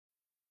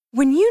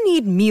When you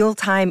need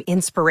mealtime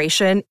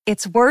inspiration,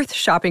 it's worth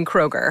shopping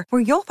Kroger,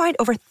 where you'll find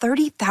over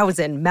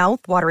 30,000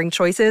 mouth-watering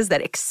choices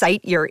that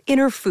excite your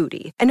inner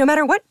foodie. And no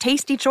matter what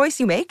tasty choice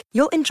you make,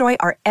 you'll enjoy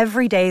our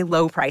everyday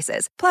low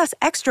prices, plus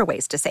extra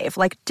ways to save,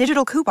 like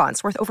digital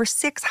coupons worth over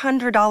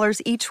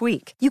 $600 each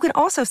week. You can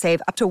also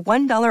save up to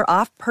 $1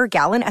 off per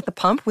gallon at the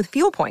pump with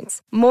fuel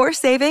points. More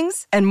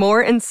savings and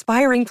more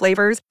inspiring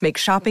flavors make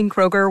shopping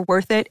Kroger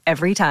worth it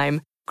every time.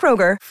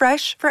 Kroger,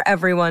 fresh for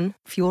everyone.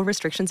 Fuel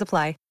restrictions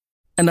apply.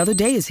 Another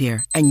day is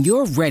here, and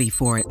you're ready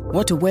for it.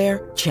 What to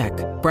wear? Check.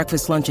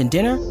 Breakfast, lunch, and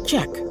dinner?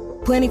 Check.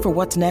 Planning for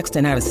what's next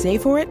and how to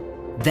save for it?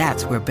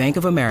 That's where Bank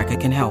of America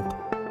can help.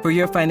 For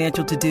your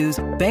financial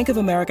to-dos, Bank of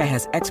America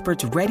has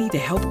experts ready to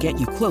help get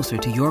you closer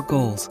to your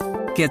goals.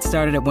 Get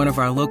started at one of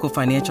our local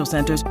financial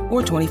centers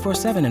or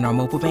 24/7 in our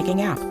mobile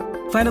banking app.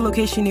 Find a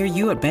location near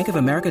you at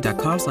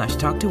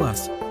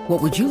bankofamerica.com/talktous.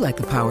 What would you like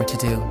the power to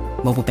do?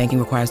 Mobile banking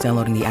requires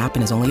downloading the app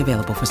and is only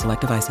available for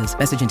select devices.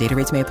 Message and data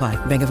rates may apply.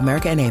 Bank of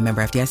America N.A.,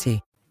 member FDIC.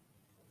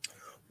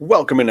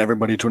 Welcome in,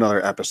 everybody, to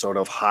another episode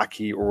of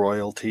Hockey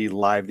Royalty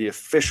Live, the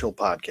official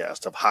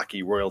podcast of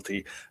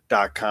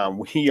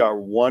HockeyRoyalty.com. We are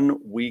 1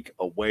 week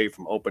away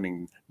from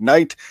opening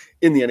night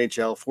in the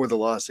NHL for the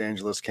Los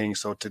Angeles Kings.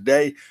 So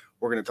today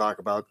we're going to talk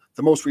about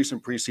the most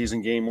recent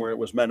preseason game where it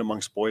was men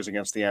amongst boys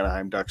against the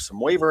Anaheim Ducks. Some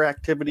waiver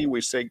activity.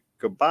 We say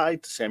goodbye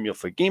to Samuel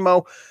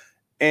Fagemo.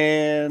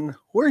 And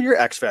who are your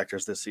X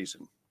factors this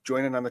season?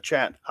 Join in on the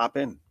chat. Hop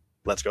in.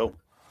 Let's go.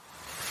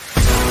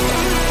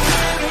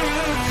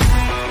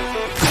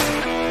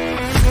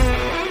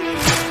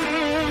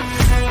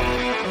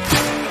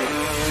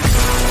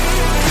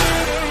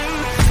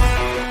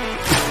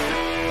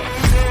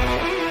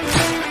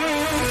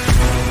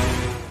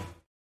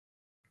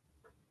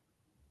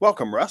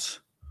 Welcome,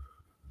 Russ.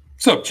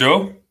 What's up,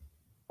 Joe?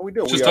 How we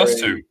doing? Just us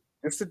two.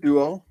 Just a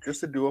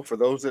duo for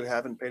those that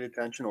haven't paid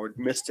attention or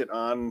missed it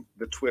on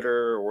the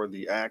Twitter or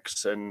the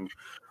X. And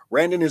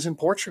Randon is in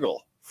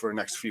Portugal for the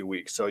next few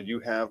weeks. So you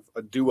have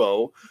a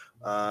duo,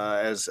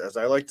 as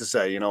I like to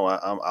say,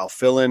 I'll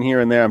fill in here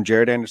and there. I'm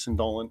Jared Anderson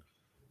Dolan.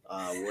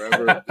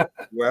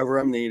 Wherever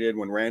I'm needed.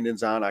 When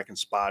Randon's on, I can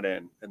spot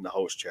in the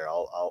host chair.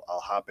 I'll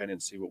hop in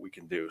and see what we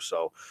can do.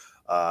 So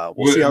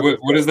we'll see.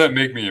 What does that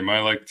make me? Am I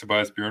like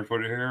Tobias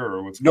Bjornfot here,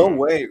 or what's no going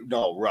way?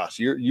 No, Russ,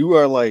 you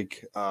are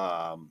like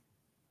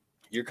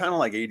you're kind of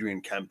like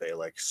Adrian Kempe,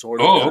 like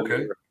sort of. Oh,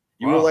 okay.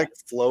 You were like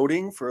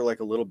floating for like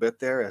a little bit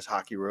there as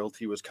Hockey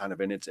Royalty was kind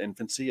of in its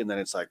infancy, and then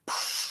it's like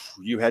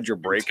you had your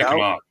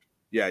breakout.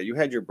 Yeah, you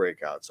had your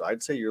breakout. So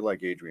I'd say you're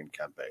like Adrian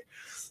Kempe.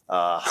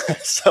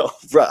 So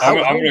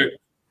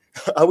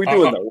how we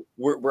doing though?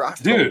 We're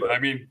October. Dude, I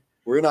mean,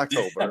 we're in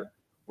October. Yeah.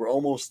 We're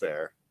almost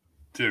there.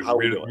 Dude,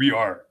 we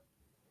are.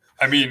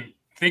 I mean,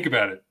 think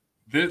about it.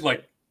 This,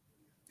 like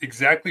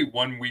exactly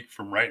 1 week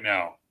from right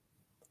now,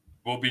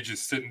 we'll be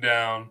just sitting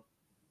down.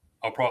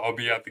 I'll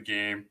be at the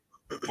game.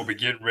 We'll be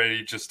getting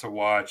ready just to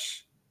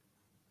watch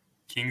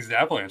Kings and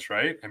Avalanche,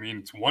 right? I mean,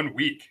 it's 1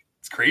 week.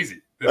 It's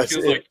crazy. It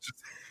feels like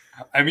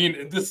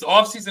this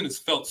offseason has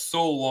felt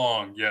so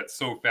long yet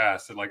so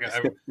fast. And like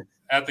I'm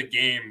at the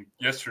game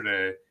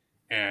yesterday,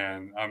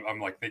 and I'm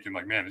like thinking,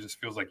 like, man, it just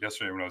feels like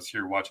yesterday when I was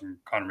here watching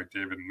Connor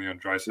McDavid and Leon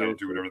Draisaitl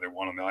do whatever they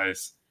want on the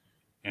ice.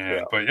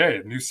 And but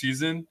yeah, new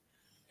season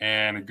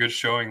and a good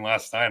showing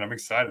last night. I'm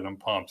excited. I'm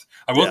pumped.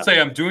 I will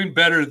say I'm doing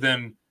better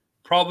than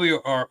probably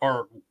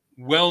our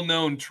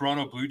well-known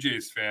Toronto Blue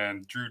Jays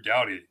fan, Drew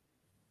Doughty,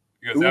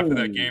 because after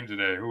that game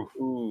today, I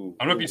don't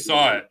know if you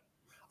saw it.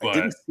 But I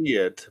didn't see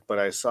it, but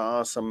I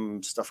saw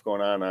some stuff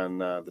going on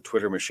the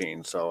Twitter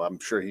machine, so I'm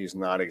sure he's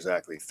not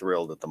exactly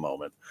thrilled at the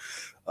moment.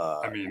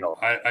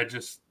 I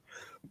just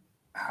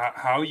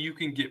how you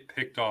can get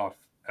picked off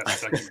at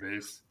second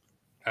base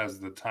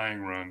as the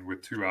tying run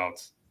with 2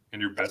 outs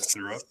and your bets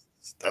are up.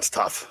 That's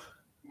tough.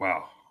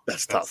 Wow,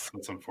 that's tough.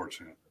 That's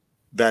unfortunate.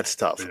 That's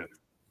tough.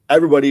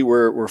 Everybody,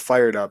 we're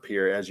fired up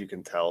here, as you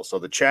can tell. So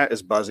the chat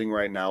is buzzing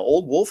right now.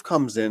 Old Wolf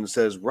comes in,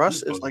 says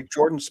Russ is like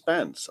Jordan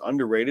Spence,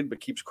 underrated but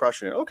keeps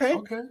crushing it. Okay.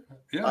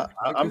 Yeah.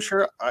 I'm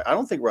sure. I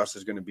don't think Russ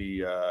is going to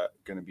be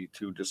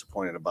too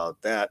disappointed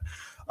about that.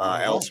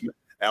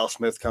 Al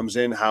Smith comes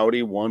in.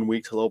 Howdy. 1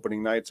 week till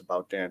opening night. It's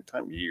about damn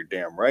time. You're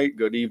damn right.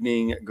 Good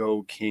evening.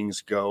 Go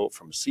Kings. Go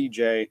from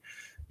CJ.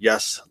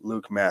 Yes,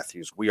 Luke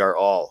Matthews. We are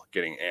all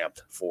getting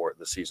amped for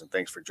the season.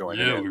 Thanks for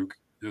joining in. Luke.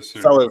 Yes,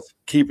 sir. Fellas,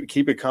 keep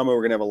it coming.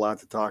 We're going to have a lot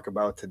to talk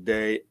about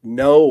today.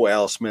 No,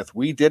 Al Smith,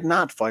 we did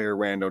not fire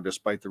Rando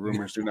despite the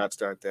rumors. Do not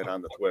start that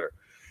on the Twitter.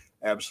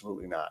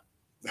 Absolutely not.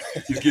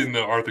 He's getting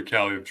the Arthur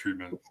Kaliyev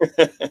treatment.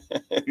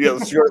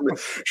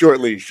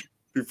 Short leash.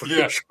 Short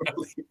leash.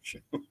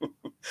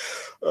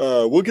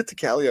 We'll get to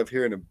Kaliyev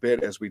here in a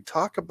bit as we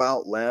talk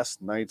about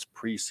last night's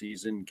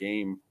preseason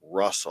game,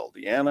 Russell.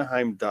 The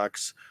Anaheim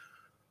Ducks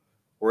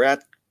were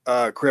at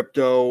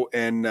Crypto,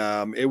 and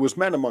it was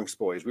men amongst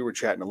boys. We were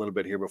chatting a little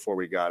bit here before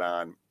we got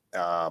on.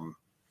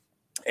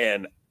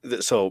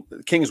 So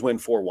the Kings win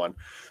 4-1.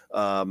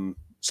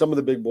 some of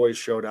the big boys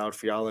showed out.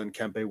 Fiala and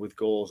Kempe with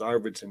goals.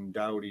 Arvidsson,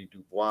 Doughty,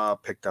 Dubois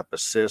picked up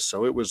assists.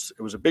 So it was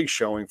a big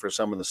showing for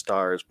some of the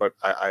stars. But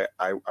I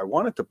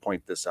wanted to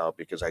point this out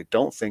because I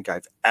don't think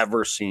I've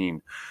ever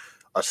seen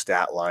a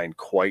stat line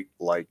quite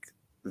like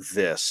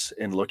this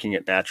in looking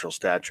at natural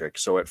stat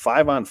tricks. So at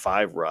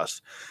 5-on-5,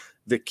 Russ,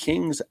 the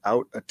Kings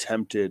out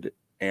attempted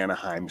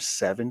Anaheim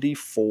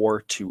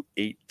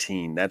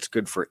 74-18. That's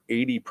good for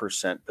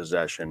 80%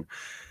 possession.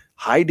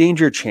 High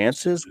danger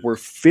chances were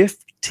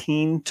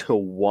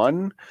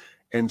 15-1,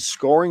 and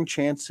scoring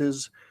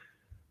chances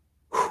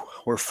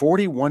were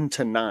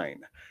 41-9.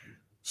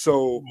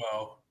 So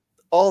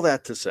all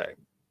that to say,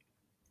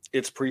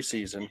 it's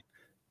preseason.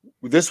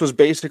 This was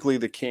basically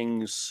the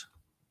Kings.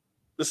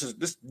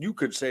 This you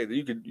could say that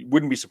you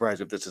wouldn't be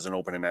surprised if this is an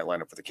opening night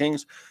lineup for the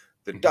Kings.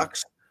 The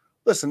Ducks.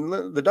 Listen,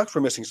 the Ducks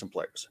were missing some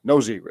players. No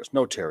Zegras,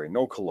 no Terry,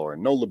 no Kaloran,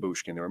 no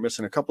Lyubushkin. They were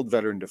missing a couple of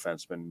veteran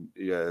defensemen.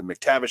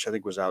 McTavish, I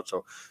think, was out.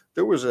 So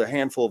there was a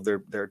handful of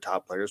their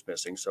top players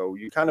missing. So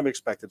you kind of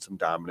expected some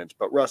dominance.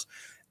 But, Russ,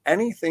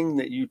 anything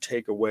that you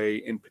take away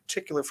in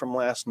particular from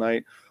last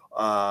night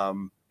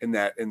in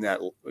that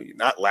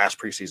not last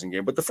preseason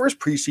game, but the first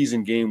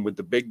preseason game with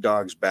the big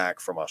dogs back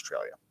from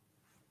Australia?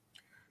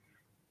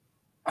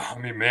 I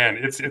mean, man,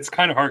 it's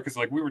kind of hard because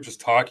like we were just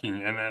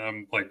talking and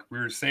then like we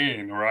were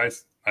saying, or I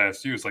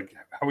asked you, it's like,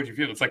 how would you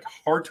feel? It's like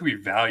hard to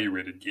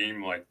evaluate a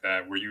game like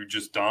that where you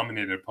just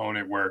dominate an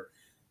opponent where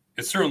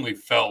it certainly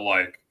felt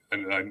like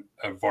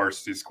a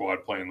varsity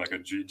squad playing like a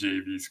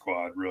JV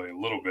squad, really a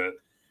little bit.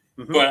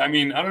 Mm-hmm. But I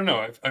mean, I don't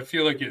know. I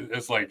feel like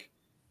it's like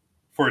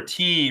for a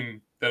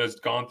team that has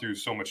gone through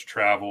so much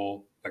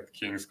travel, like the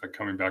Kings, like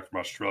coming back from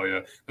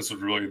Australia, this was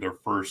really their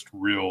first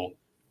real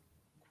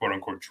quote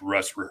unquote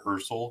dress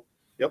rehearsal.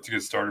 Yep. To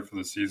get started for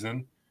the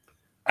season.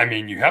 I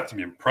mean, you have to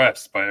be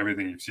impressed by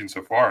everything you've seen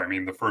so far. I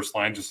mean, the first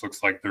line just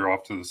looks like they're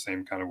off to the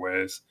same kind of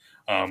ways.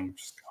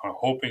 Just kind of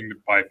hoping that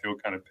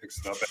Byfield kind of picks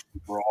it up.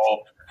 We're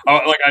all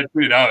like I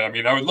tweeted out. I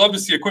mean, I would love to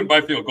see a Quentin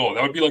Byfield goal.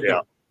 That would be like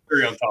the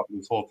cherry on top of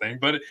this whole thing.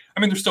 But I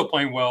mean, they're still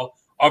playing well.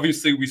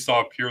 Obviously, we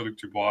saw Pierre-Luc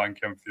Dubois and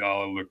Kevin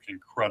Fiala look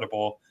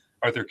incredible.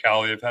 Arthur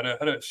Kaliyev had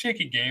a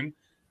shaky game,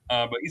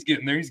 but he's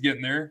getting there. He's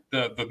getting there.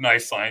 The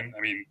nice line.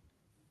 I mean.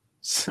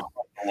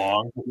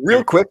 Long.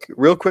 Real quick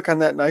on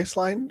that nice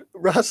line,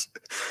 Russ.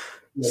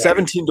 Yeah.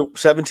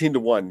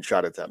 17-1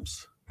 shot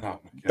attempts. Oh,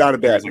 not a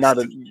bad, like,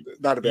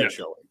 not a bad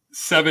showing.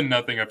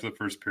 7-0 after the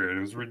first period. It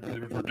was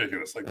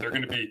ridiculous. Like they're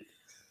going to be.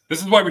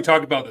 This is why we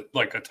talked about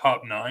like a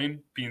top 9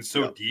 being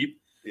so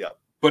deep. Yeah.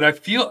 But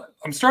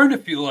I'm starting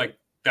to feel like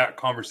that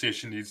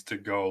conversation needs to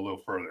go a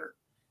little further,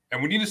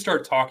 and we need to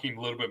start talking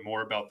a little bit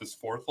more about this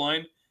fourth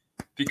line,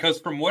 because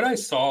from what I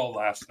saw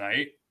last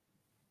night,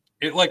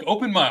 it like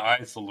opened my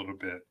eyes a little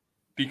bit.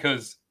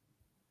 Because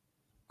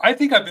I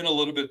think I've been a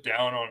little bit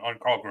down on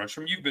Carl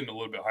Grundstrom. You've been a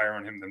little bit higher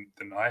on him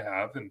than I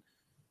have.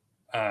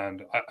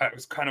 And I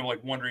was kind of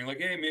like wondering, like,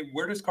 hey, maybe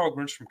where does Carl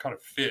Grundstrom kind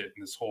of fit in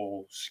this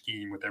whole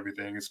scheme with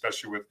everything,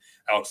 especially with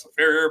Alex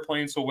Laferriere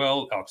playing so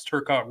well, Alex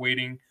Turcotte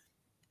waiting.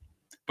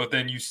 But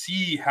then you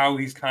see how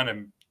he's kind of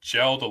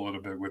gelled a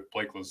little bit with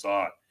Blake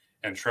Lizotte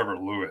and Trevor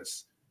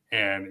Lewis.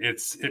 And it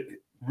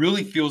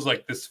really feels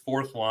like this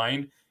fourth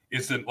line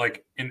isn't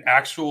like an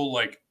actual,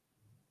 like,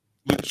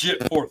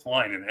 legit fourth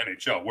line in the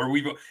NHL, where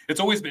it's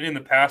always been in the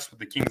past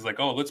with the Kings, like,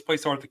 oh, let's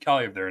place Arthur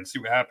Kaliyev there and see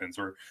what happens,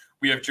 or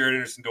we have Jared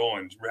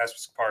Anderson-Dolan and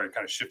Rasmus Kupari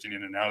kind of shifting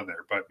in and out of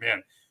there. But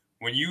man,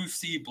 when you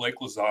see Blake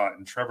Lizotte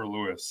and Trevor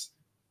Lewis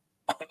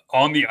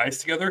on the ice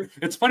together,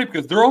 it's funny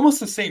because they're almost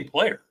the same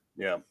player.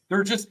 Yeah,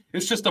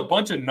 it's just a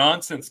bunch of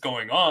nonsense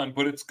going on,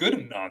 but it's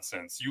good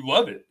nonsense. You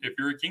love it if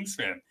you're a Kings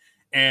fan,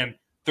 and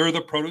they're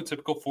the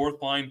prototypical fourth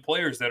line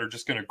players that are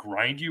just going to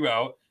grind you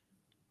out,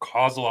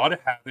 cause a lot of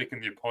havoc in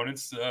the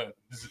opponent's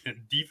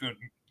defense,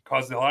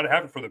 cause a lot of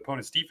havoc for the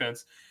opponent's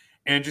defense,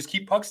 and just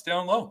keep pucks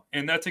down low.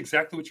 And that's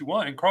exactly what you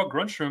want. And Carl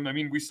Grundstrom, I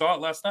mean, we saw it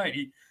last night.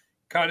 He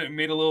kind of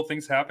made a little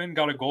things happen,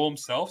 got a goal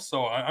himself.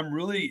 So I'm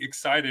really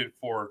excited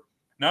for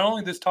not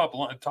only this top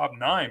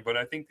 9, but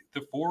I think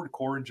the forward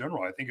core in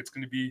general. I think it's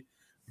going to be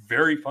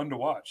very fun to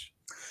watch.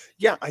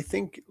 Yeah, I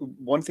think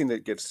one thing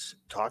that gets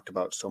talked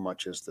about so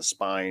much is the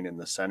spine and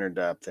the center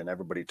depth, and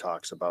everybody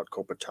talks about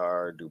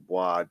Kopitar,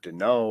 Dubois,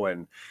 Deneau,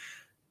 and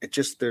it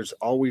just, there's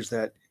always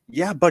that,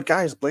 yeah, but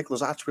guys, Blake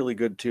Lizotte's really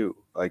good too.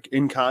 Like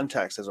in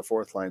context as a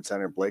fourth line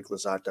center, Blake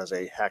Lizotte does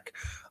a heck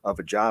of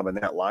a job. And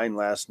that line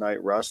last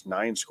night, Russ,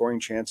 9 scoring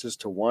chances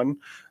to 1,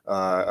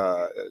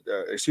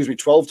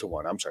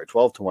 12-1. I'm sorry,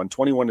 12-1,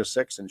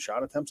 21-6 in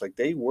shot attempts. Like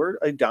they were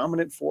a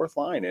dominant fourth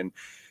line.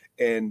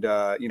 And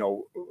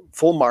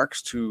full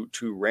marks to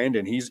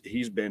Randon.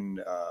 He's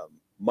been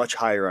much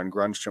higher on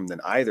Grundstrom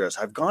than either of us.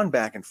 I've gone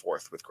back and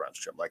forth with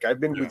Grundstrom. Like I've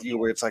been with you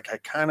where it's like I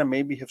kind of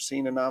maybe have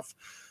seen enough.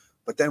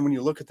 But then when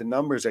you look at the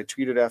numbers, I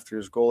tweeted after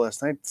his goal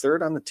last night,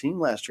 3rd on the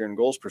team last year in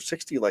goals per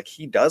 60. Like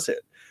he does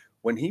it.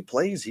 When he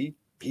plays, he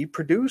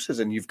produces.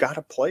 And you've got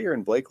a player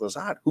in Blake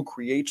Lizotte who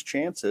creates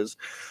chances.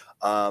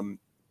 And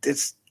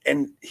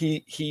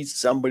he's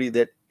somebody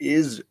that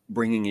is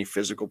bringing a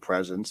physical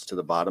presence to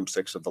the bottom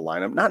six of the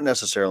lineup, not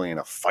necessarily in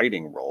a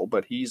fighting role,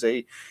 but he's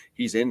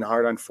in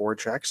hard on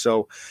forecheck.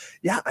 So,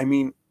 yeah, I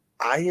mean,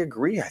 I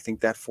agree. I think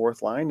that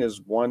fourth line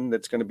is one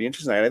that's going to be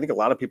interesting. I think a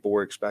lot of people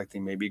were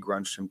expecting maybe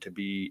Grunstrom to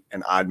be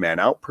an odd man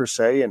out per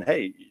se, and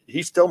hey,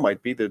 he still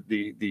might be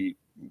the.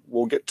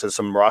 We'll get to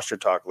some roster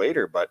talk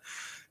later, but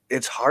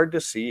it's hard to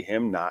see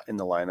him not in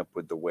the lineup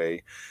with the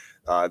way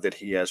that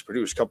he has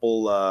produced.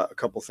 A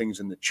couple things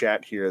in the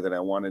chat here that I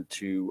wanted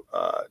to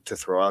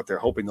throw out there,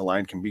 hoping the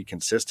line can be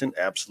consistent.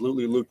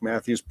 Absolutely, Luke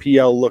Matthews.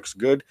 PL looks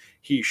good.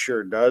 He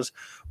sure does.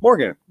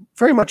 Morgan,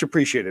 very much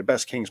appreciated.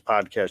 Best Kings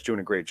podcast, doing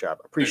a great job.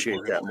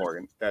 Appreciate that,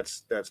 Morgan.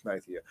 That's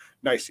nice of you.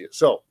 Nice of you.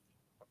 So,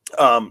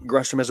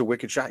 Grunstrom has a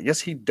wicked shot. Yes,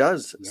 he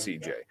does. Yeah.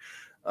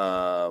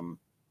 CJ.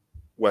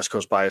 West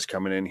Coast bias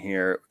coming in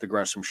here. The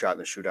Grunstrom shot in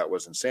the shootout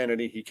was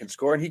insanity. He can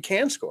score, and he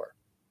can score.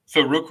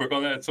 So real quick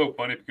on that, it's so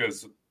funny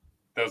because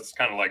that was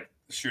kind of like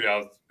the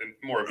shootout and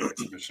more of an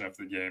exhibition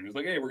after the game. It's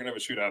like, hey, we're going to have a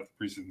shootout after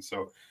preseason.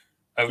 So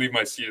I leave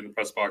my seat in the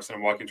press box and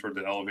I'm walking toward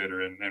the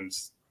elevator and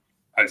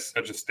I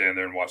just stand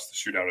there and watch the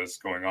shootout as it's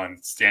going on.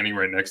 Standing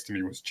right next to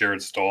me was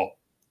Jared Stahl.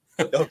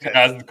 Okay.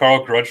 As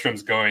Carl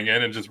Grunstrom's going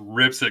in and just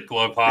rips it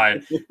glove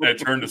high. And I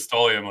turned to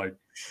Stolly. I'm like,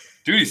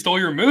 dude, he stole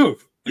your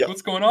move. Like,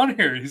 what's going on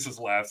here? He just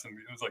laughs. And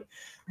it was like,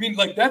 I mean,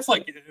 like, that's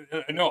like,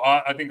 I know,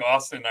 I think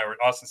Austin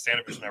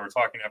Stanovich and I were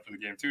talking after the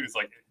game too. It's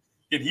like,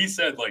 and he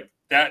said, like,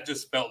 that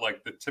just felt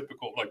like the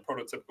typical, like,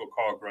 prototypical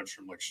Carl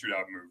Grunstrom, like,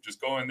 shootout move.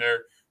 Just go in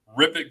there,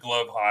 rip it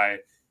glove high.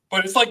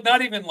 But it's like,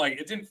 not even like,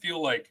 it didn't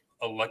feel like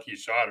a lucky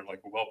shot or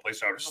like a well-placed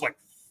shot. It was just like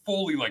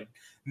fully like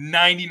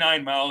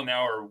 99 mile an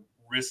hour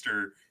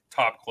wrister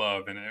top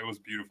glove. And it was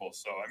beautiful.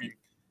 So, I mean,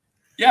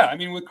 yeah, I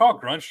mean, with Carl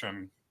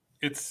Grunstrom,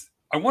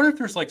 I wonder if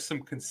there's like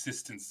some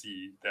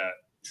consistency that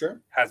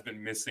has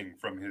been missing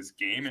from his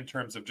game in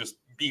terms of just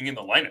being in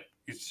the lineup.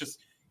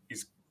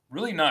 He's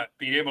really not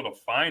being able to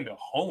find a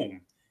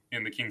home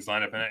in the Kings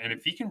lineup. And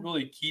if he can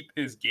really keep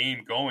his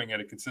game going at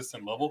a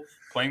consistent level,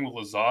 playing with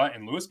Lazat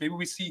and Lewis, maybe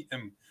we see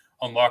him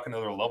unlock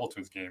another level to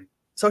his game.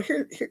 So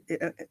here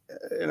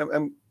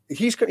and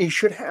he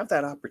should have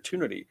that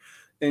opportunity.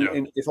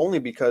 And if only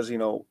because,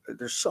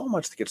 there's so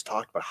much that gets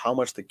talked about how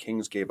much the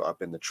Kings gave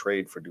up in the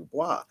trade for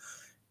Dubois.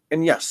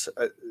 And yes,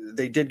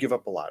 they did give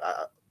up a lot,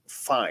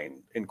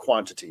 fine in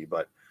quantity,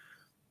 but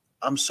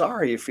I'm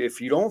sorry if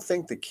you don't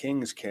think the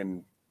Kings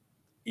can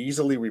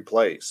easily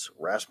replace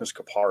Rasmus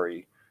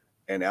Kupari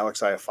and Alex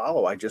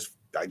Iafallo, I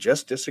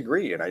just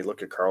disagree. And I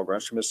look at Carl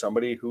Grunstrom as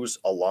somebody who's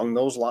along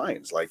those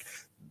lines. Like,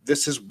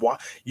 this is why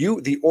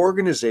the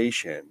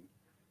organization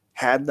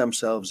had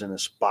themselves in a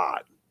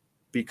spot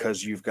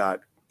because you've got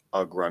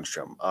a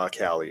Grunstrom, a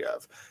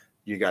Kaliev.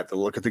 You got to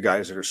look at the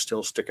guys that are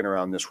still sticking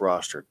around this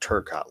roster,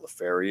 Turcotte,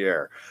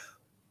 Laferriere,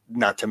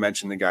 not to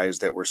mention the guys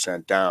that were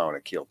sent down,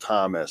 Akil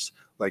Thomas.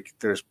 Like,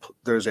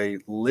 there's a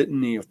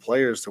litany of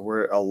players to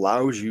where it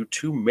allows you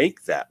to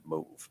make that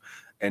move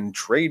and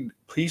trade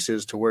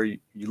pieces to where you're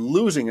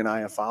losing an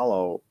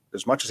Iafallo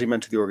as much as he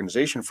meant to the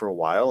organization for a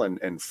while,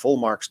 and full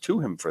marks to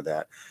him for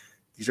that.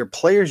 These are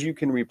players you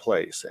can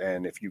replace.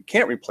 And if you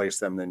can't replace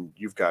them, then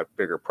you've got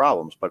bigger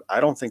problems. But I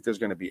don't think there's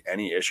going to be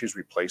any issues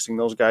replacing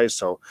those guys.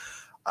 So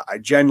I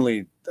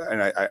generally,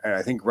 and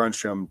I think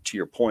Grunstrom, to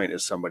your point,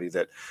 is somebody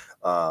that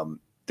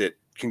that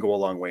can go a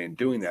long way in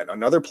doing that.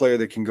 Another player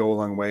that can go a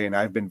long way, and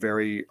I've been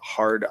very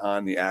hard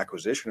on the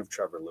acquisition of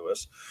Trevor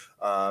Lewis,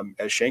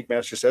 as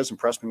Shankmaster says,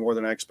 impressed me more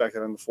than I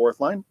expected on the fourth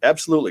line.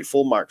 Absolutely,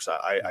 full marks.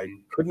 I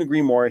couldn't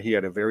agree more. He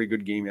had a very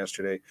good game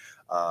yesterday.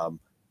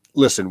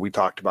 Listen, we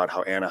talked about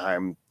how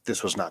Anaheim,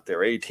 this was not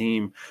their A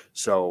team,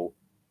 so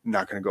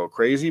not going to go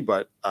crazy.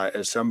 But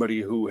as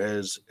somebody who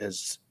has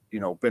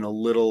been a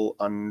little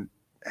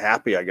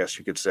unhappy, I guess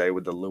you could say,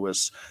 with the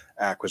Lewis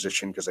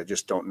acquisition, because I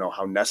just don't know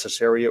how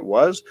necessary it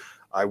was,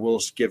 I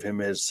will give him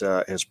his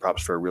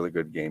props for a really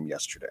good game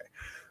yesterday.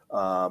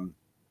 A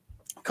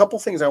couple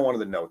things I wanted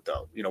to note,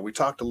 though. We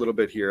talked a little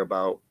bit here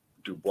about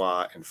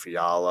Dubois and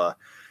Fiala.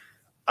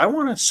 I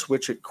want to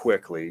switch it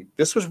quickly.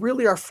 This was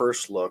really our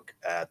first look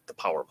at the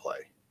power play.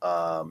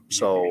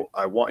 So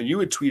you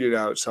had tweeted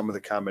out some of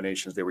the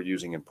combinations they were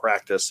using in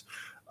practice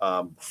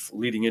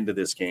leading into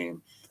this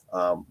game.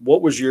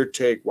 What was your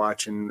take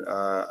watching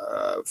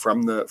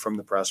from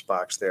the press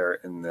box there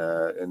in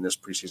this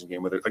preseason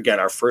game? With again,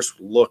 our first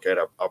look at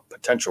a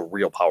potential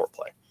real power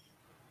play.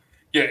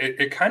 Yeah,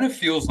 it kind of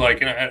feels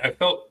like, and it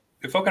felt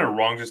kind of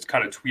wrong just to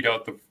kind of tweet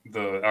out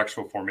the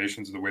actual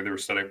formations of the way they were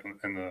set up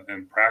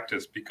in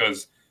practice,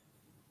 because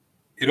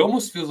it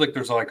almost feels like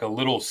there's like a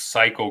little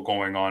cycle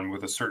going on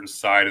with a certain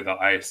side of the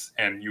ice,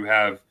 and you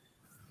have,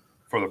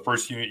 for the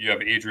first unit, you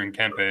have Adrian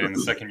Kempe, and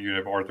the second unit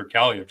of Arthur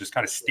Kaliev just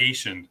kind of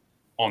stationed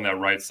on that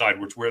right side,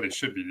 where they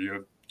should be. You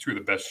have two of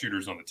the best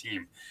shooters on the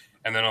team.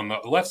 And then on the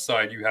left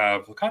side, you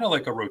have kind of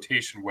like a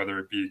rotation, whether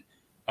it be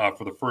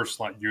for the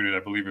first unit, I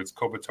believe it's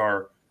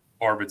Kopitar,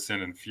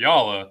 Arvidsson, and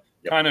Fiala,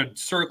 kind of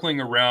circling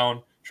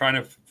around, trying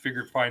to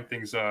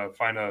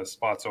find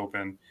spots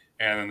open.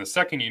 And then the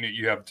second unit,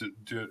 you have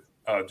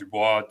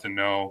Dubois,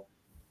 Deneau,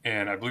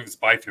 and I believe it's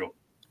Byfield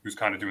who's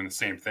kind of doing the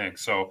same thing.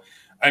 So,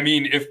 I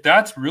mean, if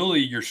that's really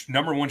your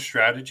number one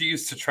strategy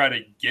is to try to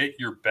get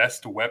your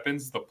best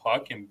weapons, the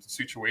puck, in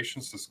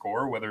situations to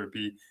score, whether it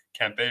be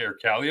Kempe or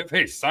Kaliev,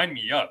 hey, sign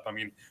me up. I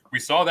mean, we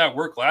saw that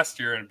work last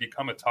year and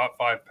become a top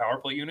 5 power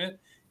play unit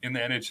in the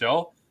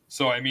NHL.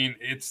 So, I mean,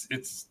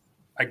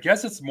 I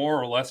guess it's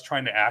more or less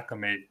trying to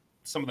acclimate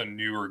some of the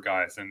newer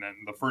guys. And then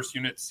the first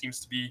unit seems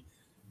to be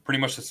pretty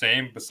much the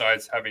same,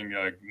 besides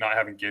not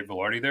having Gabe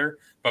Velarde there.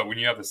 But when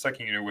you have the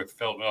second unit with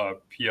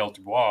PL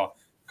Dubois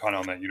kind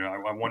of on that unit,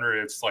 I wonder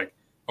if it's like,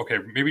 okay,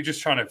 maybe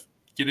just trying to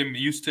get him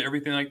used to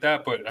everything like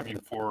that. But I mean,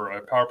 for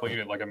a power play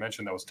unit, like I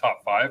mentioned, that was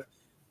top 5,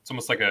 it's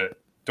almost like a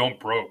don't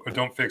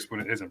fix what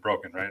it isn't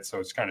broken, right? So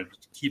it's kind of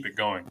just keep it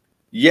going.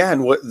 Yeah,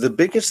 and what the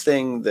biggest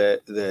thing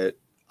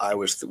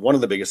one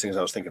of the biggest things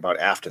I was thinking about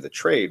after the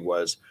trade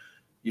was,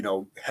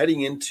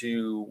 heading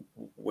into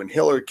when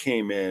Hiller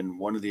came in,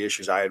 one of the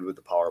issues I had with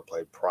the power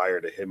play prior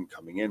to him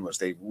coming in was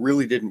they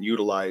really didn't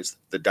utilize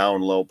the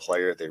down low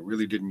player. They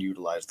really didn't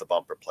utilize the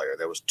bumper player.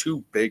 There was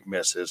 2 big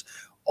misses,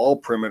 all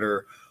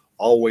perimeter,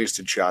 all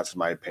wasted shots, in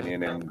my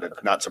opinion, and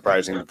not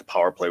surprising that the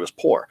power play was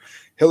poor.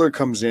 Hiller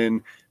comes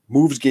in,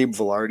 moves Gabe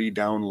Velarde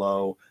down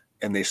low,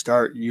 and they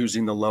start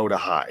using the low to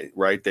high,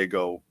 right? They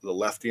go the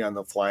lefty on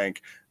the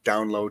flank,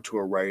 down low to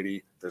a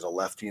righty. There's a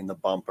lefty in the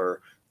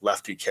bumper,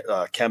 lefty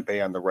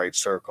Kempe on the right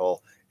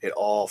circle. It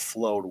all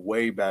flowed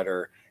way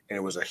better, and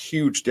it was a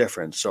huge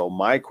difference. So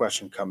my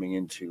question coming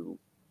into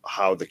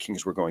how the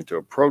Kings were going to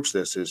approach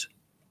this is,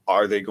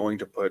 are they going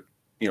to put,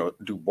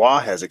 Dubois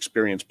has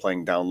experience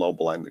playing down low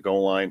behind the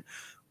goal line.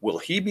 Will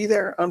he be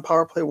there on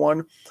power play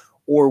 1,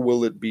 or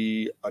will it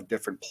be a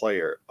different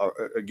player?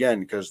 Again,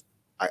 because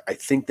I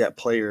think that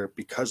player,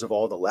 because of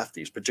all the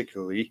lefties,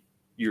 particularly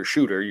your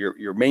shooter,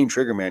 your main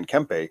trigger man,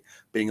 Kempe,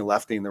 being a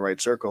lefty in the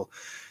right circle,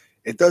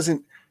 it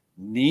doesn't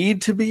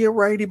need to be a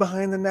righty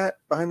behind the net,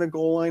 behind the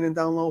goal line and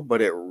down low,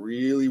 but it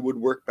really would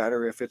work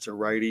better if it's a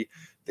righty.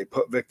 They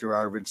put Victor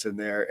Arvidsson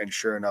there, and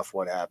sure enough,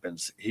 what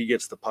happens? He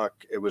gets the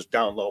puck. It was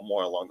down low,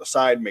 more along the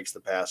side, makes the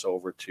pass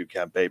over to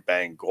Kempe,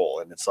 bang, goal.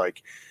 And it's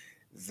like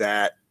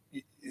that.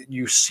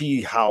 You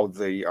see how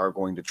they are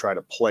going to try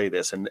to play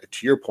this. And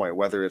to your point,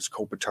 whether it's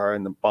Kopitar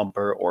in the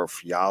bumper or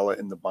Fiala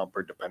in the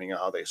bumper, depending on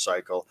how they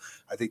cycle,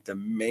 I think the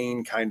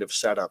main kind of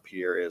setup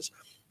here is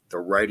the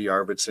righty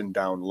Arvidsson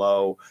down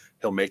low.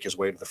 He'll make his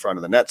way to the front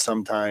of the net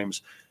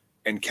sometimes,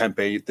 and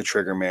Kempe, the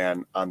trigger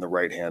man, on the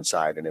right-hand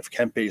side. And if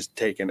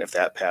if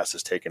that pass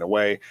is taken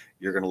away,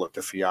 you're going to look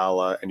to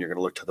Fiala, and you're going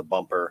to look to the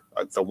bumper,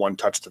 the one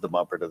touch to the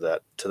bumper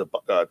to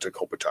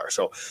Kopitar.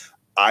 So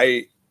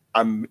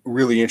I'm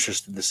really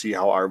interested to see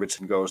how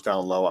Arvidsson goes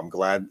down low. I'm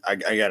glad. I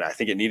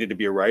think it needed to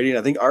be a righty, and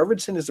I think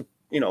Arvidsson is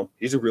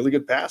he's a really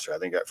good passer. I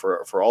think that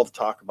for all the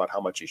talk about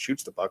how much he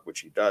shoots the puck,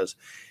 which he does,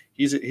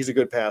 he's a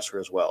good passer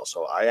as well.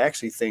 So I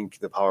actually think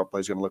the power play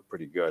is going to look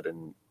pretty good.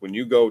 And when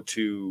you go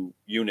to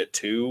Unit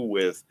 2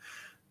 with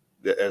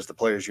as the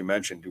players you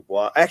mentioned,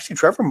 Dubois, actually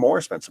Trevor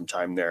Moore spent some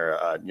time there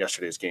in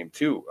yesterday's game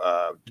too.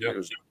 It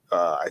was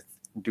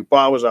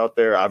Dubois was out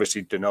there.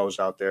 Obviously, Deneau's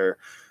out there.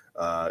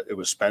 It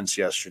was Spence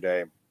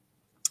yesterday.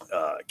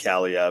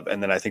 Kaliev,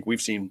 and then I think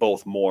we've seen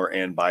both Moore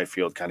and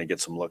Byfield kind of get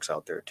some looks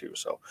out there too.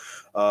 So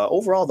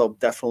overall, though,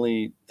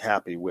 definitely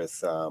happy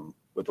with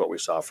what we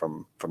saw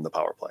from the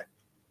power play.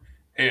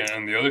 Hey, and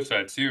on the other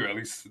side too, at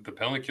least the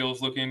penalty kill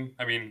is looking.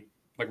 I mean,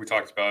 like we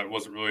talked about, it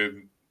wasn't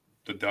really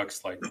the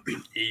Ducks like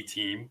A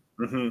team.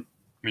 Mm-hmm. I mean,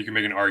 you can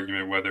make an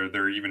argument whether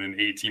they're even an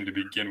A team to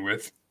begin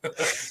with.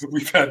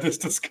 We've had this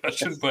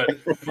discussion, but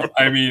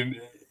I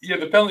mean. Yeah,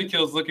 the penalty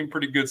kill is looking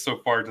pretty good so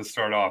far to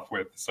start off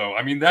with. So,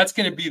 I mean, that's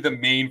going to be the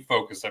main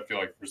focus, I feel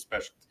like, for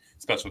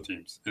special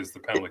teams is the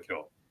penalty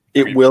kill.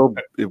 It will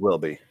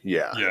be.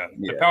 Yeah. Yeah.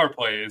 The power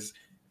play is,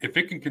 if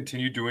it can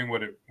continue doing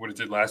what it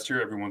did last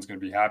year, everyone's going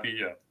to be happy.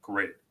 Yeah,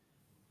 great.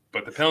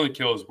 But the penalty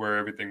kill is where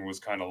everything was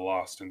kind of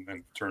lost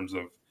in terms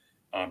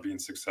of being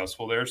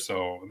successful there.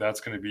 So that's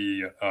going to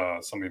be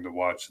something to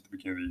watch at the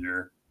beginning of the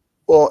year.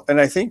 Well,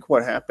 and I think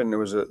what happened, there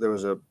was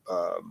a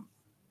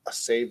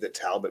save that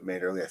Talbot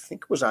made earlier. I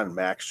think it was on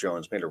Max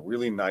Jones, made a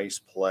really nice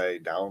play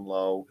down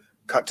low,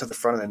 cut to the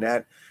front of the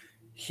net.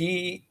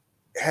 He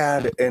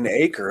had an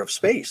acre of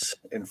space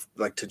and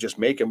to just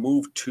make a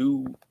move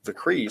to the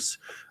crease.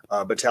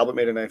 But Talbot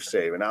made a nice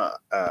save. And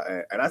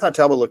I thought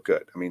Talbot looked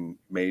good. I mean,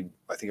 I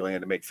think he only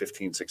had to make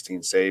 15,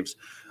 16 saves.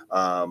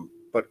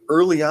 But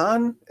early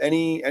on,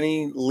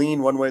 any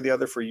lean one way or the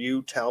other for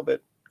you,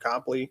 Talbot,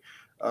 Copley,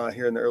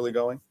 here in the early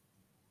going?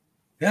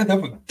 Yeah,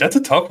 that's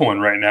a tough one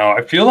right now.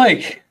 I feel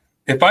like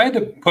if I had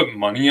to put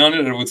money on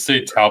it, I would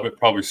say Talbot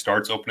probably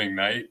starts opening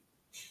night.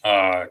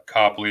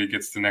 Copley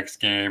gets the next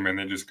game, and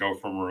then just go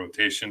from a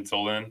rotation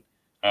till then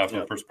for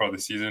the first part of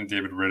the season.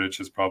 David Rittich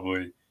is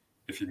probably,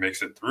 if he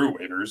makes it through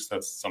waivers,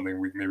 that's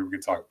something maybe we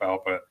could talk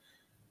about. But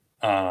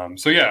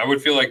so yeah, I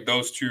would feel like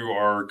those two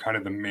are kind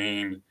of the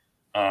main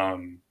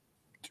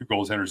two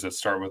goaltenders that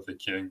start with the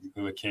Kings at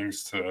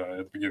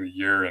the beginning of the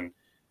year. And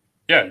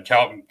yeah,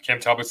 Cam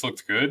Talbot's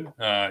looked good.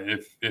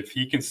 If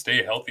he can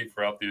stay healthy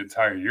throughout the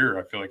entire year,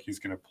 I feel like he's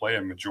going to play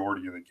a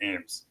majority of the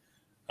games.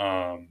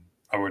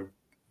 I would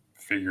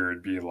figure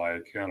it'd be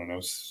like, I don't know,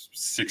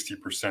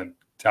 60%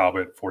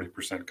 Talbot,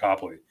 40%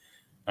 Copley,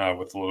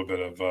 with a little bit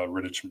of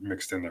Rittich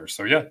mixed in there.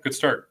 So yeah, good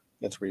start.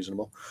 That's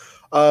reasonable.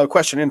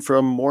 Question in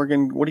from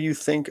Morgan. What do you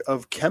think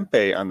of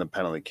Kempe on the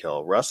penalty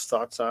kill? Russ,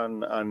 thoughts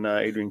on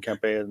Adrian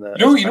Kempe?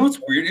 You know what's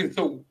weird?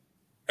 So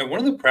at one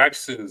of the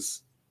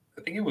practices,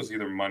 I think it was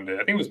either Monday. I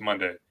think it was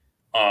Monday.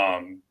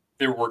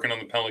 They were working on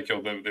the penalty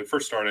kill. They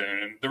first started,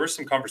 and there was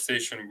some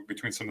conversation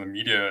between some of the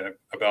media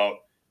about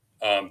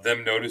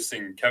them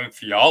noticing Kevin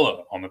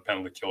Fiala on the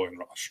penalty kill in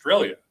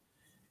Australia.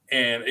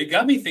 And it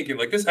got me thinking,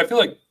 like this, I feel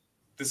like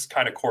this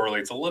kind of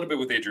correlates a little bit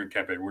with Adrian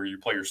Kempe, where you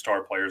play your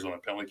star players on the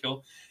penalty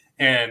kill.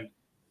 And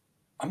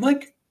I'm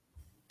like,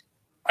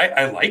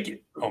 I like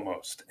it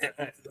almost.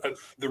 And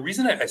the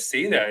reason I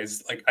say that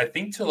is, like, I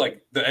think to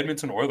like the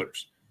Edmonton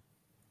Oilers,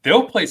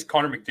 they'll place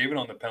Connor McDavid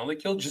on the penalty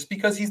kill just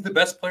because he's the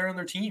best player on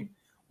their team.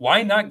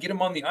 Why not get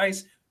him on the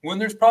ice when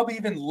there's probably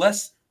even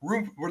less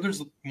room, where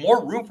there's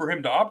more room for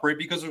him to operate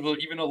because there's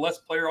even a less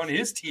player on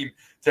his team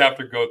to have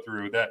to go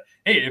through that?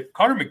 Hey, if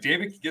Connor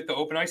McDavid can get the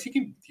open ice, he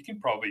can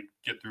probably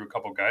get through a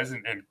couple guys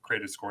and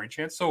create a scoring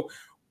chance. So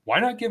why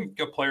not give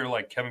a player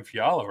like Kevin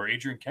Fiala or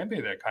Adrian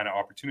Kempe that kind of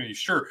opportunity?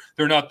 Sure,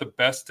 they're not the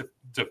best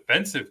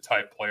defensive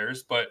type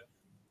players, but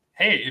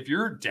hey, if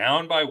you're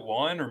down by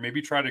one or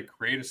maybe try to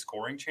create a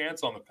scoring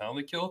chance on the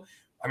penalty kill.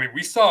 I mean,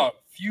 we saw a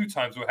few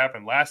times what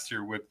happened last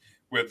year with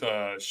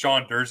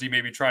Sean Durzi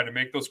maybe trying to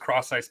make those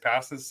cross-ice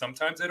passes.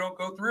 Sometimes they don't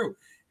go through.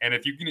 And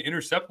if you can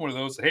intercept one of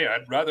those, hey,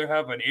 I'd rather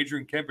have an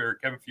Adrian Kempe or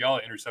Kevin Fiala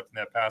intercepting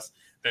that pass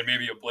than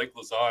maybe a Blake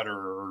Lizotte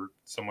or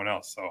someone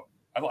else. So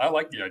I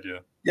like the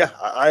idea. Yeah,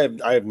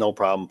 I have no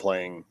problem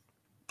playing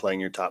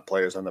your top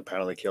players on the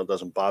penalty kill. It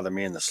doesn't bother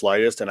me in the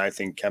slightest. And I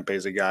think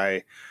Kempe's a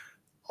guy,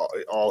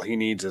 all he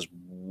needs is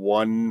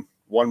one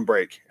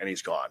break and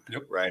he's gone.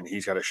 Yep. Right. And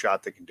he's got a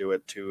shot that can do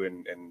it too.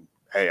 And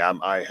hey,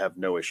 I have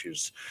no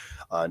issues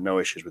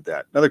with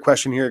that. Another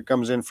question here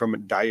comes in from a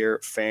Dyer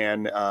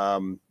fan.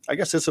 I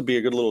guess this will be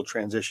a good little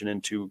transition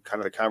into kind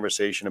of the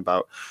conversation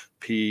about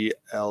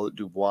P.L.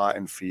 Dubois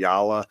and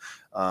Fiala.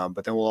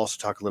 But then we'll also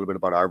talk a little bit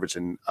about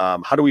Arvidsson.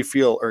 How do we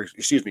feel, or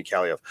excuse me,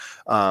 Kaliev.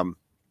 How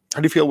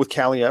do you feel with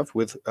Kaliev,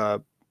 with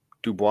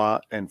Dubois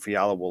and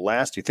Fiala will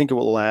last? Do you think it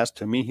will last?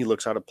 To me, he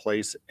looks out of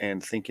place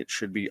and think it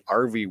should be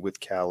RV with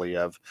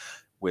Kaliev.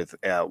 With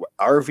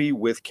RV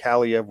with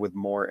Kaliev with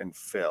Moore and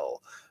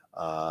Phil.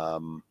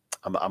 I'm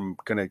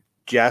gonna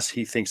guess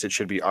he thinks it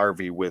should be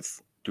RV with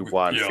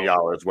Dubois and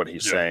Fiala is what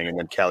he's saying, and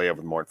then Kaliev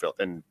with Moore and Phil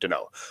and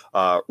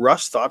Danault.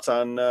 Russ, thoughts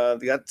on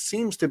that?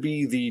 Seems to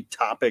be the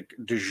topic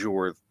du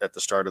jour at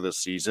the start of the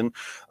season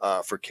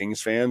for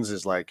Kings fans,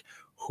 is like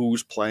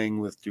who's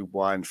playing with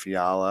Dubois and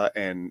Fiala,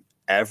 and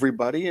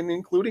everybody, and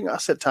including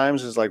us at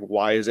times, is like,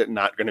 why is it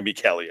not going to be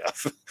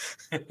Kaliev?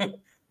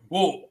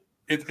 Well,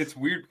 it's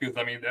weird because,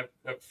 I mean,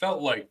 that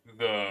felt like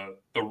the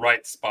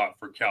right spot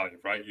for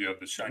Kaliev, right? You have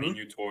the shiny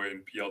new toy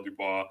and P.L.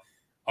 Dubois.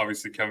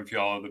 Obviously, Kevin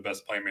Fiala, the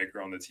best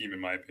playmaker on the team, in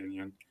my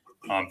opinion.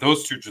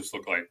 Those two just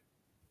look like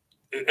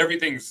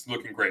everything's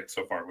looking great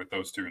so far with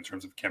those two in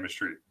terms of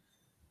chemistry.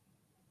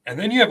 And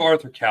then you have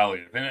Arthur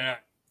Kaliev. And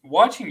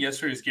watching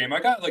yesterday's game,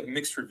 I got like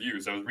mixed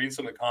reviews. I was reading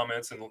some of the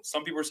comments, and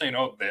some people were saying,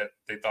 oh,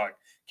 they thought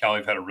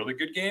Kaliev had a really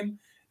good game.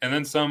 And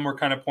then some were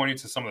kind of pointing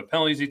to some of the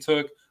penalties he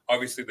took.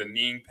 Obviously, the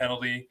kneeing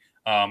penalty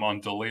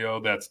on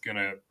DeLeo, that's going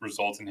to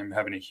result in him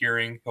having a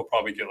hearing. He'll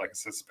probably get like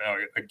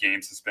a game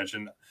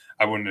suspension.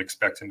 I wouldn't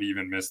expect him to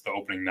even miss the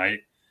opening night.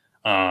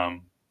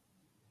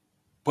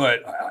 But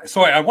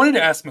I wanted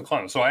to ask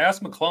McClellan. So I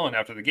asked McClellan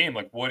after the game,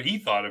 like, what he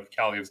thought of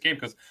Kaliev's game,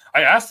 because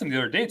I asked him the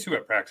other day too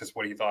at practice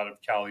what he thought of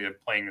Kaliev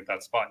playing at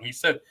that spot, and he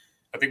said,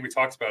 I think we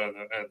talked about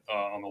it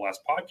on the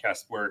last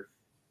podcast, where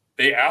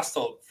they asked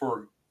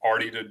for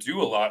Artie to do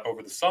a lot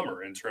over the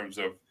summer in terms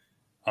of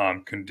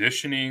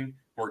conditioning,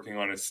 working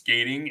on his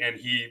skating, and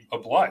he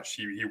obliged.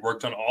 He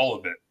worked on all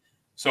of it.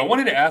 So I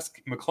wanted to ask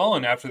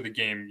McClellan after the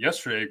game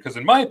yesterday, because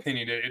in my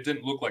opinion, it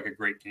didn't look like a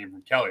great game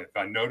from Kaliev.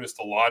 I noticed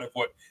a lot of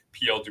what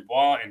P.L.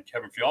 Dubois and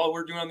Kevin Fiala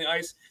were doing on the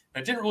ice,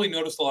 and I didn't really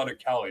notice a lot of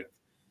Kaliev.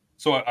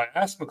 So I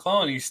asked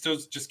McClellan, and he still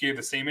just gave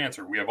the same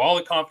answer. We have all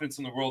the confidence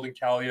in the world in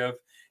Kaliev,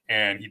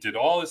 and he did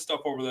all this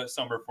stuff over the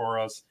summer for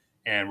us,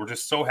 and we're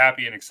just so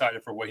happy and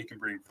excited for what he can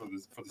bring for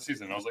the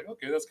season. And I was like,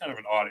 okay, that's kind of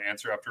an odd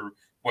answer after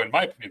what, in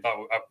my opinion,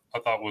 I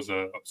thought was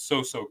a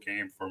so-so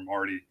game from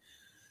Artie.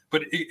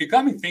 But it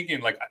got me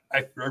thinking, like,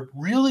 I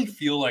really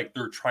feel like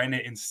they're trying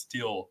to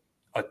instill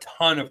a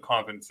ton of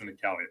confidence into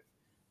Kaliev.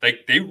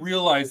 Like, they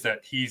realize that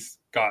he's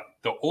got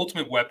the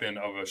ultimate weapon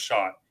of a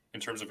shot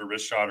in terms of a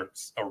wrist shot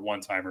or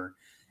one-timer.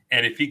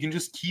 And if he can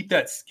just keep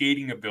that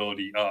skating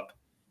ability up,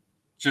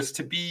 just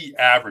to be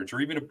average or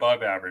even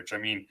above average, I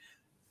mean,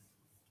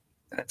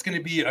 that's going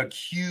to be a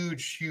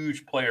huge,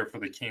 huge player for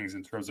the Kings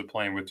in terms of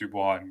playing with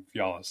Dubois and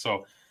Fiala.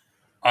 So,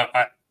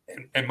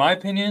 in my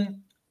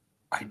opinion,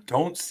 I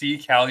don't see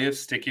Kaliev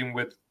sticking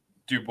with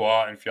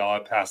Dubois and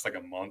Fiala past like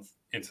a month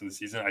into the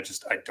season. I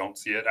don't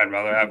see it. I'd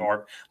rather have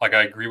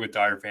I agree with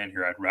Dyer fan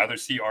here. I'd rather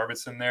see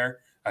Arvidsson there.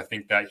 I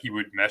think that he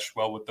would mesh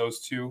well with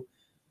those two.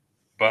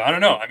 But I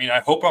don't know. I mean, I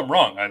hope I'm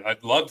wrong.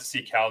 I'd love to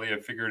see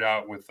Kalia figure it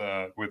out with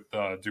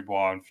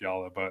Dubois and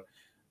Fiala, but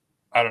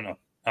I don't know.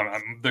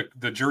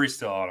 The jury's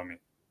still out on me.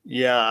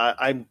 Yeah,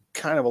 I'm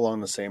kind of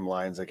along the same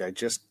lines. Like I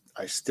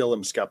still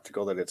am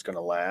skeptical that it's going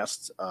to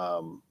last.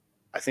 I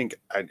think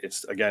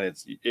it's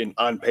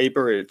on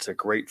paper, it's a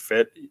great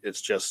fit. It's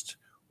just,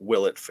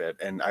 will it fit?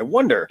 And I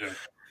wonder,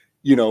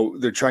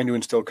 they're trying to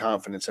instill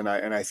confidence, and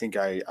I think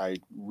I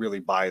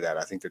really buy that.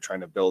 I think they're trying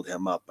to build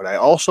him up, but I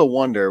also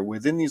wonder,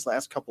 within these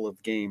last couple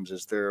of games,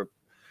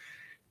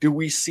 do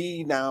we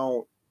see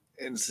now,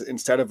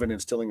 instead of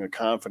instilling a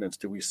confidence,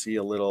 do we see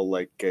a little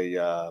like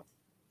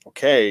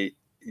okay,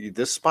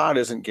 this spot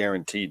isn't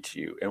guaranteed to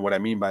you? And what I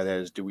mean by that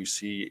is, do we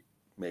see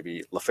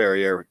maybe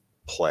LaFerriere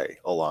play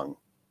along,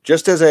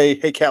 just as hey,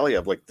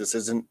 Kaliev, like, this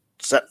isn't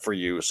set for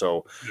you,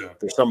 so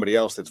there's somebody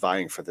else that's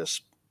vying for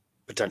this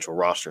potential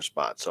roster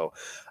spot. So,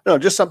 no,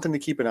 just something to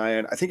keep an eye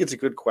on. I think it's a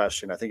good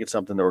question. I think it's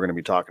something that we're going to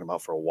be talking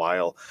about for a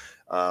while.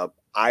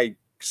 I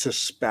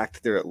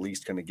suspect they're at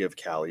least going to give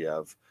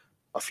Kaliev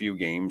a few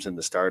games in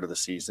the start of the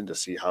season to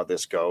see how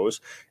this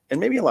goes.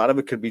 And maybe a lot of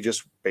it could be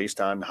just based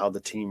on how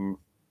the team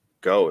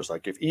goes.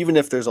 Like, even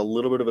if there's a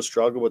little bit of a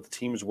struggle with the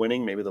teams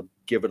winning, maybe they'll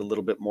give it a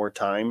little bit more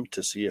time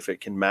to see if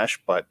it can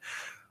mesh. But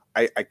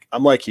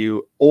I'm like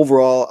you.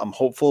 Overall, I'm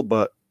hopeful,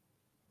 but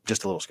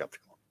just a little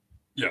skeptical.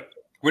 Yeah.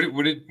 What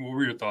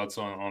were your thoughts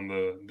on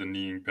the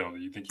kneeing penalty?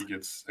 You think he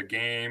gets a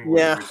game?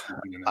 Yeah,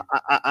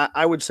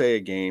 I would say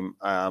a game,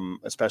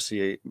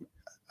 especially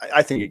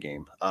I think a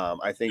game.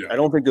 I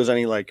don't think there's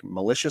any like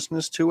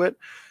maliciousness to it,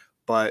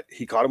 but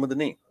he caught him with the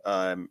knee.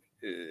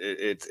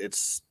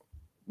 It's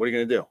what are you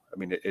going to do? I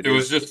mean, it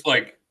was just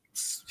like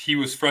he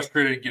was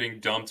frustrated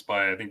getting dumped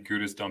by, I think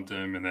Gudas dumped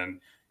him, and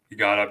then he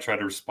got up, tried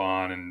to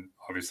respond, and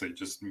obviously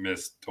just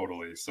missed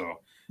totally.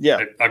 So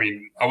yeah, I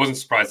mean, I wasn't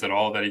surprised at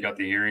all that he got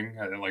the hearing.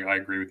 I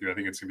agree with you. I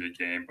think it's going to be a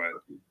game, but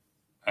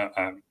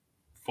I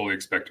fully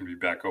expect him to be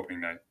back opening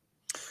night.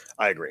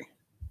 I agree.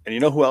 And you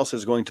know who else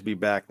is going to be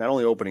back, not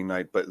only opening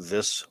night, but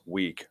this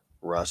week,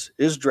 Russ,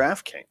 is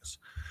DraftKings.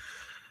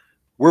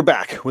 We're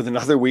back with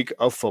another week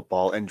of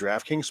football, and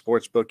DraftKings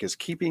Sportsbook is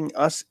keeping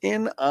us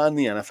in on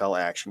the NFL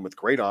action with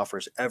great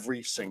offers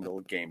every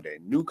single game day.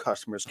 New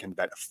customers can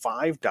bet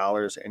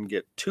 $5 and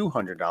get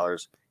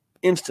 $200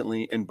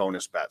 instantly in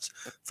bonus bets.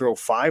 Throw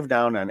 $5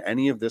 down on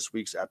any of this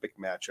week's epic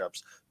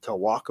matchups to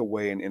walk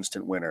away an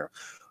instant winner.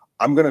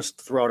 I'm going to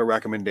throw out a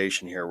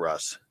recommendation here,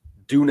 Russ.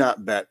 Do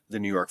not bet the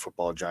New York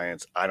Football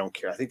Giants. I don't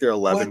care. I think they're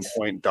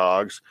 11-point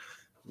dogs.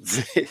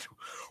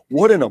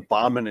 What an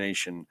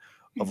abomination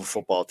of a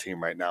football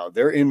team right now.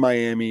 They're in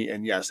Miami,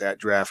 and yes, at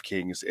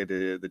DraftKings,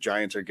 the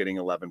Giants are getting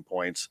 11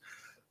 points.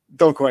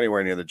 Don't go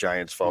anywhere near the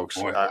Giants, folks.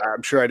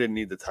 I'm sure I didn't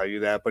need to tell you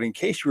that, but in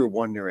case you were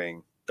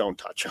wondering, don't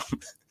touch them.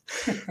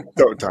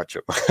 Don't touch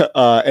them.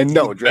 And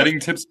no, betting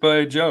tips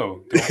by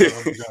Joe.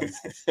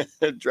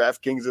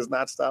 DraftKings is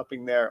not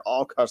stopping there.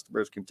 All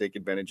customers can take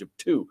advantage of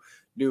 2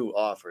 new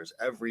offers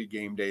every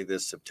game day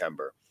this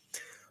September.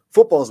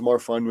 Football is more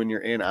fun when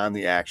you're in on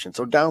the action.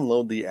 So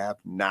download the app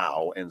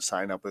now and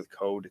sign up with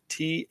code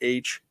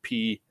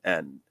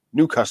THPN.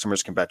 New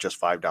customers can bet just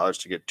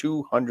 $5 to get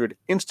 $200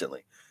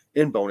 instantly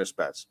in bonus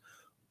bets.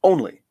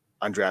 Only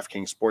on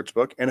DraftKings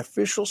Sportsbook, an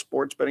official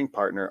sports betting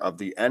partner of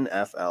the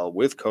NFL,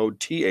 with code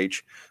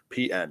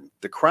THPN.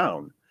 The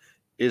crown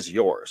is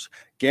yours.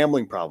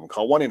 Gambling problem?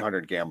 Call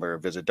 1-800-GAMBLER or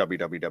visit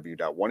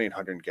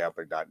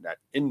www.1800gambler.net.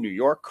 In New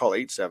York, call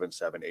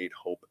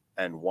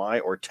 877-8-HOPE-NY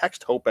or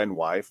text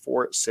HOPE-NY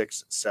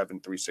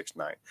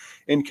 467-369.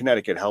 In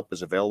Connecticut, help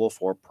is available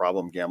for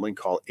problem gambling.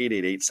 Call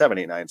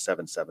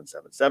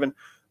 888-789-7777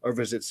 or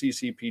visit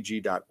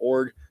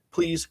ccpg.org.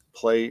 Please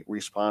play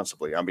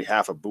responsibly. On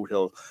behalf of Boot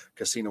Hill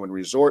Casino and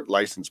Resort,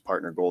 licensed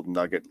partner Golden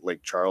Nugget,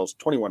 Lake Charles,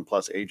 21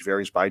 plus, age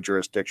varies by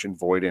jurisdiction,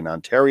 void in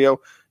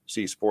Ontario.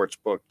 See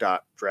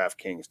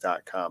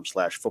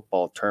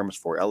sportsbook.draftkings.com/football terms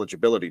for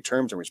eligibility,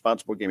 terms, and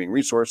responsible gaming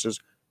resources.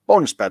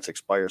 Bonus bets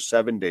expire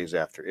 7 days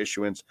after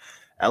issuance.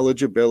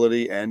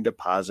 Eligibility and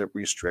deposit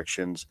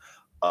restrictions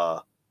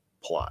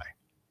apply.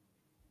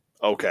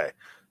 Okay.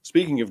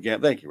 Speaking of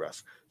gambling, thank you,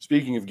 Russ.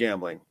 Speaking of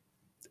gambling,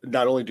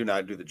 not only do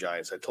not do the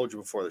Giants, I told you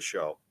before the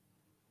show.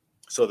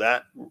 So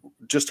that,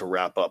 just to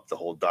wrap up the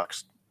whole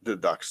Ducks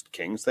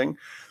Kings thing,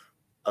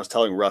 I was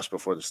telling Russ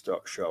before the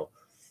show,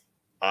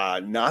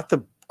 not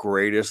the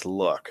greatest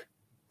look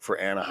for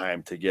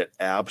Anaheim to get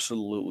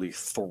absolutely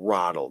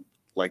throttled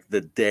like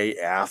the day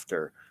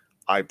after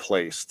I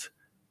placed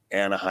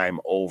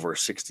Anaheim over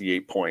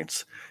 68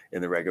 points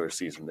in the regular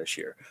season this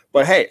year.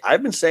 But hey,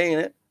 I've been saying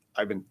it.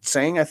 I've been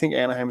saying I think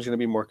Anaheim is going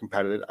to be more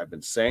competitive. I've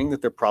been saying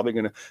that they're probably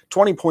going to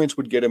 20 points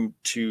would get them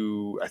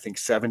to, I think,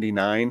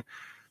 79.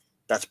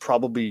 That's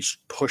probably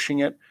pushing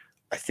it.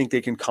 I think they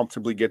can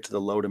comfortably get to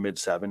the low to mid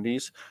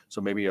 70s.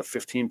 So maybe a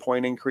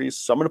 15-point increase.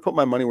 So I'm going to put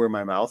my money where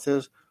my mouth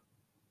is.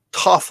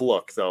 Tough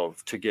look, though,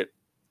 to get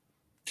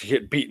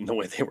beaten the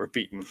way they were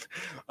beaten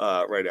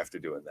right after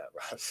doing that,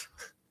 Ross.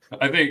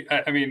 I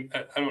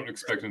don't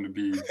expect them to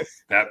be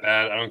that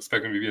bad. I don't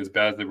expect them to be as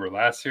bad as they were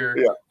last year.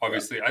 Yeah.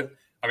 Obviously, I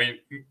mean,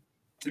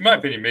 in my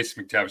opinion,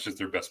 Mason McTavish is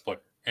their best player,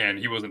 and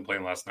he wasn't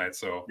playing last night.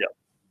 So yeah,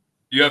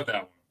 you have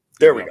that one.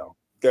 There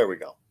we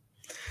go.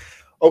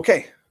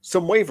 Okay,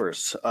 some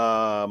waivers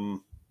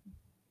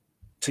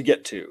to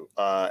get to.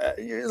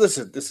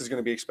 Listen, this is going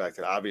to be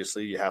expected.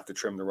 Obviously, you have to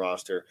trim the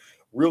roster.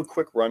 Real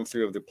quick run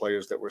through of the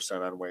players that were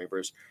sent on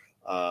waivers.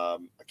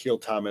 Akil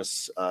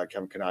Thomas,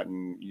 Kevin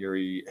Connaughton,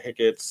 Yuri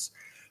Hicketts,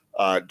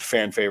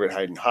 fan favorite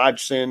Hayden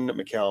Hodgson,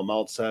 Mikhail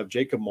Maltsev,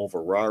 Jacob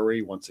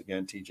Moverari, once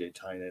again, TJ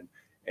Tynan,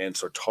 and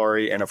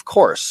Sortari. And of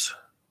course,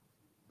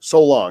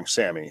 so long,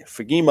 Sammy.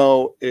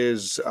 Fagemo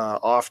is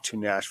off to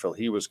Nashville.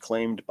 He was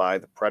claimed by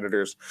the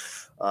Predators.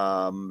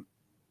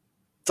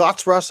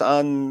 Thoughts, Russ,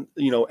 on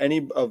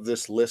any of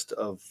this list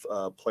of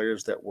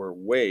players that were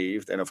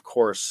waived, and of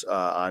course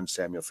on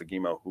Samuel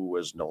Fagemo, who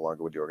was no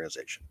longer with the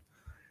organization.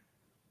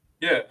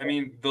 Yeah, I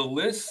mean the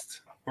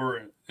list,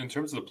 or in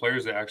terms of the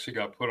players that actually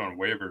got put on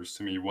waivers,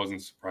 to me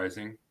wasn't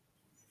surprising.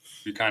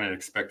 We kind of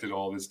expected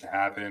all this to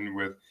happen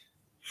with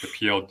the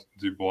PL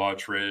Dubois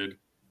trade,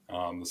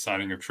 the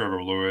signing of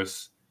Trevor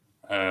Lewis.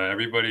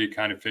 Everybody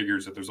kind of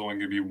figures that there's only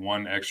going to be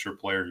one extra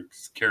player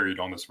carried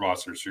on this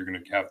roster, so you're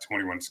going to have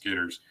 21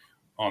 skaters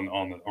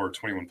or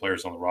 21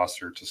 players on the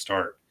roster to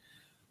start.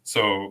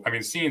 So, I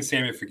mean, seeing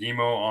Sammy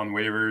Fagemo on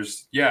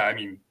waivers, yeah, I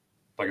mean,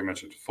 like I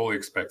mentioned, fully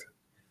expected.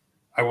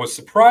 I was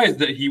surprised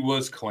that he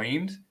was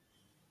claimed,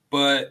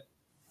 but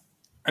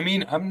I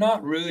mean, I'm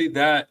not really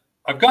that.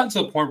 I've gotten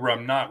to the point where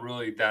I'm not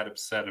really that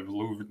upset of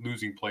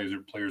losing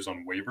players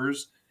on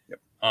waivers. Yep.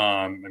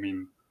 I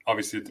mean,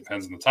 obviously it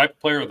depends on the type of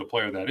player or the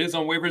player that is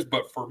on waivers,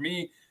 but for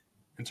me,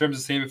 in terms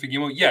of Sammy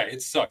Fagemo, yeah,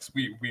 it sucks.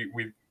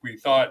 We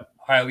thought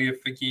highly of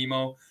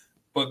Fagemo,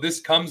 but this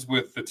comes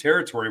with the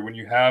territory when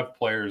you have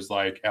players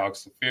like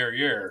Alex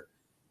Laferriere,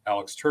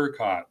 Alex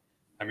Turcotte.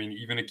 I mean,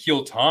 even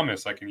Akil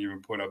Thomas, I can even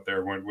put up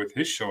there with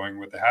his showing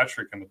with the hat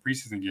trick in the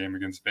preseason game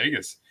against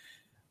Vegas.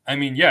 I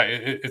mean, yeah,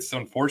 it's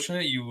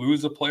unfortunate you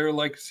lose a player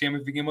like Sammy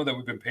Fagemo that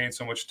we've been paying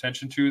so much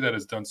attention to, that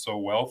has done so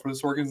well for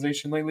this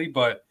organization lately.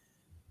 But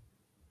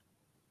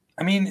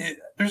I mean,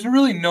 there's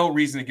really no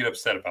reason to get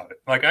upset about it.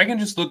 Like, I can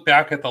just look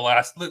back at the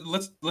last.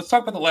 Let's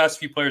talk about the last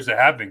few players that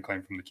have been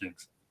claimed from the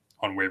Kings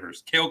on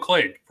waivers. Cale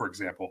Clegg, for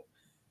example.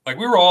 Like,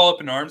 we were all up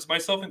in arms,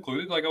 myself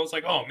included. Like, I was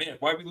like, oh man,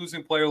 why are we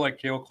losing a player like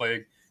Cale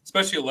Clegg?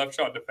 Especially a left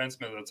shot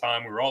defenseman at the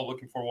time. We were all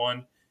looking for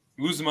one.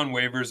 You lose him on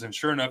waivers, and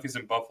sure enough, he's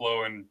in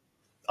Buffalo. And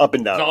up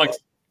and down. It's not like,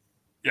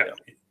 yeah.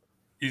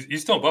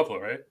 He's still in Buffalo,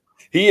 right?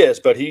 He is,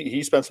 but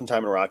he spent some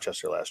time in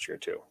Rochester last year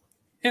too.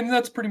 And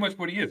that's pretty much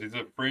what he is. He's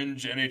a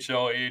fringe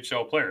NHL,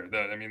 AHL player.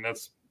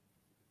 That's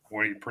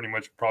what he pretty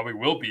much probably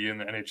will be in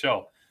the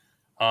NHL.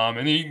 And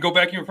then you can go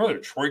back even further.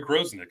 Troy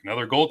Grosnick,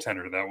 another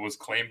goaltender that was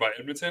claimed by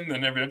Edmonton,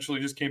 then eventually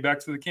just came back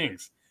to the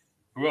Kings.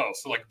 Who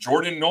else? So like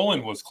Jordan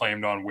Nolan was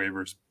claimed on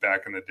waivers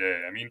back in the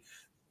day. I mean,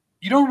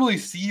 you don't really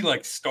see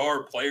like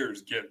star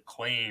players get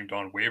claimed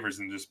on waivers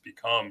and just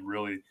become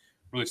really,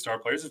 really star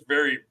players. It's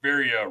very,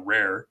 very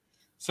rare.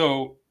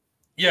 So,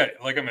 yeah,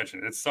 like I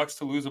mentioned, it sucks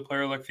to lose a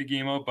player like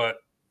Fagemo, but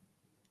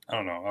I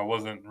don't know. I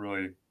wasn't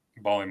really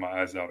bawling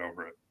my eyes out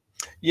over it.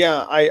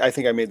 Yeah, I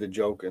think I made the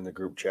joke in the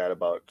group chat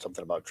about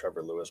something about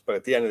Trevor Lewis, but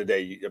at the end of the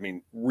day, I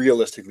mean,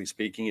 realistically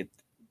speaking,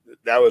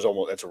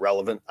 it's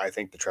irrelevant. I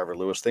think the Trevor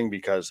Lewis thing,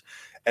 because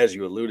as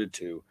you alluded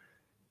to,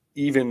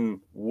 even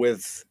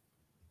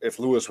if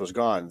Lewis was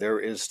gone, there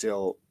is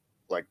still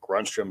like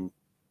Grundstrom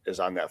is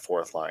on that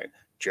fourth line.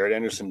 Jared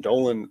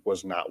Anderson-Dolan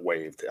was not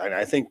waived. And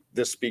I think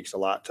this speaks a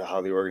lot to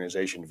how the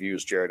organization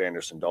views Jared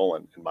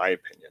Anderson-Dolan, in my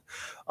opinion.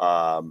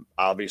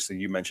 Obviously,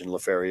 you mentioned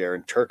Laferriere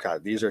and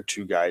Turcotte. These are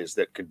two guys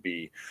that could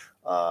be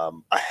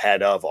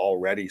ahead of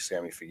already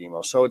Sammy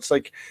Fagemo. So it's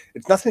like,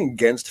 it's nothing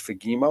against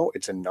Fagemo.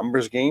 It's a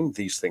numbers game.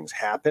 These things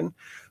happen.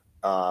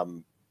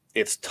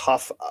 It's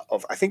tough.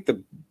 I think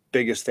the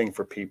biggest thing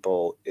for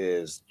people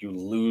is you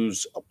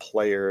lose a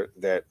player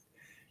that,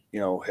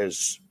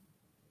 has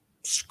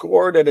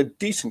scored at a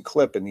decent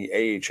clip in the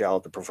AHL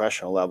at the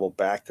professional level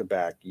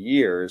back-to-back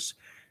years,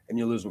 and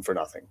you lose them for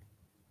nothing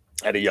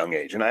at a young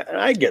age. And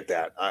I get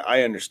that.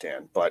 I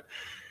understand. But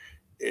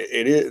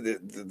it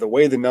is the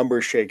way the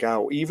numbers shake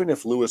out. Even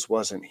if Lewis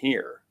wasn't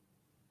here,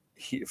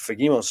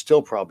 Fagemo's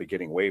still probably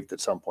getting waived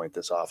at some point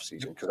this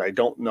offseason, because I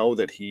don't know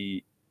that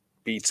he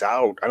beats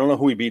out. I don't know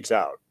who he beats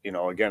out.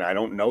 Again, I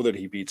don't know that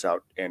he beats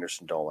out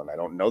Anderson-Dolan. I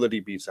don't know that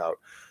he beats out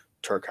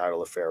Turcotte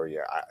or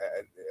Laferriere.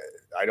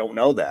 I don't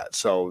know that.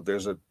 So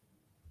there's a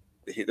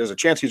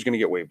chance he's going to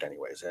get waived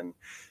anyways. And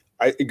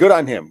good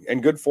on him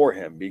and good for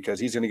him, because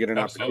he's going to get an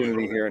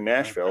opportunity here in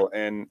Nashville.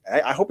 And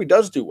I hope he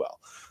does do well.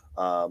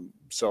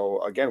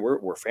 So again,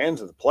 we're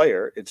fans of the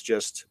player. It's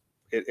just,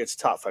 it's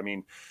tough. I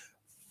mean,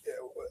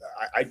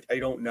 I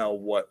don't know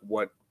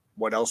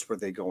what else were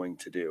they going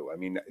to do? I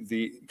mean,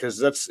 because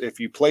that's, if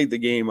you played the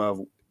game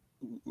of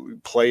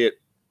play it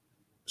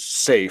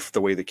safe,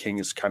 the way the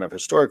Kings kind of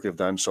historically have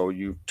done. So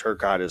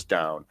Turcotte is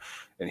down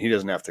and he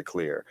doesn't have to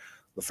clear.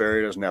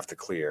 Laferriere doesn't have to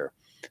clear.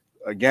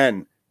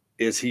 Again,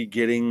 is he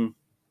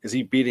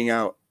beating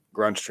out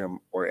Grundstrom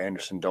or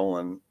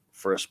Anderson-Dolan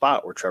for a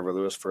spot, or Trevor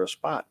Lewis for a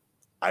spot?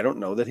 I don't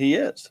know that he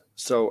is.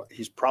 So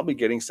he's probably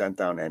getting sent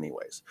down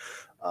anyways.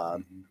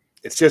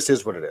 It just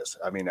is what it is.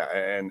 I mean,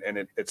 and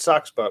it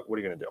sucks, but what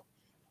are you going to do?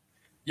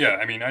 Yeah,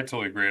 I mean, I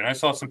totally agree. And I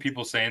saw some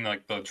people saying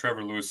like the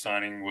Trevor Lewis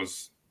signing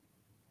was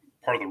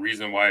part of the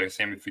reason why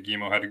Sammy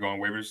Fagemo had to go on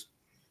waivers.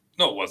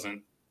 No, it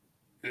wasn't.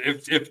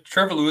 If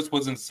Trevor Lewis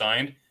wasn't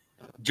signed,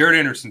 Jared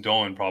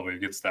Anderson-Dolan probably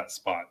gets that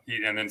spot.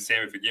 And then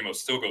Sammy Fagemo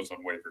still goes on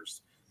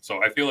waivers.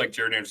 So I feel like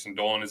Jared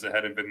Anderson-Dolan is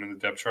ahead of him in the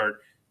depth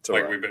chart.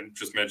 Like we've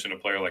just mentioned, a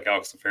player like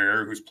Alex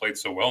Ferrer, who's played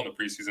so well in the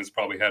preseason, is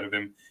probably ahead of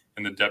him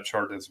in the depth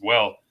chart as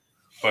well.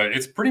 But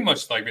it's pretty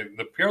much like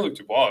the Pierre-Luc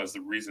Dubois is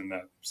the reason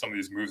that some of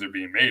these moves are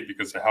being made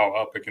because of how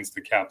up against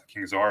the cap the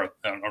Kings are,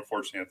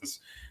 unfortunately,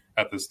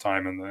 at this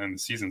time in the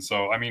season.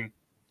 So I mean,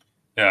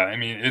 yeah, I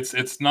mean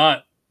it's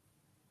not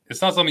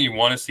something you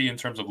want to see in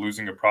terms of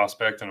losing a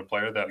prospect and a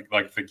player that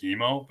like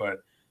Fagemo. But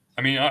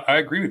I mean, I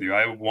agree with you.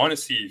 I want to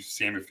see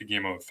Sammy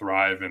Fagemo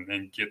thrive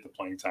and get the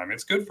playing time.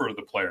 It's good for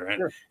the player,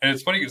 and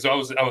it's funny because I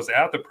was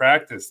at the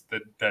practice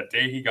that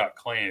day he got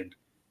claimed,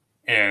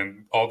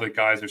 and all the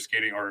guys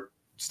are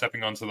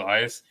stepping onto the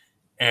ice,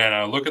 and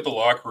I look at the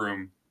locker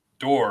room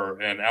door,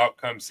 and out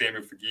comes Sammy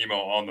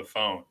Fagemo on the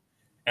phone.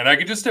 And I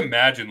could just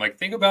imagine, like,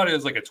 think about it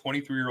as like a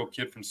 23-year-old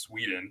kid from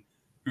Sweden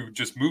who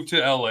just moved to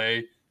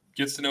LA,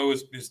 gets to know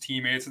his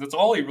teammates, and that's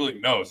all he really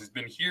knows. He's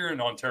been here in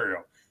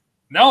Ontario.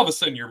 Now all of a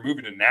sudden you're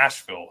moving to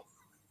Nashville.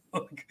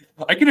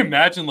 I can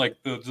imagine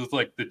like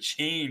the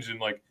change and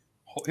like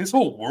his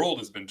whole world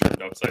has been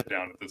turned upside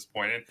down at this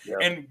point,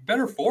 and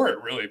better for it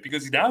really,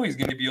 because now he's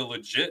going to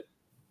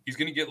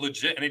get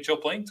legit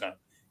NHL playing time.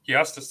 He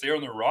has to stay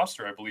on the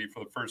roster, I believe,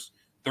 for the first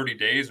 30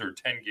 days or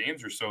 10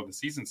 games or so of the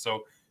season.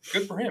 So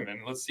good for him,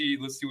 and let's see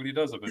what he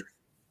does of it.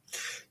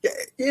 Yeah,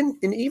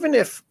 and even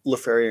if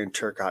Laferriere and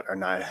Turcotte are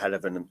not ahead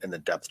of him in the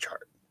depth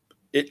chart,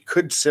 it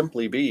could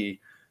simply be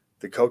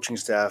the coaching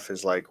staff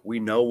is like, we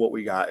know what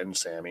we got in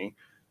Sammy.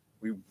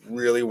 We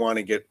really want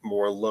to get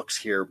more looks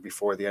here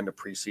before the end of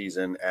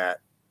preseason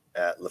at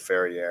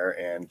Laferriere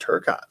and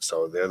Turcotte.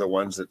 So they're the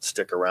ones that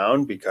stick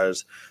around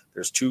because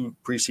there's 2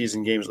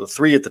 preseason games,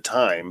 3 at the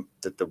time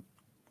that the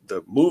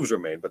moves were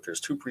made, but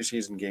there's 2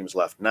 preseason games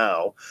left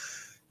now.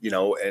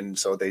 And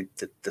so the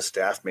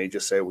staff may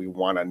just say, we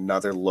want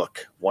another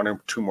look, 1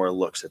 or 2 more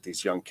looks at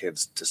these young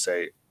kids to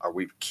say, are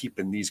we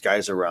keeping these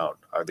guys around?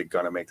 Are they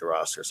going to make the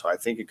roster? So I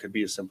think it could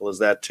be as simple as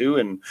that too.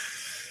 And,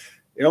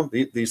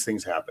 these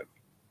things happen.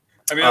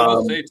 I mean, I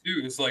will say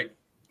too, is like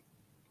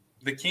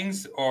the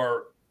Kings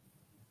are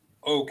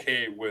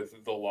okay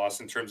with the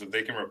loss in terms of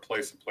they can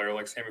replace a player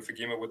like Sammy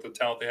Fagemo with the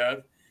talent they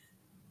had.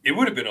 It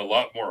would have been a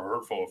lot more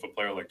hurtful if a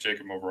player like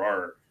Jacob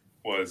Moverare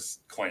was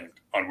claimed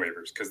on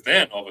waivers, because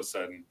then all of a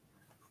sudden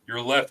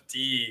your left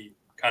D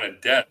kind of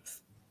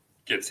depth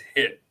gets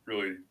hit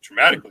really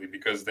dramatically,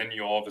 because then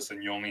you all of a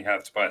sudden you only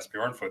have Tobias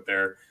Bjornfoot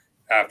there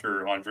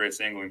after Andreas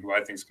Englund, who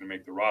I think is going to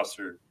make the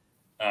roster.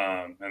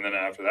 And then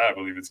after that, I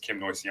believe it's Kim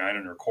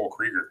Noisiainen or Cole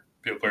Krieger,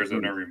 players that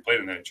have never even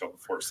played in the NHL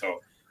before. So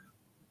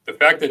the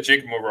fact that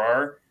Jacob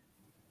Moverare,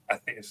 I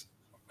think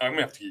I'm going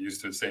to have to get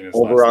used to saying his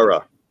last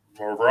name.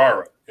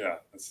 Moverare. Yeah.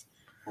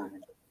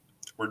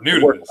 We're new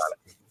to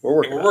this.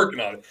 We're working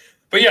on it.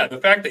 But yeah, the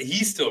fact that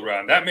he's still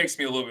around, that makes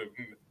me a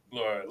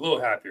little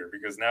happier,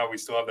 because now we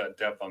still have that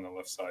depth on the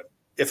left side.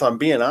 If I'm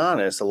being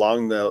honest,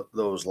 along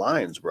those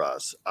lines,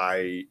 Russ,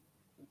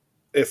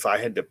 if I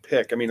had to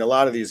pick, I mean, a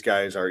lot of these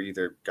guys are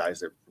either guys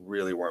that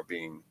really weren't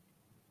being,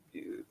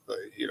 we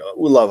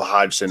love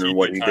Hodgson and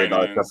what he did and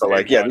all that stuff.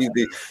 But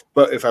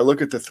but if I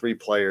look at the 3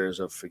 players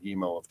of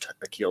Fagemo, of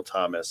Akil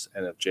Thomas,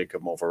 and of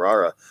Jacob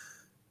Moverare,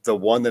 the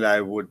one that I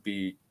would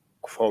be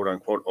quote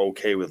unquote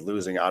okay with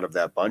losing out of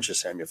that bunch is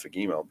Samuel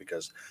Fagemo,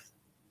 because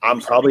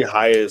I'm probably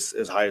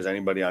as high as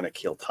anybody on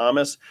Akil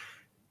Thomas.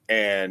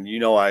 And,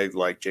 I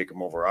like Jacob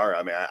Moverare.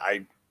 I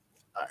mean,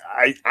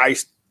 I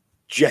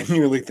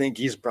genuinely think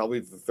he's probably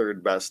the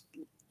 3rd best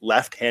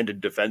left-handed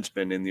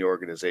defenseman in the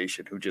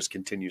organization, who just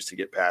continues to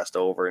get passed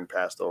over and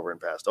passed over and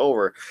passed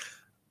over.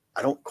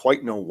 I don't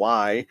quite know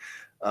why,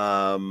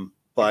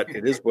 but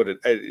it is what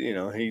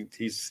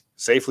he's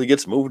safely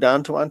gets moved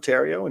down to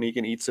Ontario, and he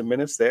can eat some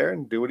minutes there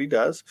and do what he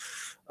does.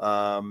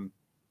 But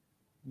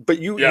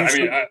I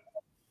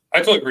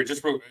totally agree.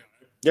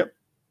 Yep.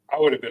 I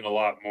would have been a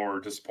lot more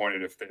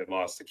disappointed if they had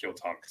lost to Akil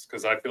Thomas,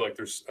 because I feel like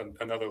there's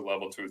another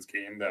level to his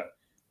game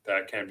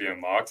that can be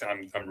unlocked.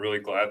 I'm really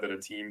glad that a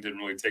team didn't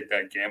really take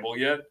that gamble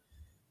yet,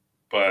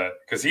 but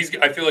because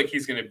I feel like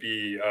he's going to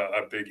be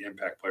a big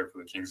impact player for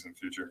the Kings in the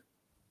future.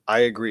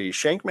 I agree.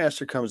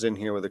 Shankmaster comes in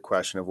here with a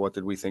question of what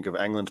did we think of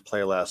Englund's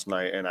play last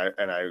night, and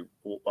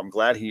I'm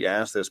glad he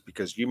asked this,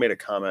 because you made a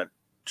comment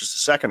just a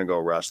second ago,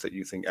 Russ, that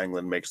you think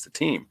Englund makes the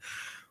team.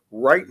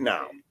 Right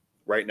now,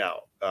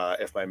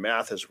 if my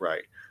math is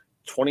right,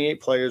 28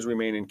 players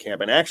remain in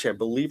camp, and actually, I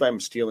believe I'm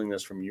stealing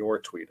this from your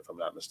tweet, if I'm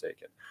not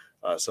mistaken.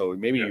 So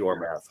maybe your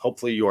math.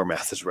 Hopefully, your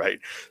math is right.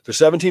 So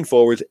 17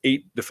 forwards,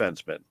 8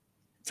 defensemen.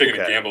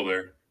 Taking a gamble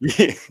there.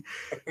 Yeah.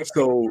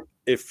 So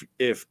if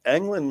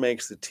Englund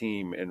makes the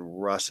team, in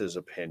Russ's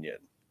opinion,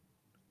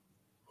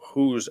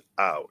 who's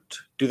out.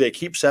 Do they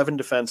keep 7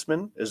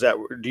 defensemen?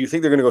 Do you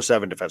think they're going to go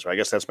 7 defensemen? I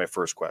guess that's my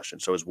first question.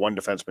 So is one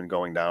defenseman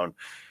going down?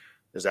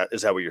 Is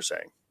that what you're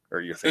saying? Or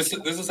you're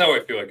thinking? This is how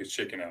I feel like it's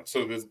shaking out.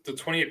 So the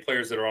 28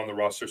 players that are on the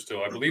roster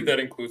still, I believe that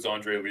includes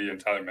Andre Lee and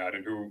Tyler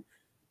Madden, who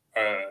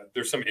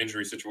there's some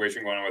injury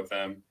situation going on with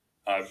them.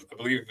 I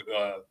believe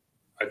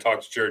I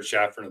talked to Jared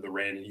Shaffern of the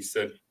Reign, and he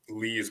said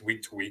Lee is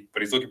week to week,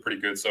 but he's looking pretty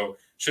good, so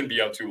shouldn't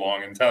be out too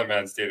long. And Tyler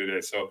Madden's day to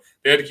day, so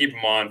they had to keep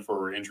him on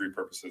for injury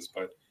purposes.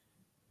 But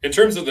in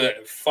terms of the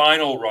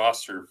final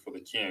roster for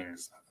the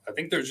Kings, I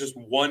think there's just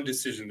one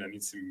decision that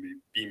needs to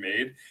be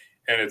made,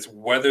 and it's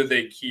whether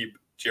they keep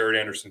Jared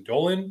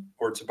Anderson-Dolan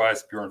or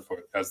Tobias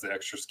Bjornfoot as the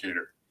extra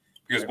skater,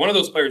 because one of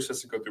those players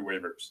has to go through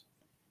waivers.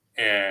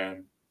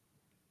 And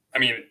I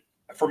mean,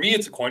 for me,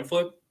 it's a coin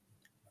flip.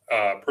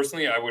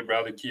 Personally, I would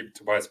rather keep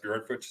Tobias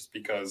Bjornfoot just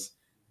because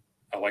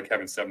I like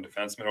having 7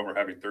 defensemen over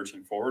having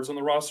 13 forwards on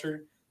the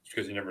roster,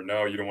 because you never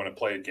know. You don't want to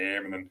play a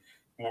game and then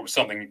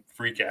something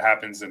freak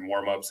happens in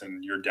warmups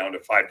and you're down to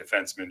 5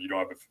 defensemen. You don't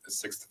have a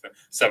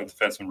 7th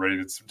defenseman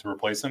ready to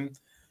replace him.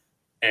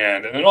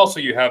 And then also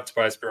you have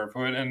Tobias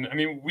Bjornfoot. And I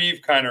mean,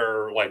 we've kind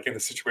of like in the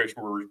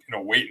situation where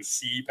we're wait and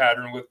see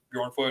pattern with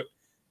Bjornfoot,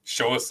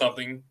 show us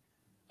something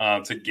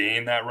to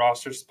gain that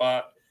roster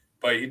spot.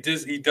 But he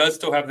does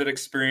still have that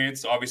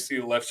experience. Obviously,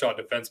 a left shot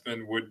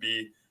defenseman would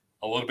be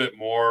a little bit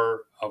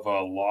more of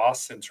a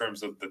loss in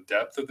terms of the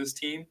depth of this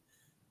team.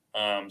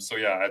 So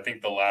yeah, I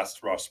think the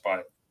last roster spot,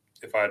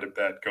 if I had to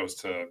bet, goes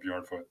to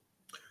Bjornfoot.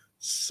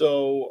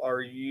 So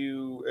are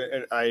you?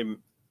 And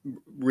I'm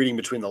reading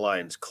between the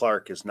lines.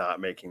 Clark is not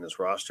making this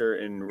roster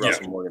in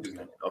Russell Morgan's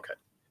opinion. Okay,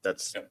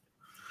 that's. Yeah.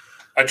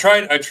 I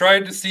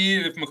tried to see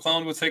if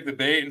McClellan would take the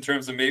bait in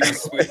terms of maybe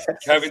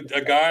having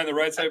a guy on the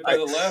right side play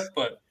the left,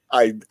 but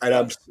I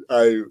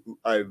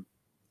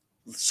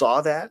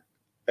saw that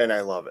and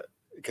I love it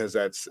because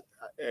that's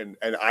and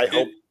I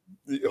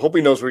hope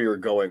he knows where you're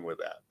going with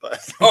that. But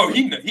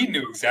he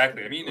knew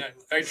exactly. I mean,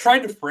 I tried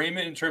to frame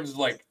it in terms of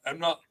like I'm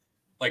not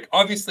like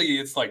obviously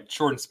it's like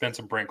Jordan Spence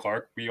and Brent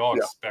Clark. We all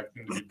expect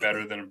him to be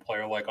better than a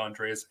player like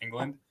Andreas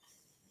Englund,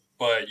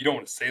 but you don't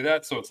want to say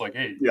that. So it's like,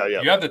 hey,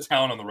 you have the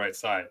talent on the right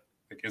side.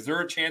 Like, is there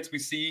a chance we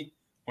see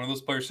one of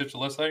those players switch to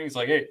left side? And he's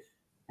like, hey,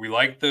 we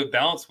like the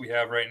balance we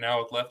have right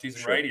now with lefties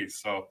and righties.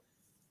 So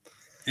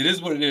it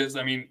is what it is.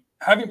 I mean,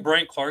 having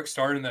Brent Clark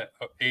start in the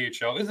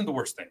AHL isn't the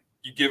worst thing.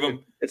 You give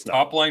him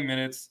top line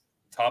minutes,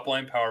 top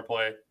line power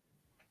play,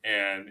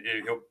 and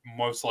he'll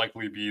most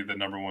likely be the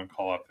number 1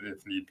 call up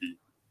if need be.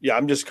 Yeah,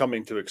 I'm just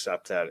coming to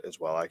accept that as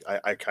well.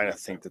 I kind of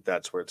think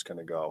that's where it's going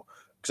to go.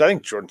 Because I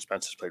think Jordan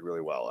Spence has played really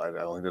well. I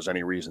don't think there's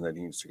any reason that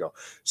he needs to go.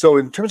 So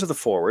in terms of the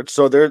forwards,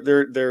 so there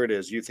it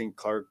is. You think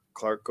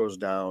Clark goes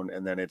down,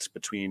 and then it's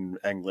between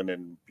Englund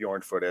and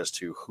Bjornfoot as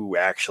to who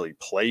actually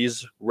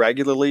plays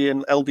regularly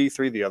in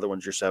LD3. The other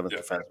one's your 7th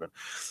defenseman.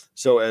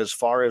 So as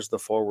far as the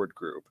forward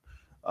group,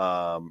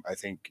 I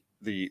think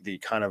the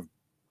kind of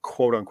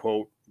quote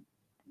unquote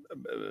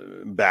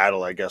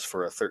battle, I guess,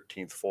 for a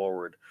 13th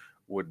forward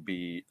would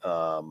be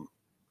because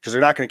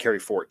they're not going to carry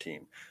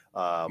 14.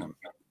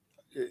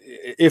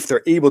 If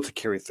they're able to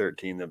carry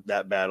 13,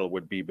 that battle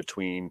would be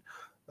between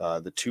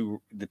the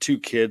two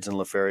kids in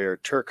Laferriere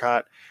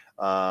Turcotte,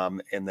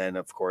 and then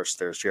of course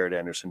there's Jared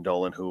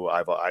Anderson-Dolan, who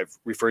I've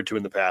referred to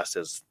in the past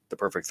as the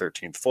perfect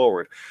 13th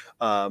forward.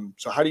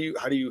 So how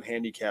do you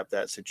handicap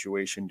that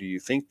situation? Do you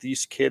think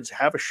these kids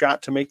have a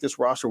shot to make this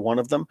roster, one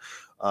of them,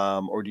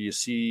 or do you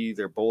see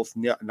they're both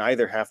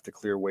neither have to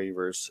clear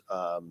waivers?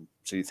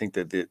 So you think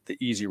that the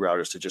easy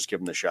route is to just give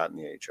them the shot in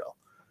the AHL?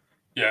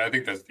 Yeah, I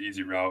think that's the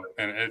easy route.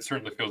 And it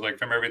certainly feels like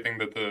from everything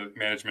that the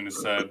management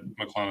has said,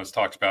 McClellan has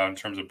talked about in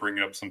terms of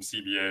bringing up some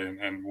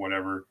CBA and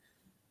whatever,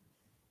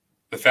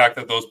 the fact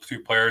that those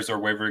 2 players are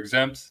waiver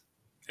exempt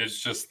is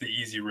just the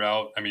easy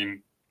route. I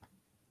mean,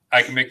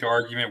 I can make the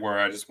argument where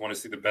I just want to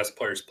see the best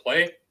players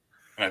play.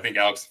 And I think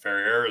Alex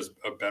Ferrier is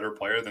a better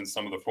player than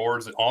some of the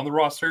forwards on the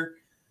roster.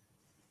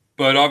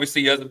 But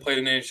obviously he hasn't played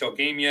an AHL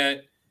game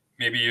yet.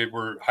 Maybe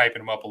we're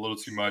hyping him up a little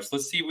too much.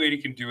 Let's see what he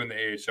can do in the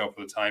AHL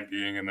for the time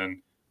being. And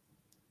then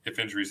if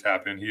injuries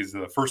happen, he's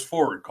the first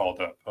forward called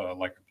up,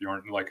 like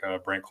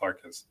Brent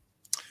Clark is.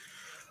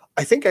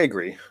 I think I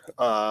agree.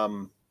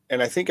 And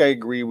I think I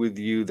agree with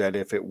you that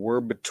if it were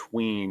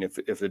between,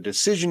 if the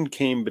decision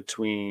came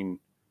between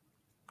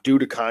due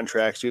to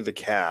contracts, due to the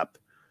cap,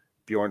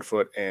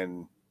 Bjornfoot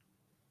and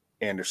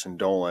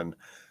Anderson-Dolan,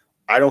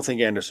 I don't think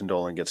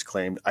Anderson-Dolan gets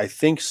claimed. I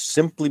think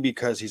simply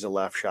because he's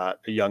a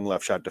young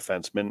left shot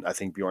defenseman, I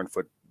think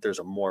Bjornfoot,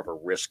 there's more of a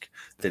risk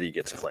that he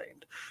gets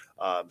claimed.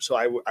 So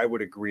I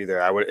would agree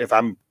there. If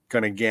I'm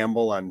going to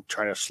gamble on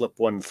trying to slip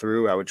one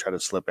through, I would try to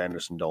slip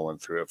Anderson-Dolan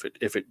through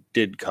if it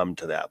did come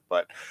to that.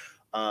 But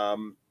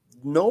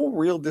no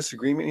real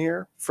disagreement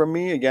here from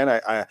me. Again,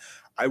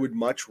 I would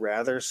much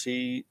rather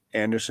see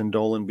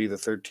Anderson-Dolan be the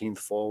 13th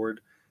forward.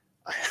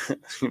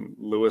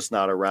 Lewis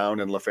not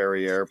around and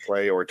Laferriere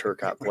play or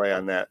Turcotte play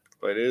on that.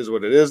 But it is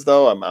what it is,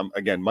 though. I'm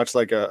again, much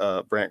like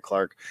a Brent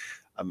Clark,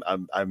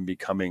 I'm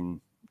becoming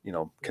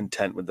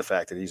content with the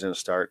fact that he's going to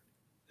start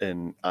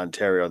in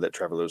Ontario that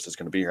Trevor Lewis is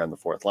going to be here on the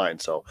fourth line.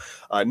 So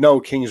no,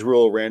 Kings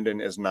rule.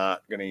 Randon is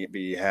not going to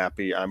be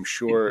happy. I'm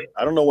sure.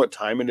 I don't know what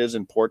time it is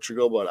in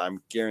Portugal, but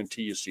I'm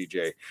guarantee you,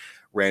 CJ,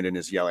 Randon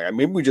is yelling. I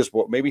mean,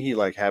 maybe he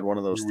like had one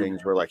of those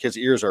things where like his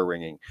ears are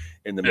ringing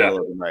in the middle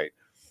of the night.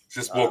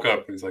 Just woke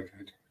up. He's like,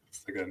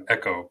 it's like an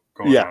echo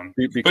going on.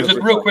 But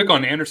just real quick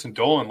on Anderson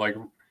Dolan, like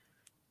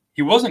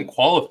he wasn't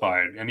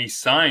qualified and he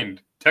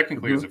signed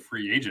technically as a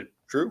free agent.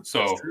 True.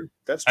 So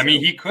that's true. I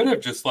mean, he could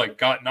have just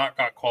like not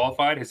got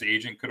qualified. His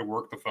agent could have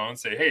worked the phone and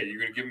say, "Hey, you're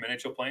going to give him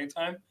NHL playing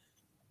time."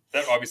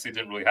 That obviously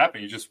didn't really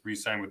happen. He just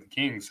re-signed with the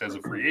Kings as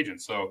a free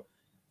agent. So,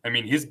 I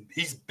mean,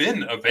 he's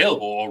been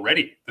available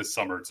already this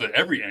summer to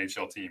every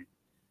NHL team,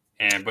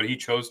 but he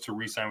chose to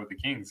re-sign with the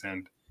Kings,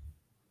 and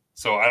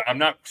so I'm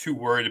not too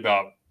worried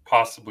about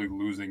possibly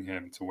losing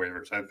him to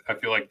waivers. I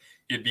feel like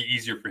it'd be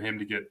easier for him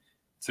to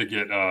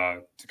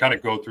kind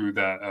of go through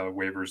that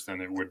waivers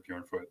than it would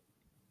Bjornfoot.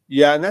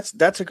 Yeah, and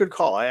that's a good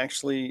call. I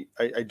actually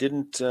I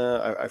didn't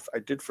I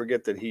did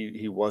forget that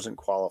he wasn't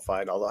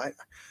qualified. Although I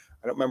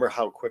don't remember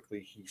how quickly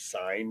he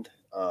signed.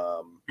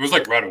 It was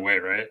like right away,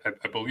 right?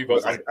 I believe it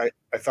was. I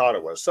thought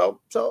it was.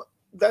 So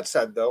that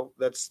said, though,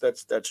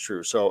 that's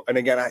true. So, and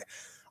again,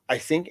 I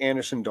think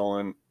Anderson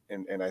Dolan,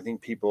 and I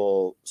think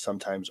people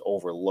sometimes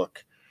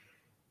overlook.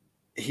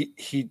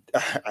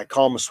 I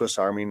call him a Swiss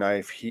Army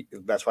knife.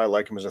 That's why I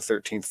like him as a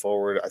 13th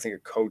forward. I think a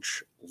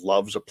coach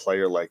loves a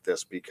player like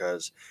this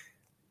because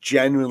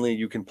genuinely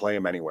you can play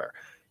him anywhere.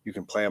 You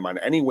can play him on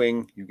any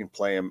wing. You can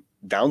play him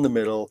down the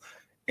middle,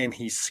 and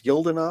he's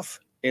skilled enough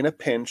in a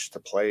pinch to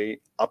play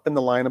up in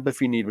the lineup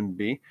if you need him to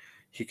be.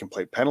 He can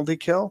play penalty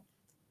kill.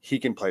 He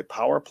can play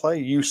power play.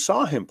 You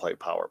saw him play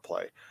power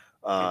play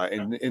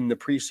in the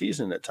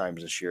preseason at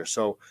times this year.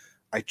 So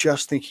I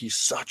just think he's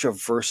such a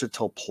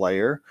versatile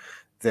player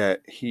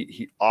that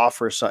he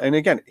offers some, and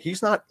again,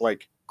 he's not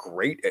like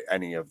great at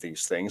any of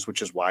these things,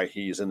 which is why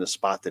he's in the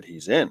spot that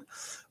he's in.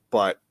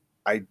 But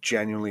I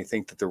genuinely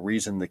think that the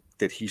reason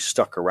that he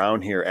stuck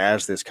around here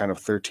as this kind of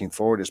 13th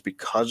forward is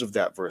because of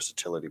that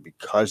versatility,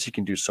 because he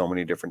can do so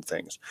many different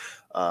things.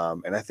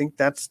 And I think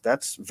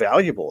that's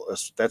valuable.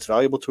 That's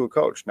valuable to a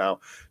coach. Now,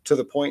 to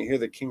the point here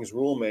that King's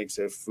rule makes,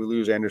 if we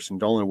lose Anderson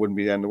Dolan, it wouldn't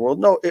be the end of the world.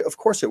 No, of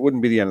course it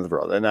wouldn't be the end of the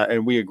world.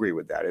 And we agree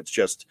with that. It's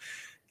just,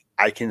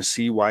 I can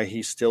see why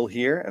he's still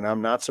here. And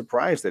I'm not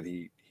surprised that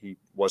he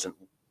wasn't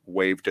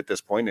waived at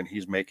this point and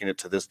he's making it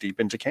to this deep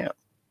into camp.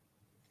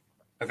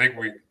 I think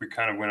we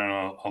kind of went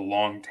on a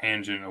long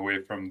tangent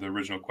away from the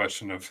original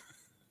question of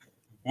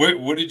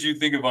what did you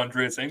think of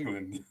Andreas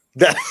Englund?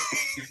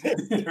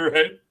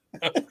 Right?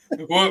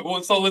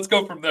 Well, so let's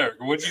go from there.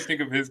 What did you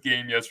think of his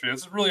game yesterday?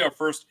 This is really our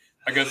first,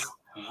 I guess,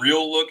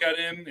 real look at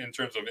him in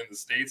terms of in the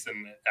States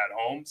and at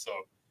home. So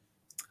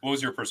what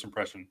was your first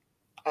impression?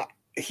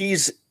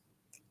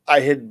 I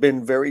had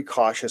been very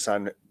cautious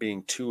on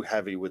being too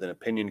heavy with an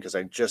opinion because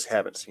I just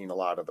haven't seen a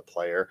lot of the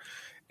player.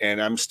 And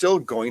I'm still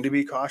going to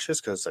be cautious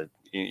because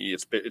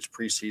it's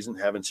preseason,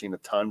 haven't seen a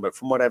ton. But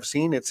from what I've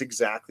seen, it's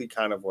exactly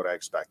kind of what I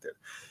expected.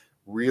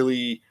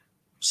 Really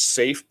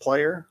safe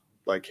player.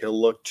 Like he'll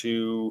look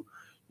to,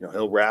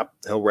 he'll wrap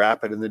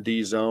it in the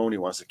D zone. He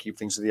wants to keep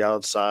things to the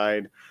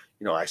outside.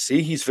 I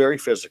see he's very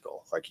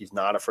physical. Like he's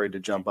not afraid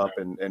to jump up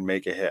and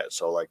make a hit.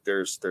 So like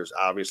there's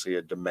obviously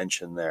a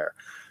dimension there.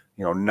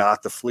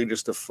 Not the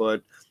fleetest of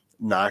foot,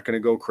 not going to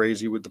go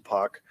crazy with the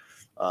puck.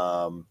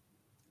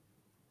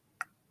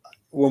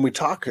 When we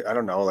talk, I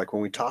don't know, like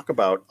when we talk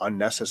about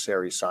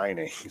unnecessary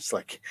signings,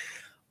 like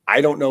I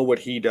don't know what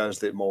he does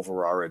that Mo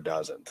Verara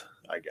doesn't,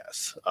 I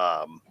guess.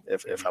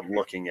 If I'm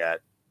looking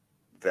at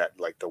that,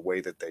 like the way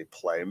that they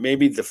play,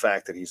 maybe the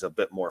fact that he's a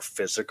bit more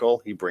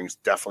physical, he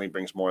definitely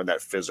brings more of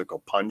that physical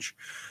punch.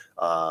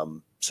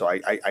 So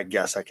I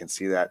guess I can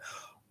see that.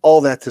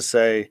 All that to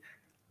say,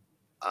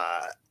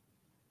 I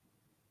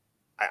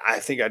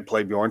think I'd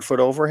play Bjornfoot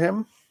over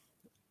him.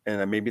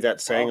 And maybe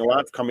that's saying a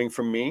lot coming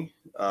from me.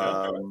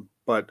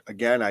 But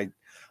again,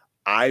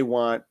 I'm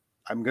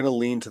going to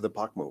lean to the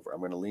puck mover. I'm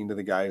going to lean to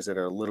the guys that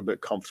are a little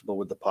bit comfortable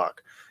with the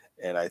puck.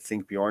 And I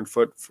think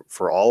Bjornfoot,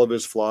 for all of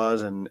his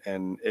flaws, and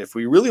if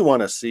we really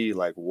want to see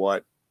like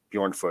what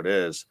Bjornfoot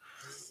is,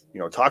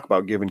 talk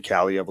about giving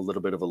Kaliev a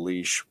little bit of a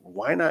leash.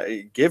 Why not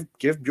give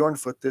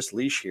Bjornfoot this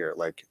leash here?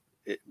 Like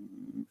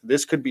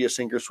this could be a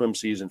sink or swim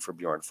season for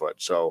Bjornfoot.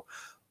 So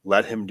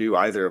let him do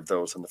either of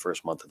those in the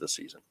first month of the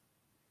season.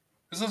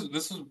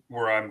 This is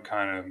where I'm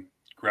kind of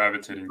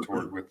gravitating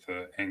toward with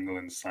the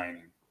Englund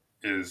signing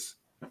is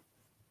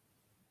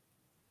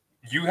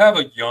you have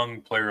a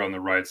young player on the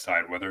right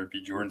side, whether it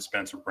be Jordan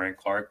Spence or Brant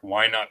Clark.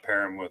 Why not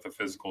pair him with a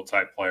physical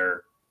type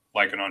player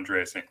like an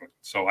Andreas Englund?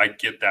 So I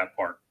get that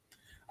part.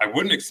 I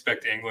wouldn't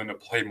expect Englund to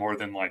play more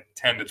than like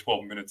 10 to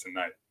 12 minutes a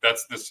night.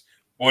 That's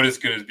what his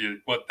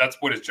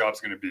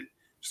job's going to be.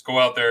 Just go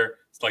out there.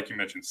 It's like you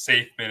mentioned,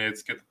 safe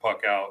minutes, get the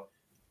puck out,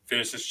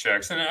 finish his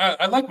checks. And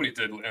I like what he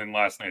did in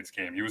last night's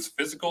game. He was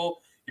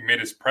physical. He made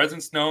his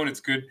presence known. It's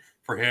good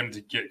for him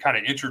to kind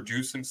of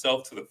introduce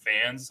himself to the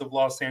fans of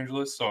Los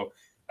Angeles. So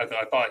I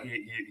thought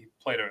he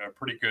played a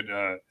pretty good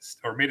or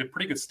made a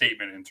pretty good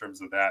statement in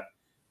terms of that.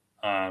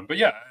 But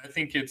yeah, I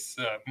think it's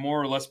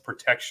more or less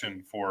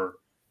protection for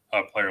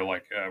a player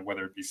like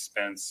whether it be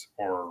Spence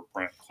or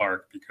Brent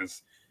Clark,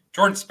 because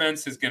Jordan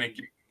Spence is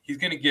he's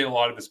going to get a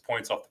lot of his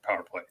points off the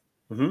power play.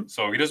 Mm-hmm.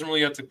 So he doesn't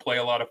really have to play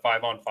a lot of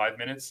 5-on-5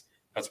 minutes.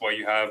 That's why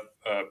you have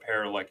a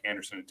pair like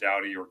Anderson and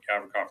Doughty or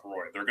Gavrikov and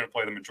Roy. They're going to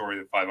play the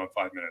majority of the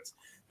 5-on-5 minutes.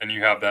 Then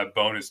you have that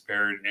bonus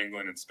pair in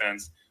England and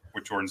Spence,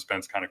 with Jordan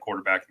Spence kind of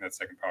quarterbacking that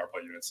second power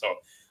play unit. So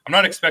I'm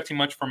not expecting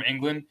much from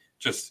England.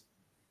 Just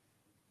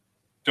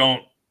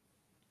don't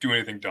do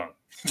anything dumb.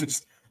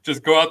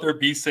 just go out there,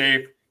 be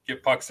safe,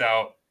 get pucks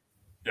out.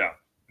 Yeah,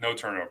 no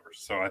turnovers.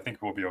 So I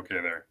think we'll be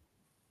okay there.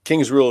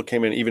 King's Rule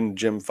came in. Even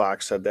Jim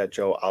Fox said that,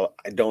 Joe.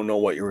 I don't know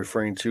what you're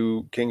referring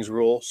to, King's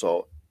Rule.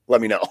 So let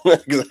me know.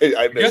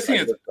 I'm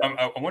guessing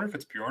I wonder if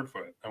it's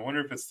Bjornfoot. I wonder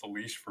if it's the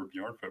leash for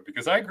Bjornfoot,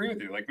 because I agree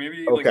with you. Like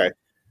maybe like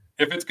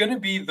if it's going to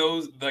be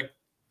those like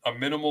a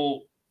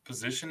minimal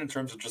position in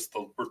terms of just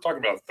we're talking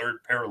about a third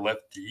pair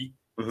left D.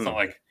 Mm-hmm. It's not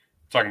like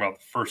we're talking about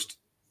the first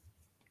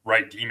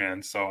right D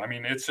man. So I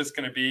mean, it's just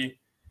going to be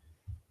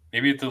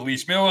maybe at the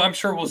least. You know, I'm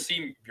sure we'll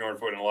see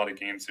Bjornfoot in a lot of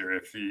games here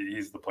if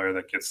he's the player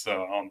that gets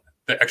on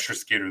the extra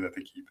skater that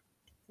they keep.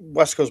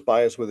 West Coast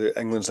bias with it.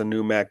 England's a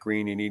new Matt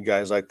Green. You need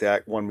guys like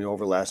that. Won me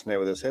over last night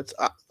with his hits.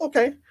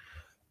 Okay.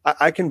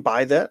 I can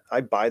buy that.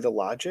 I buy the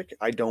logic.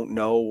 I don't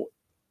know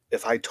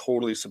if I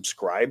totally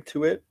subscribe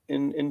to it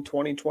in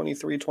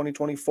 2023,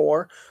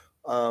 2024.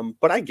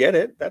 But I get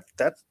it.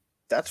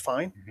 That's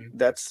fine. Mm-hmm.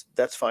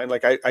 That's fine.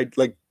 Like I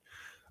like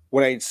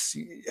when I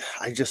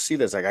just see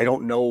this, like, I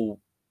don't know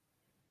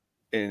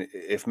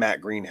if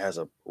Matt Green has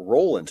a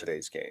role in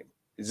today's game.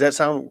 Does that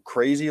sound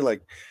crazy?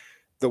 Like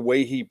the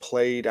way he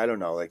played, I don't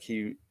know, like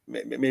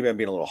maybe I'm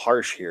being a little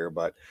harsh here,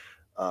 but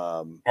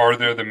are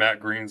there the Matt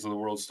Greens of the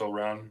world still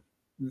around?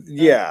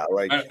 Yeah,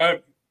 like I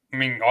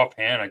mean,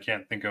 offhand, I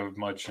can't think of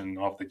much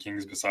off the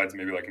Kings besides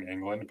maybe like in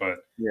England, but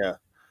yeah.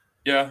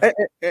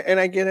 And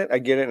I get it,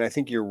 and I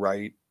think you're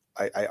right.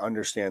 I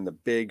understand the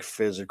big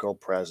physical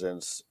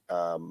presence,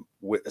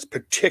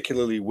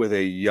 particularly with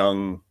a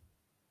young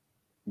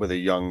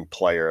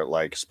player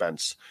like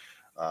Spence,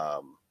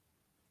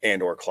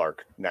 and or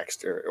Clark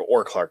next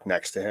or Clark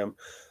next to him.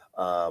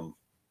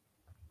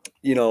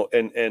 You know,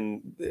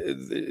 and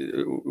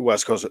the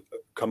West Coast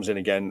comes in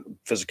again.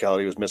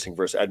 Physicality was missing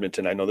versus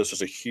Edmonton. I know this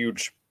was a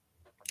huge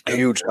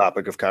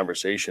topic of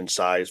conversation.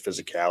 Size,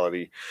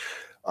 physicality.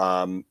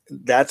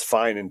 That's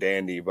fine and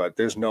dandy, but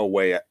there's no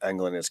way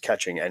England is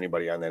catching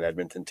anybody on that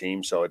Edmonton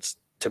team. So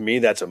to me,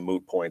 that's a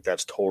moot point.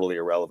 That's totally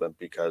irrelevant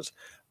because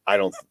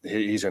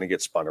he's going to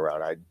get spun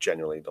around. I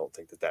genuinely don't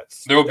think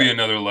that's. There will be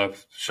another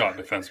left shot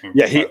defenseman.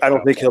 Yeah, I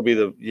don't think he'll be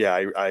I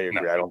agree.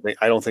 No.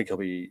 I don't think he'll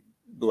be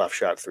left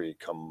shot 3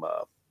 come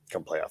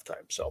playoff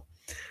time. So,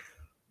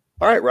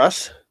 all right,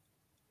 Russ,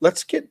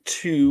 let's get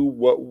to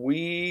what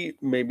we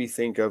maybe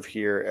think of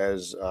here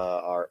as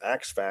our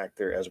X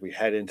factor as we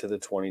head into the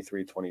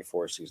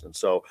 23-24 season.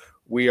 So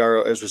we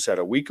are, as we said,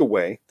 a week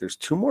away. There's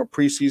 2 more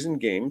preseason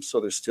games, so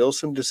there's still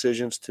some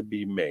decisions to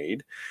be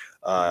made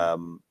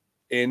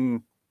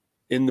in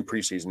the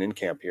preseason in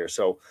camp here.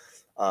 So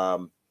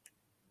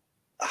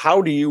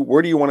where do you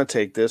want to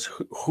take this?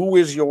 Who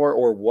is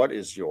what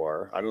is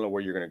your, I don't know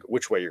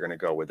which way you're going to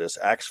go with this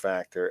X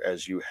factor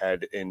as you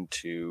head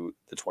into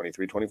the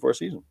 23-24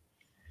 season?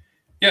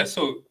 Yeah.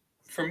 So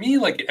for me,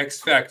 like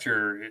X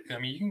factor, I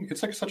mean,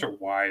 it's like such a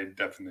wide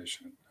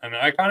definition, and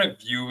I kind of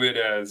view it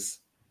as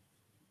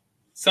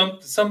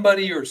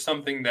somebody or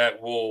something that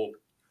will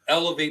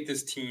elevate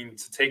this team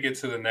to take it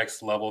to the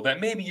next level that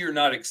maybe you're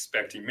not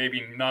expecting.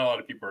 Maybe not a lot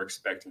of people are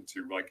expecting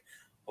to. Like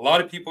a lot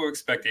of people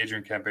expect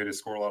Adrian Kempe to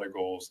score a lot of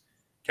goals,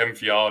 Kevin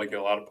Fiala to get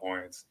a lot of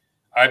points.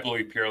 I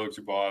believe Pierre-Luc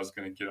Dubois is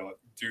going to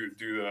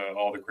do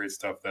all the great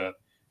stuff that,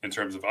 in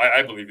terms of,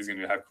 I believe he's going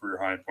to have career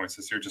high in points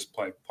this year, just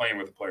playing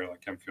with a player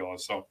like Kevin Fiala.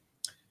 So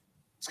I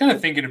was kind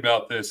of thinking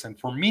about this, and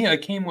for me, I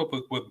came up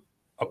with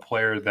a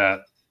player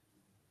that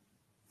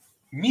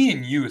me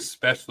and you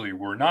especially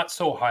were not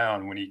so high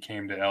on when he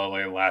came to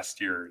LA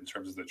last year in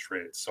terms of the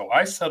trade. So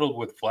I settled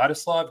with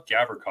Vladislav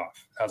Gavrikov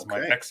as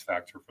my X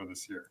factor for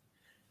this year.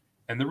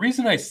 And the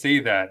reason I say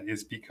that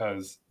is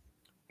because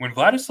when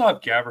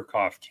Vladislav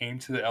Gavrikov came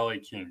to the LA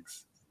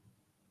Kings,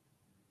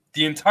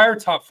 the entire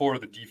top 4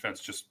 of the defense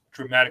just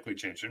dramatically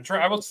changed. And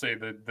I will say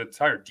that the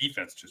entire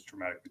defense just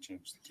dramatically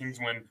changed. The Kings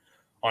went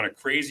on a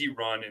crazy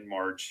run in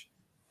March,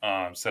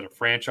 set a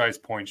franchise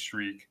point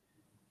streak,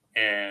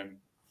 and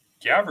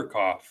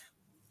Gavrikov,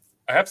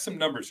 I have some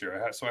numbers here.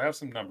 I have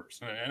some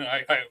numbers. And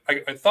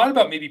I thought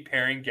about maybe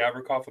pairing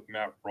Gavrikov with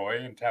Matt Roy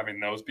and having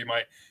those be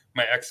my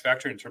X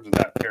factor in terms of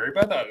that pairing,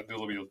 but I thought it would be a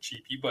little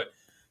cheapy. But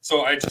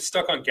so I just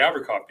stuck on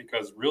Gavrikov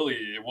because really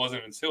it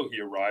wasn't until he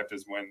arrived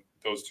as when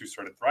those two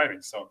started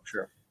thriving. So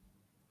sure.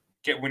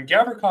 When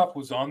Gavrikov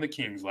was on the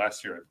Kings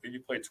last year, I believe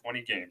he played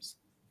 20 games.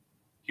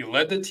 He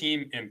led the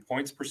team in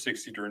points per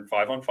 60 during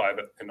 5-on-5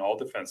 in all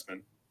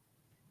defensemen.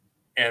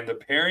 And the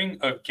pairing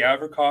of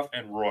Gavrikov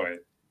and Roy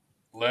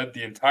led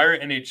the entire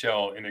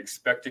NHL in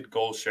expected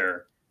goal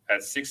share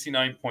at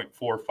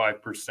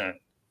 69.45%,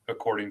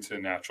 according to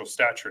Natural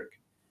Stat Trick.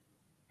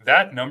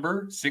 that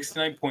number,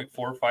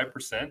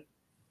 69.45%,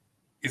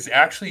 is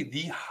actually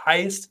the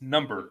highest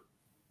number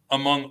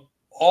among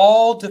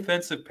all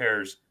defensive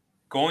pairs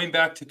going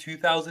back to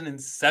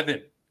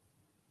 2007.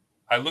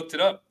 I looked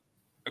it up.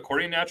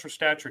 According to Natural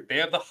Stat Trick, they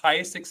have the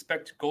highest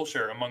expected goal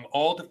share among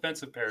all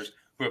defensive pairs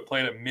who have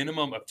played a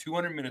minimum of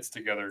 200 minutes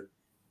together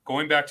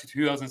going back to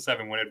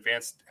 2007 when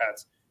advanced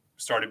stats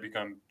started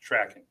become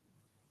tracking.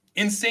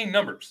 Insane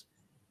numbers.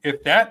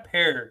 If that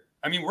pair,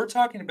 I mean, we're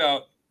talking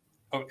about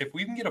if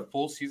we can get a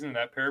full season of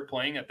that pair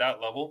playing at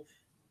that level,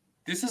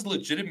 this is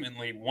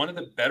legitimately one of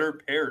the better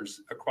pairs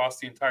across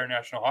the entire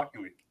National Hockey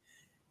League.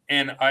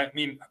 And I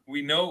mean,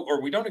 we know, or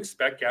we don't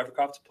expect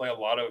Gavrikov to play a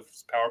lot of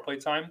power play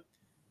time.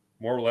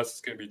 More or less, it's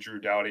going to be Drew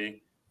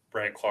Doughty,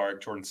 Brant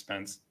Clark, Jordan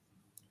Spence.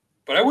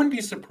 But I wouldn't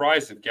be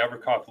surprised if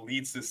Gavrikov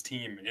leads this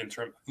team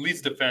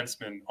leads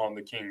defensemen on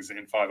the Kings in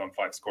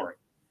 5-on-5 scoring.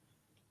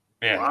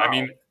 Man, wow. I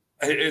mean,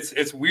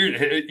 it's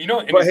weird, you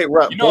know. But hey,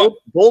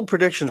 bold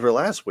predictions were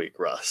last week,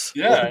 Russ.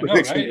 Yeah, I know,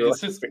 right?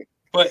 It's just,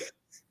 but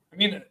I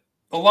mean,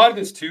 a lot of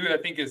this too, I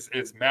think, is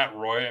Matt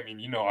Roy. I mean,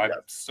 you know, I'm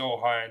so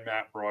high on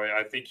Matt Roy.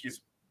 I think he's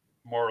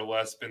more or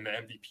less been the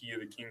MVP of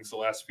the Kings the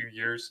last few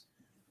years.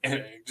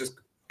 And just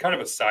kind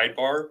of a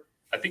sidebar,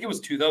 I think it was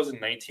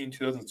 2019,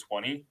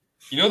 2020.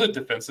 You know the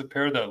defensive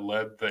pair that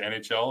led the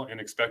NHL in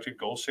expected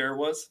goal share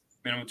was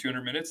minimum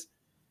 200 minutes?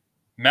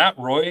 Matt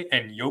Roy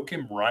and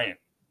Joakim Ryan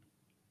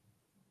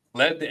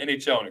led the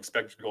NHL in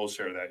expected goal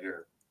share that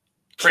year.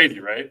 Crazy,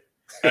 right?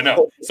 I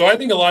know. So I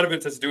think a lot of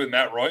it has to do with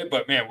Matt Roy,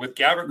 but man, with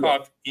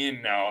Gavrikov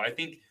in now, I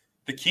think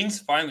the Kings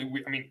finally,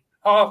 I mean,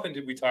 how often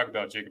did we talk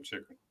about Jacob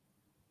Chychrun?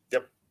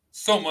 Yep.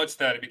 So much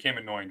that it became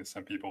annoying to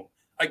some people.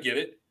 I get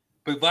it.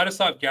 But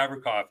Vladislav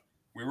Gavrikov,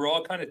 we were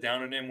all kind of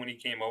down on him when he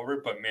came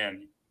over, but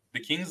man, the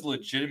Kings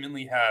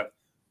legitimately have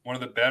one of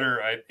the better,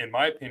 in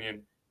my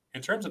opinion,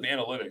 in terms of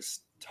analytics,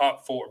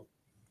 top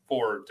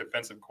four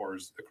defensive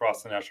cores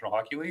across the National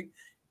Hockey League.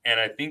 And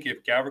I think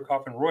if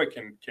Gavrikov and Roy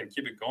can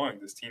keep it going,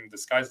 this team, the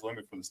sky's the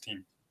limit for this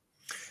team.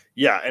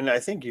 Yeah, and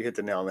I think you hit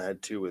the nail on the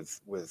head too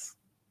with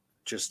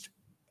just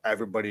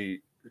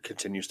everybody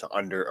continues to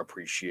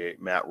underappreciate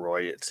Matt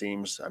Roy, it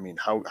seems. I mean,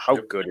 how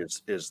good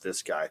is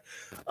this guy?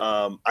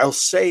 I'll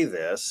say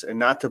this, and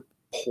not to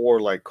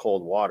pour like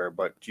cold water,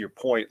 but to your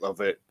point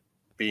of it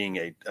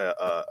being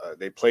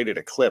they played at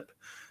a clip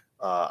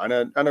on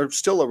a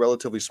still a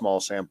relatively small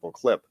sample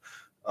clip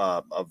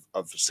of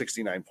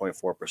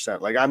 69.4%.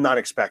 Like, I'm not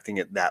expecting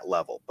it that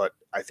level, but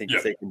I think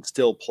if they can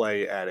still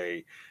play at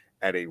a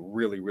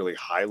really, really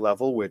high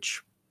level,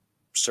 which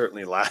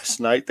certainly last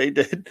night they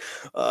did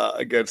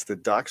against the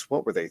Ducks.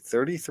 What were they,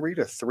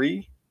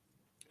 33-3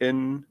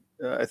 in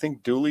I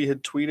think Dooley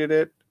had tweeted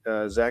it.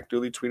 Zach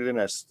Dooley tweeted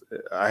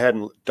it. I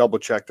hadn't double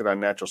checked it on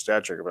Natural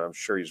Stat Trick, but I'm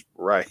sure he's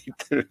right.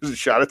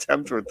 Shot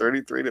attempts were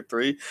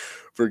 33-3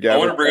 for Gavrikov. I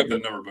want to bring up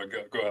that number,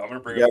 but go ahead. I'm going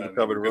to bring up that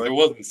number because it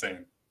was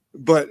insane.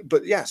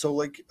 But yeah, so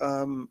like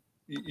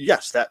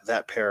yes,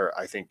 that pair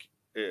I think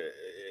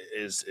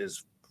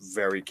is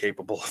very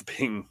capable of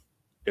being.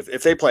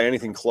 If they play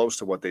anything close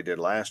to what they did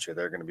last year,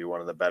 they're going to be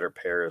one of the better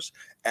pairs,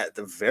 at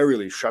the very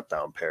least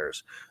shutdown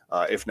pairs,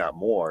 if not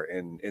more,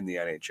 in the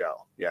NHL.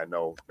 Yeah,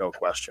 no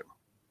question.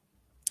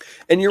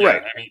 And you're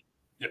right. I mean,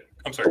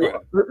 I'm sorry. Go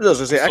ahead. I was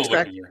going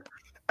to say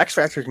X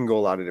Factor can go a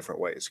lot of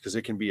different ways, because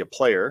it can be a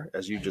player,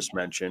 as you just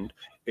mentioned.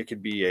 It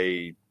could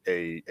be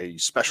a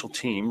special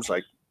teams,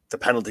 like the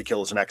penalty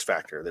kill is an X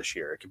factor this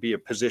year. It could be a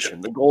position.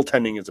 The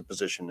goaltending is a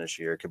position this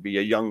year. It could be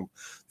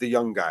the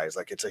young guys.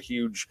 Like, it's a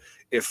huge,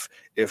 if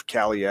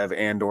Kaliev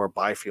and or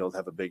Byfield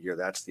have a big year,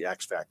 that's the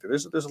X factor.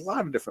 There's a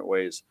lot of different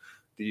ways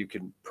that you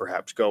can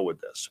perhaps go with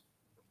this.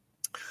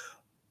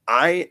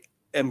 I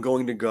am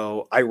going to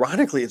go,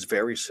 ironically, it's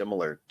very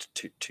similar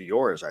to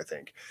yours, I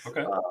think.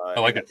 Okay. I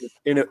like it.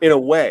 In a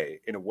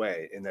way,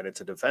 in that it's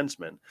a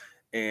defenseman.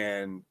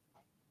 And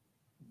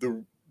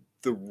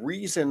the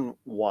reason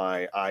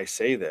why I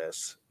say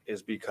this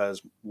is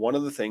because one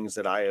of the things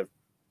that I have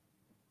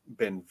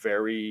been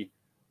very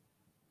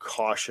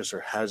cautious or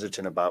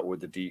hesitant about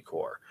with the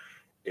D-core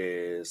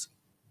is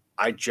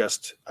I'm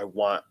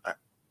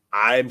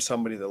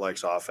somebody that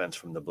likes offense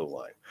from the blue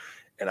line,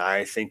 and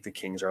I think the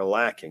Kings are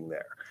lacking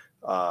there.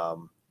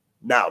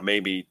 Now,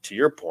 maybe to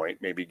your point,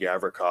 maybe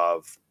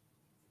Gavrikov.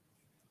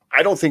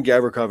 I don't think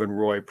Gavrikov and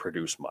Roy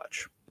produce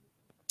much.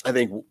 I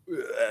think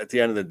at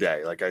the end of the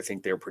day, like, I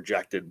think they're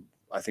projected.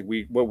 I think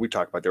we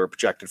talked about, they were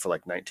projected for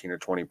like 19 or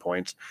 20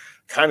 points.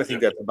 Kind of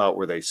think that's about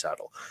where they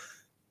settle.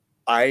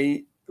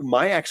 My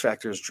X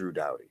factor is Drew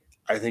Doughty.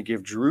 I think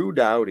if Drew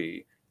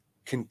Doughty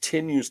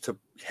continues to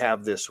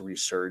have this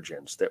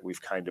resurgence that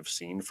we've kind of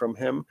seen from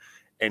him,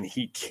 and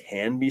he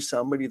can be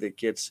somebody that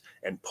gets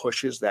and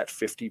pushes that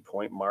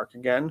 50-point mark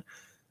again,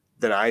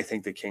 then I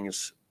think the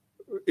Kings,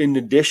 in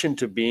addition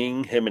to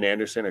being him and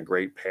Anderson a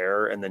great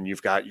pair, and then you're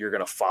going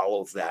to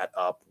follow that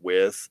up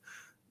with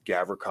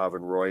Gavrikov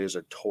and Roy as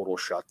a total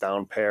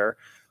shutdown pair.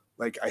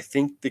 Like, I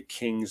think the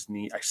Kings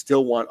I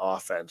still want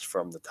offense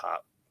from the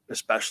top,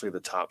 especially the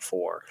top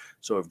four.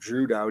 So if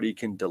Drew Doughty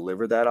can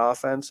deliver that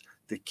offense,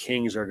 the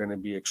Kings are going to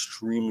be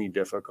extremely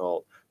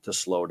difficult to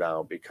slow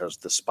down because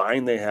the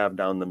spine they have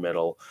down the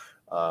middle,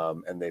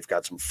 and they've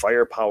got some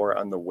firepower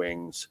on the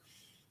wings.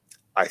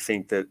 I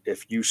think that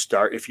if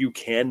you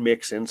can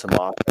mix in some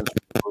offense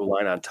blue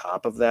line on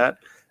top of that,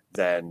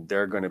 then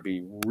they're going to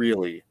be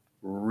really,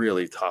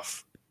 really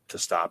tough to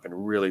stop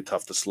and really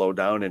tough to slow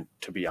down. And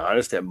to be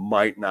honest, it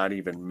might not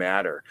even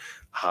matter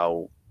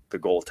how the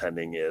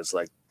goaltending is.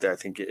 Like, I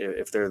think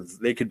if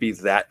they could be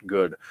that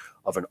good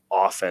of an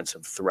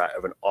offensive threat,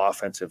 of an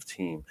offensive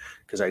team,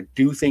 because I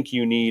do think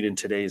you need in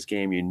today's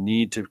game, you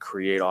need to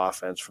create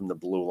offense from the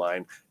blue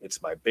line.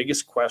 It's my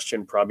biggest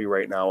question probably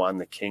right now on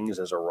the Kings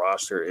as a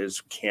roster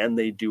is, can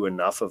they do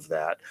enough of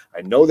that?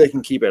 I know they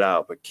can keep it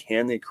out, but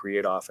can they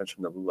create offense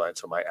from the blue line?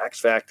 So my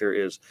X factor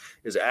is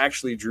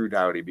actually Drew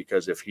Doughty,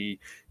 because if he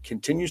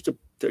continues to,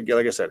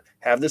 like I said,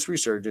 have this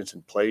resurgence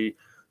and play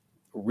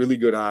really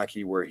good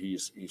hockey where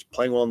he's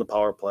playing well in the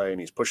power play and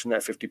he's pushing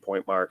that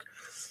 50-point mark.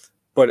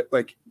 But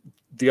like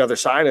the other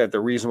side of it, the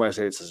reason why I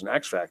say this is an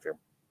X factor,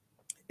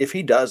 if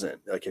he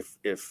doesn't, like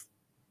if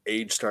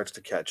age starts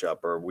to catch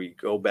up, or we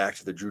go back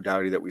to the Drew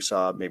Doughty that we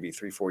saw maybe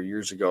 3-4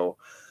 years ago,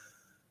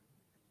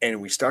 and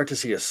we start to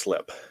see a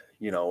slip,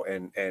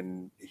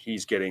 and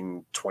he's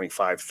getting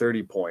 25,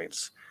 30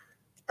 points,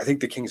 I think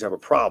the Kings have a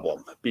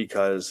problem,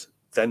 because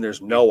then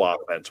there's no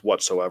offense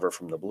whatsoever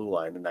from the blue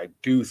line. And I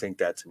do think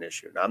that's an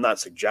issue. Now, I'm not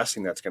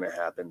suggesting that's going to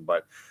happen,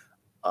 but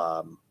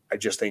I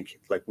just think,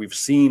 like, we've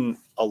seen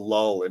a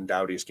lull in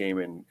Doughty's game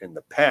in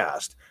the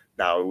past.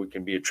 Now it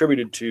can be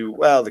attributed to,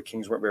 well, the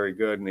Kings weren't very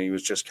good and he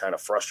was just kind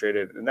of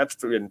frustrated.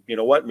 And you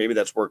know what, maybe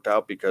that's worked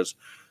out because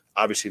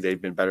obviously they've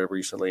been better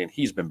recently and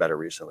he's been better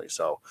recently.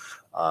 So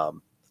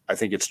I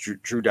think it's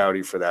Drew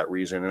Doughty for that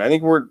reason. And I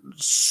think we're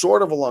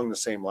sort of along the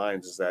same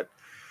lines, is that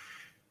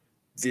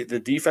the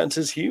defense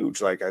is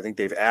huge. Like, I think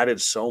they've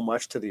added so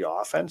much to the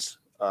offense,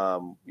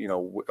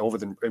 over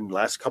in the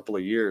last couple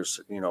of years,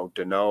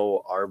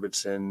 Deneau,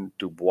 Arvidsson,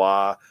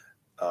 Dubois,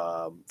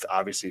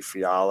 obviously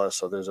Fiala.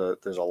 So there's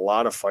a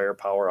lot of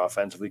firepower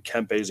offensively.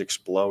 Kempe's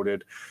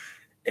exploded,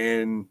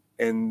 and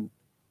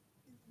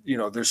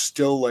there's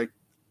still like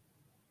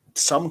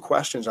some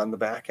questions on the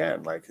back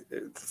end. Like,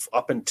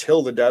 up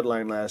until the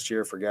deadline last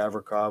year for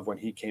Gavrikov, when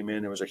he came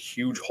in, there was a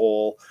huge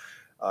hole,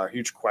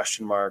 huge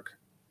question mark.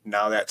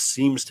 Now that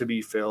seems to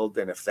be filled,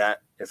 and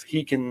if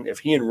he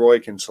and Roy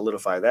can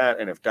solidify that,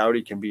 and if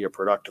Doughty can be a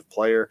productive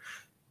player,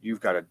 you've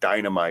got a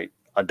dynamite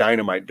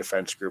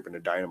defense group and a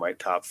dynamite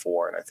top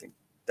four, and I think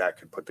that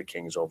could put the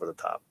Kings over the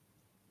top.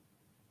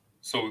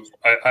 So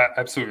I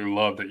absolutely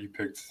love that you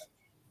picked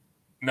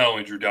not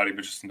only Drew Doughty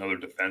but just another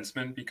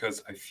defenseman,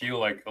 because I feel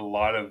like a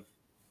lot of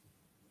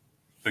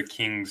the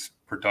Kings'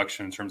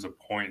 production in terms of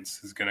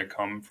points is going to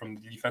come from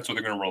the defense, or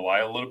they're going to rely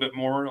a little bit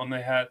more on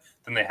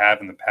than they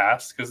have in the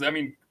past. Because, I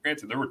mean,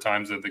 granted, there were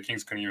times that the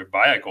Kings couldn't even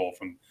buy a goal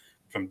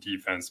from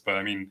defense. But,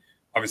 I mean,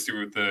 obviously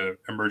with the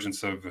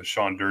emergence of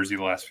Sean Durzi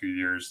the last few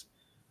years,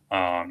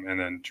 and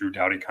then Drew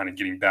Doughty kind of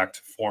getting back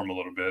to form a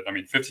little bit. I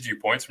mean, 52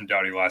 points from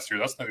Doughty last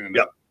year, that's nothing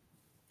to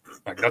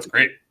like, that's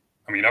great.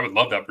 I mean, I would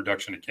love that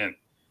production again.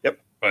 Yep.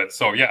 But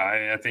so,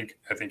 yeah, I think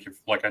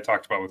if, like I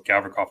talked about with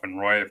Gavrikov and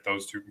Roy, if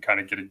those two can kind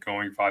of get it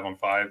going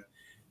 5-on-5,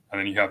 and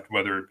then you have,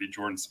 whether it be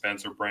Jordan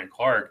Spence or Brant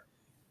Clark.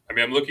 I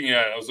mean,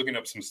 I was looking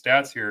up some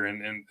stats here,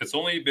 and it's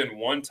only been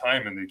one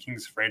time in the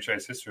Kings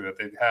franchise history that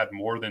they've had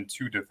more than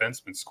two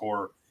defensemen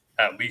score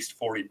at least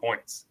 40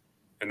 points.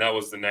 And that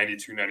was the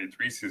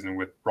 92-93 season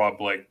with Rob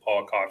Blake,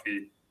 Paul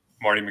Coffey,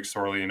 Marty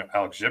McSorley, and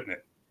Alex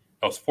Zhipnik.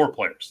 That was 4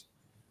 players.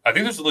 I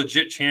think there's a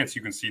legit chance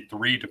you can see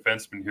 3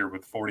 defensemen here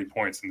with 40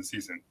 points in the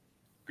season.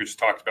 We just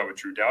talked about with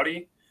Drew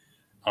Doughty.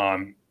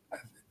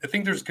 I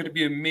think there's going to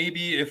be a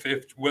maybe if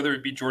whether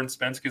it be Jordan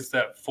Spence gets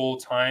that full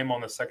time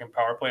on the second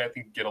power play, I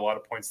think get a lot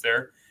of points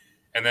there.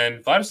 And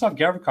then Vladislav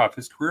Gavrikov,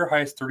 his career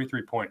high is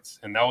 33 points,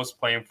 and that was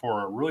playing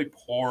for a really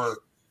poor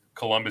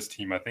Columbus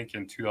team. I think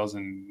in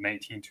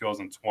 2019,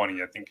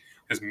 2020, I think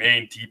his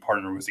main D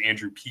partner was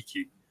Andrew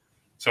Peeke.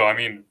 So, I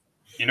mean,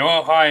 you know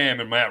how high I am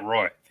in Matt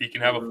Roy. If he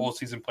can have a full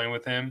season playing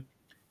with him,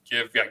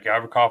 give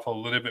Gavrikov a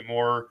little bit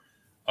more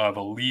of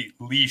a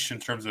leash in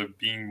terms of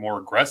being more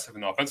aggressive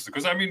in the offense.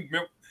 Because, I mean,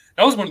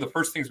 that was one of the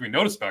first things we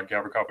noticed about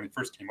Gavrikov when he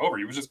first came over.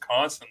 He was just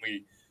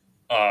constantly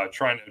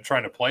trying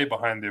to play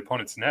behind the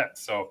opponent's net.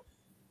 So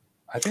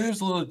I think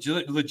there's a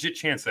legit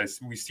chance that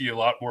we see a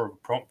lot more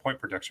point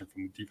production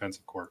from the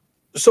defensive court.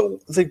 So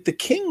the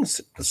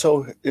Kings.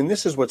 So, and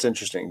this is what's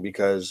interesting,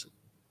 because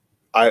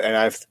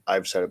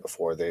I've said it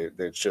before.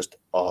 There's just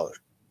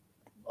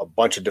a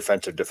bunch of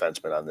defensive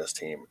defensemen on this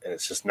team, and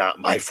it's just not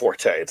my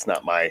forte. It's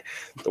not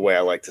the way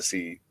I like to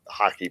see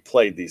hockey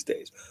played these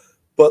days.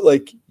 But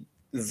like,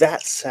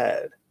 that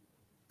said,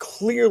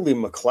 clearly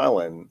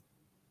McClellan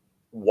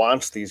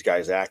wants these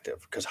guys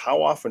active, because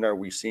how often are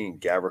we seeing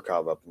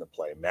Gavrikov up in the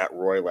play, Matt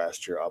Roy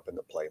last year up in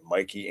the play,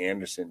 Mikey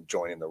Anderson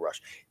joining the rush,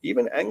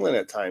 even Englund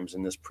at times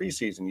in this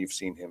preseason, you've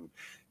seen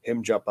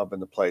him jump up in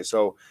the play.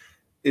 So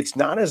it's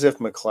not as if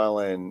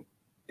McClellan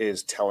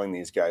is telling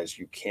these guys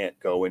you can't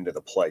go into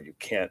the play, you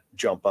can't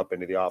jump up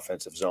into the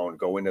offensive zone,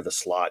 go into the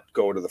slot,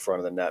 go to the front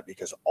of the net,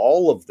 because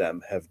all of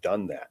them have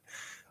done that.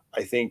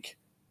 I think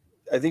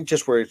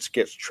just where it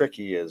gets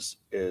tricky is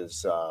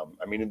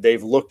I mean,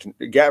 they've looked,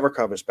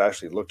 Gavrikov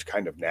especially looked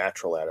kind of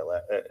natural at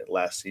it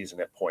last season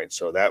at points.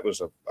 So that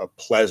was a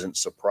pleasant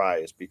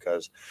surprise,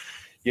 because,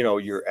 you know,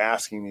 you're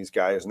asking these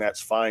guys, and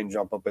that's fine,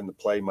 jump up in the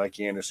play.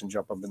 Mikey Anderson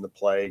jump up in the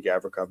play,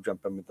 Gavrikov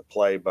jump up in the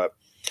play. But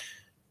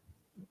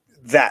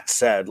that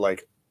said,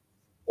 like,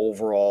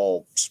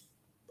 overall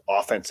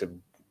offensive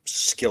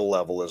skill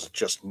level is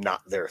just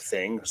not their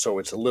thing. So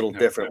it's a little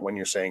different when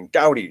you're saying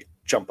Doughty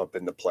jump up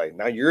in the play.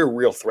 Now you're a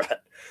real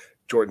threat.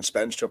 Jordan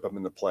Spence jump up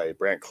in the play.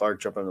 Brant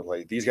Clark jump up in the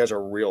play. These guys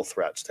are real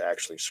threats to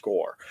actually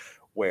score.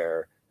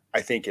 Where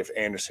I think if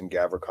Anderson,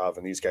 Gavrikov,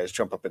 and these guys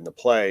jump up in the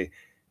play,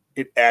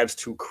 it adds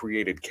to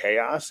created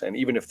chaos. And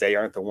even if they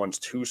aren't the ones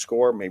to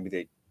score,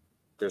 maybe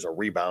there's a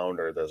rebound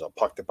or there's a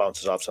puck that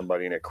bounces off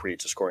somebody and it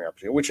creates a scoring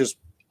opportunity, which is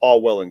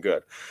all well and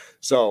good.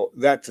 So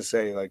that to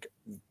say, like,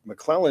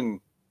 McClellan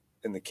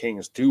and the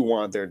Kings do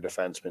want their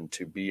defensemen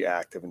to be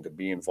active and to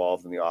be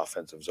involved in the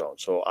offensive zone.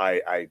 So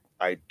I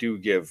do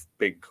give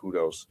big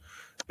kudos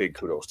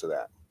to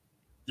that.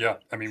 Yeah,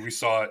 I mean, we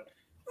saw it.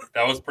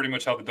 That was pretty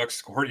much how the Ducks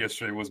scored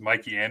yesterday, was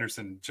Mikey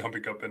Anderson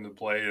jumping up into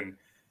play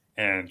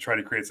and try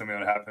to create something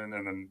that happened.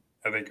 And then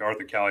I think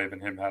Arthur Kaliyev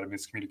and him had a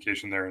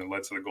miscommunication there, and it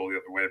led to the goal the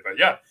other way. But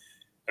yeah,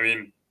 I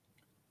mean,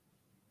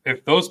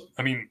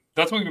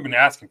 that's what we've been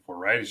asking for,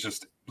 right? It's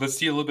just, let's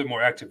see a little bit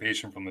more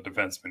activation from the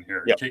defensemen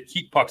here. Yep.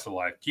 Keep pucks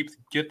alive.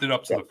 Get it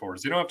up to the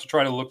forwards. You don't have to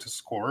try to look to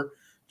score.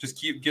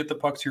 Just get the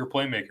puck to your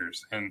playmakers,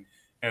 and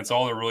it's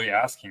all they're really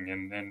asking.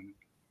 And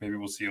maybe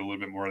we'll see a little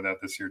bit more of that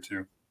this year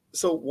too.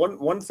 So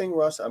one thing,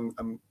 Russ,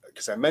 I'm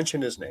because I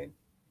mentioned his name,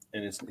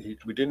 and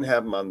we didn't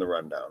have him on the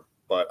rundown,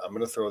 but I'm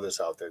going to throw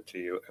this out there to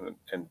you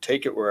and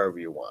take it wherever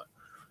you want.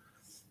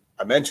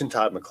 I mentioned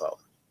Todd McClellan.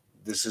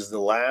 This is the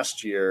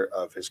last year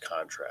of his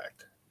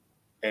contract,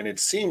 and it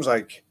seems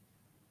like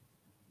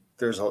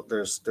there's a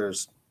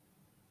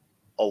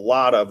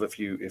lot of, if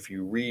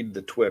you read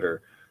the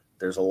Twitter,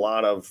 there's a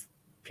lot of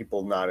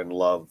people not in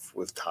love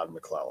with Todd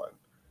McClellan.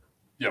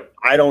 Yep.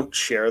 I don't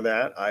share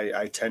that.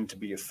 I tend to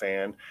be a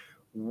fan.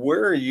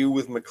 Where are you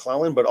with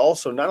McClellan? But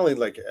also not only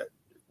like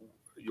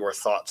your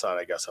thoughts on,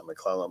 I guess, on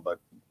McClellan, but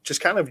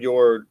just kind of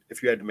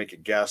if you had to make a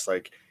guess,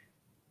 like,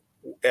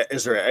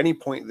 is there at any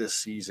point this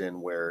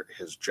season where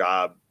his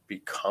job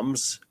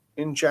becomes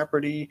in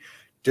jeopardy?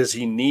 Does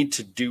he need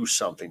to do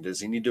something?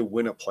 Does he need to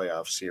win a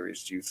playoff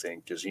series, do you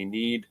think? Does he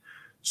need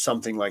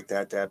something like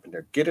that to happen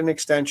to get an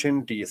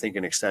extension? Do you think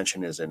an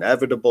extension is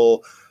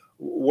inevitable?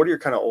 What are your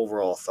kind of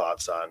overall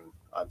thoughts on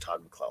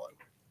Todd McClellan?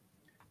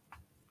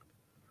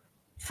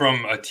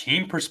 From a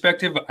team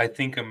perspective, I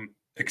think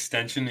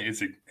extension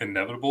is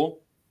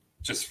inevitable,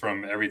 just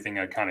from everything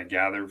I kind of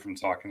gathered from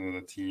talking to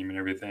the team and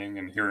everything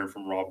and hearing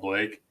from Rob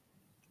Blake.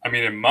 I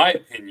mean, in my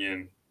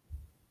opinion,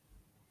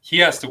 he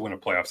has to win a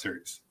playoff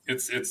series.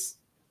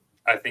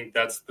 I think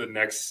that's the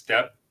next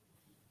step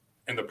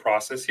in the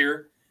process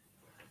here.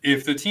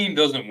 If the team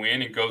doesn't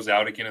win and goes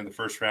out again in the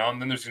first round,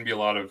 then there's going to be a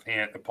lot of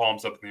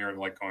palms up in the air,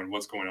 like going,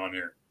 what's going on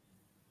here?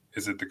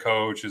 Is it the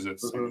coach? Is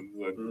it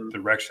the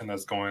direction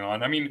that's going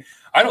on? I mean,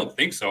 I don't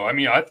think so. I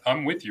mean,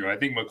 I'm with you. I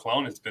think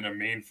McClellan has been a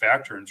main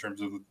factor in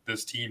terms of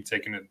this team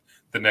taking it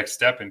the next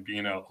step and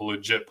being a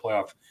legit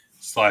playoff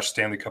 /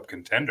 Stanley Cup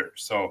contender.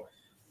 So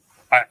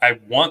I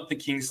want the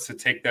Kings to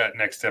take that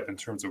next step in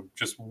terms of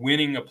just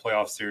winning a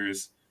playoff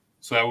series,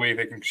 so that way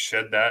they can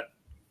shed that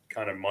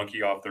kind of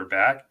monkey off their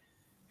back.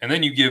 And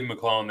then you give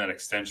McClellan that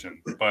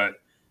extension. But,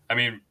 I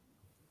mean,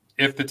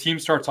 if the team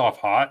starts off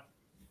hot,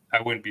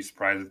 I wouldn't be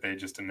surprised if they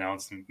just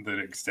announced the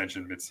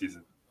extension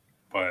midseason.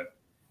 But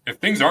if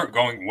things aren't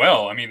going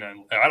well, I mean,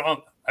 I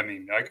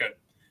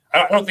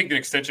don't think an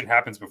extension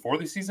happens before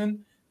the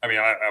season. I mean,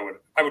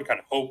 I would kind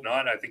of hope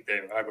not. I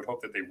would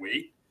hope that they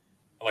wait.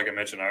 Like I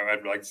mentioned,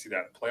 I'd like to see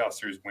that playoff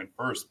series win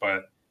first,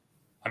 but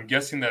I'm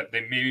guessing that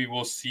they maybe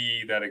will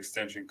see that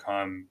extension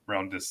come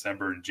around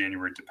December and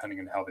January, depending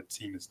on how the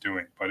team is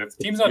doing. But if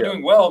the team's not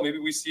doing well, maybe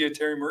we see a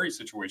Terry Murray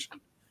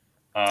situation,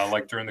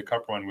 like during the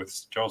Cup run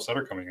with Joel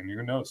Sutter coming in.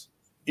 Who knows?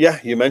 Yeah,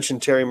 you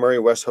mentioned Terry Murray.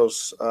 West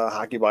Coast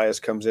Hockey Bias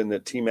comes in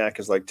that T-Mac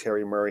is like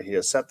Terry Murray. He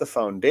has set the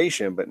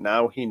foundation, but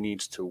now he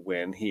needs to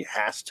win. He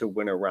has to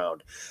win a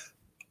round.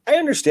 I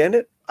understand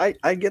it.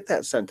 I get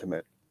that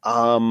sentiment.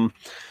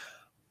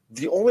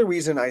 The only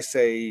reason I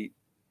say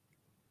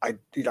I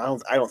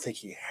don't think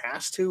he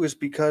has to is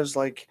because,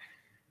 like,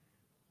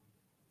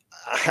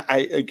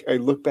 I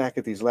look back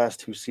at these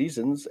last two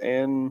seasons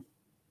and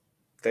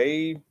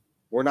they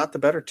were not the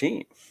better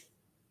team.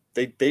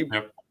 They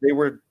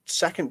were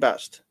second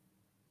best,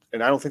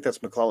 and I don't think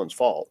that's McClellan's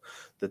fault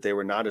that they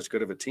were not as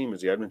good of a team as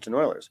the Edmonton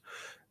Oilers.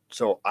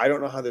 So I don't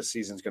know how this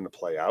season's going to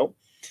play out.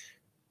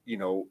 You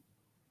know,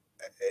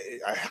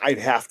 I'd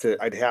have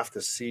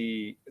to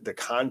see the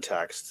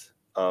context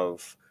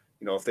of,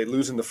 you know, if they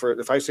lose in the first,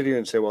 if I sit here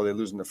and say, well, they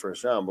lose in the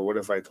first round, but what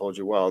if I told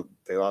you, well,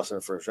 they lost in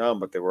the first round,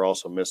 but they were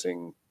also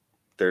missing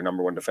their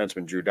number one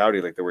defenseman, Drew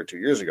Doughty, like they were 2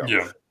 years ago.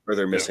 Yeah. Or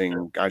they're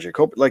missing Ajay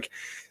Cope. Like,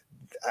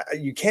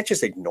 you can't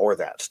just ignore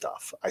that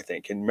stuff, I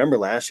think. And remember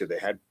last year they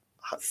had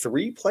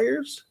 3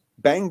 players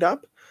banged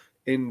up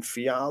in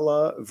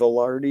Fiala,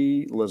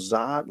 Velarde,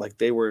 Lazat.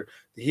 Like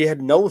he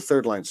had no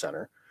third line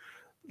center.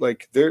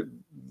 Like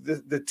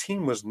the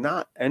team was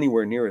not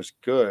anywhere near as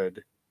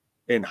good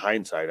in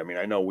hindsight. I mean,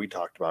 I know we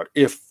talked about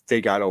if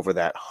they got over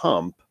that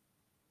hump,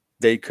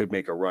 they could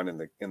make a run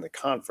in the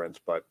conference,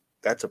 but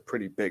that's a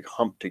pretty big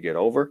hump to get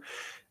over.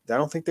 I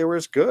don't think they were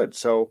as good.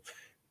 So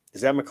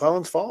is that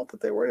McClellan's fault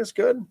that they weren't as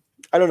good?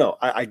 I don't know.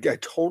 I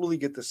totally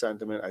get the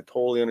sentiment. I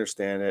totally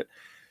understand it,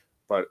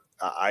 but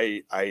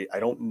I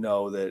don't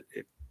know that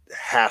it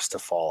has to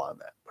fall on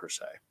that per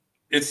se.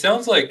 It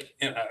sounds like,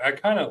 and I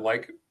kind of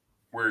like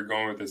where you're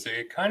going with this.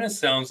 It kind of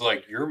sounds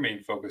like your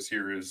main focus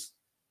here is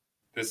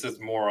this is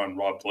more on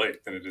Rob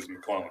Blake than it is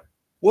McClellan.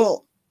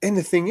 Well, and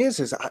the thing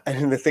is I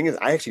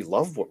actually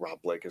love what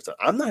Rob Blake has done.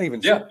 I'm not even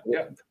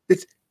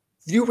It's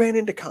you ran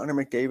into Connor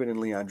McDavid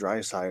and Leon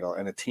Draisaitl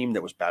and a team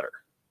that was better.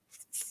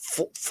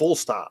 Full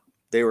stop.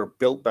 They were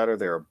built better.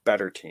 They're a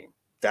better team.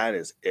 That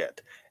is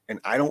it. And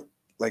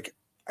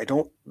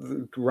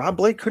Rob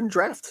Blake couldn't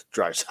draft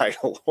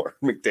Draisaitl or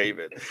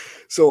McDavid.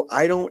 So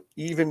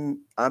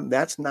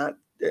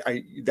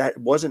that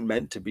wasn't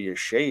meant to be a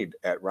shade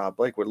at Rob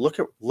Blake. But look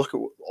at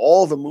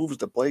all the moves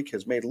that Blake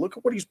has made. Look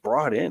at what he's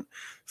brought in.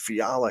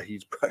 Fiala,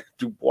 he's brought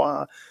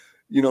Dubois,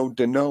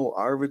 Deneau,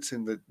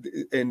 Arvidsson,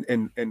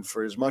 and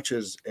for as much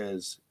as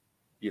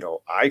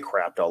I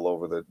crapped all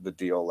over the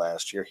deal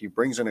last year. He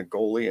brings in a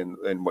goalie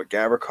and what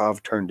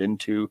Gavrikov turned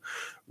into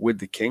with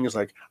the Kings.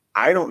 Like,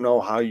 I don't know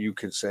how you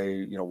could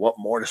say, what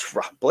more does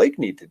Rob Blake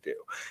need to do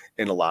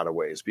in a lot of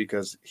ways,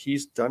 because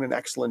he's done an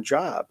excellent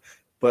job,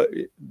 but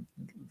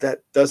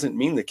that doesn't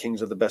mean the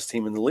Kings are the best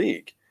team in the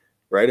league.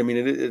 Right. I mean,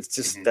 it's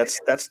just,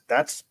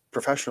 that's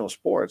professional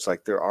sports.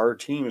 Like, there are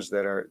teams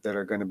that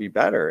are going to be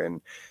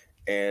better,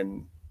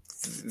 and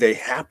they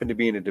happen to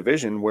be in a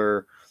division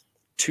where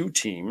 2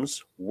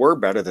 teams were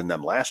better than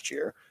them last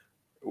year.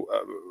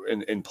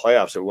 In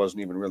playoffs, it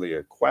wasn't even really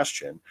a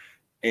question.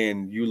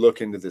 And you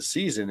look into the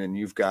season and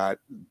you've got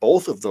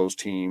both of those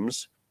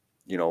teams,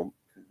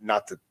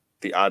 not that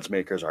the odds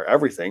makers are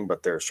everything,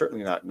 but they're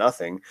certainly not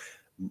nothing.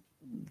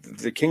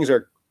 The Kings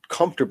are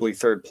comfortably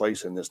third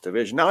place in this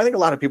division. Now, I think a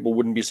lot of people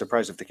wouldn't be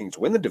surprised if the Kings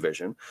win the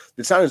division.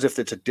 It's not as if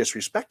it's a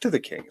disrespect to the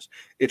Kings.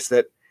 It's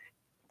that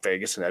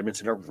Vegas and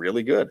Edmonton are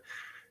really good.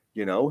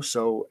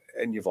 So,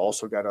 and you've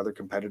also got other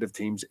competitive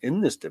teams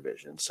in this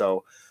division.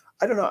 So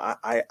I don't know.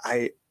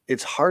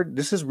 It's hard.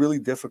 This is really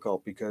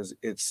difficult because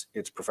it's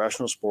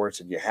professional sports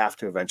and you have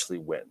to eventually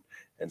win,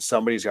 and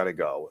somebody's got to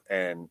go.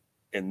 And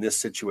in this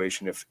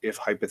situation, if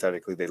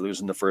hypothetically they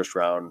lose in the first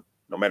round,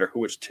 no matter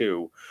who it's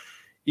to,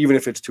 even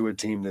if it's to a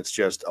team that's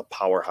just a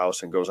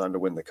powerhouse and goes on to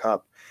win the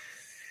cup,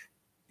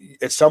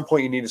 at some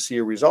point you need to see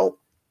a result.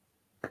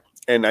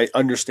 And I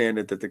understand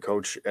it that the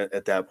coach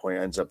at that point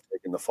ends up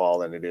taking the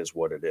fall, and it is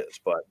what it is.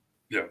 But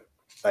yeah,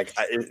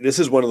 this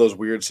is one of those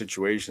weird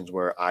situations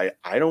where I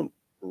don't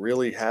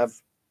really have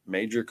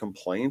major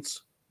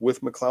complaints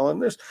with McClellan.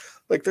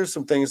 There's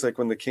some things like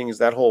when the Kings,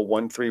 that whole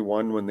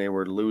 1-3-1 when they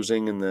were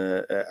losing in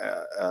the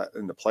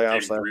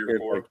playoffs last year.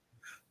 Like,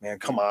 man,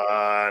 come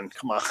on,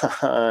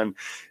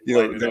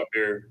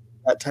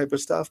 that type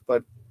of stuff.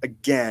 But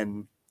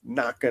again, I'm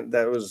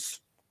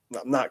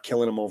not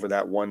killing him over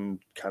that one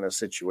kind of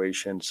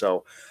situation.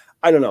 So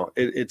I don't know.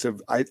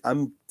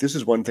 This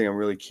is one thing I'm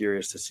really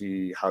curious to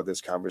see how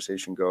this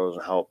conversation goes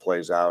and how it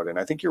plays out. And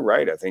I think you're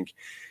right. I think,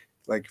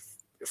 like,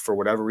 for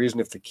whatever reason,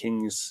 if the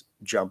Kings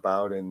jump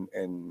out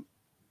and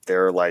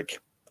they're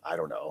like, I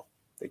don't know,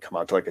 they come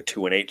out to like a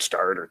 2-8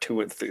 start or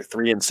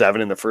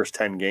 3-7 in the first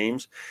 10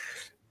 games,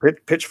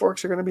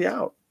 pitchforks are going to be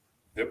out.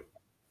 Yep.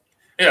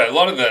 Yeah. A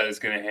lot of that is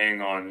going to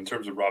hang on, in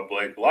terms of Rob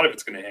Blake, a lot of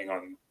it's going to hang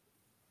on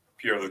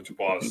Pierre-Luc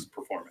Dubois'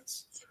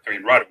 performance. I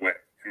mean, right away.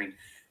 I mean,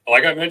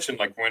 like I mentioned,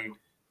 like when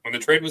the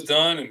trade was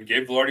done and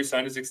Gabe Velarde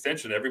signed his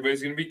extension,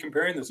 everybody's going to be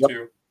comparing those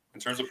two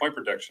in terms of point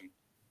production.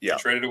 Yeah.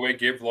 Traded away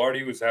Gabe Velarde,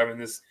 who was having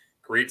this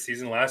great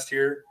season last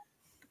year,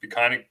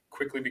 kind of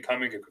quickly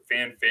becoming a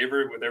fan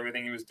favorite with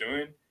everything he was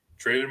doing.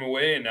 Traded him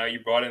away, and now you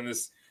brought in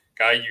this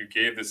guy you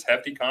gave this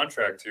hefty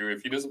contract to.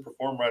 If he doesn't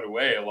perform right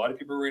away, a lot of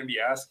people are going to be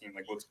asking,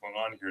 like, what's going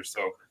on here?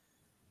 So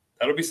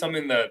that'll be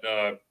something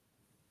that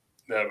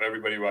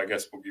everybody, I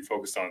guess, will be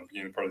focused on at the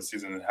beginning part of the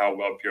season and how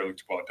well Pierre-Luc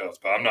Dubois does.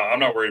 But I'm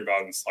not worried about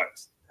it in the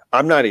slightest.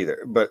 I'm not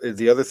either. But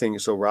the other thing,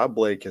 so Rob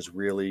Blake has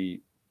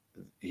really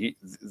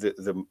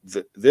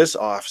this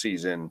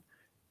offseason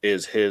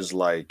is his,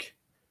 like,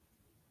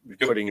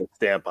 putting a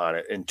stamp on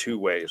it in 2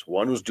 ways.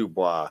 One was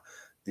Dubois.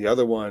 The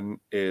other one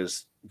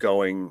is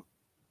going,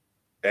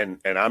 and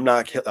I'm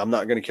not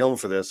going to kill him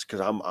for this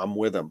because I'm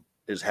with him,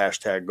 is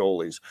hashtag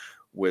goalies,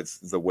 with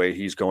the way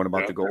he's going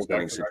about the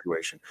goaltending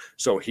situation.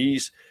 So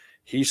he's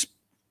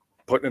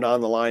putting it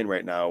on the line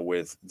right now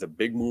with the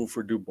big move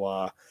for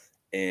Dubois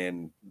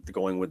and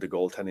going with the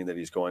goaltending that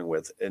he's going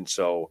with. And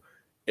so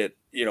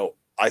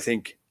I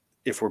think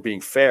if we're being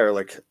fair,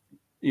 like,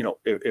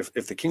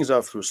 if the Kings are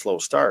off to a slow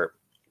start,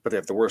 but they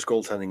have the worst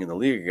goaltending in the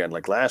league again,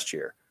 like last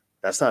year,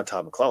 that's not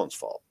Todd McClellan's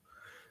fault,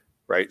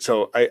 right?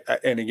 So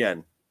and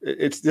again,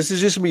 this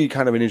is just gonna be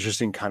kind of an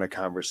interesting kind of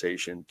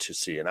conversation to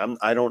see, and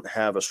I don't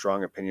have a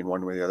strong opinion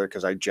one way or the other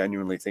because I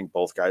genuinely think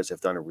both guys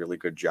have done a really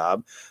good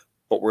job,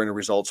 but we're in a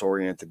results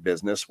oriented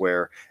business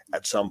where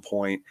at some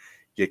point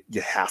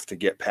you have to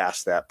get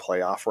past that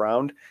playoff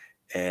round.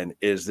 And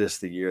is this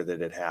the year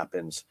that it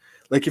happens?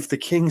 Like if the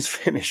Kings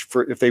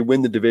if they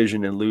win the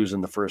division and lose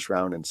in the first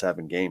round in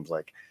 7 games,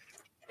 like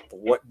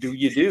what do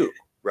you do?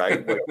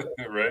 Right.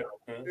 Right.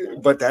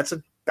 But that's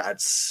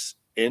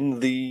in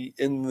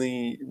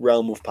the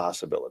realm of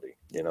possibility,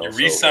 You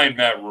re-sign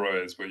Matt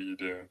Roy is what you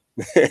do.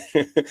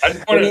 I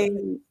just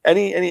want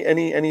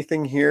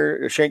anything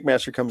here.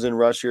 Shankmaster comes in.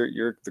 Russ,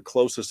 you're the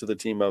closest to the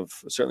team of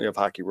certainly of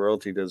Hockey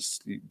Royalty. Do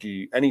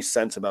you any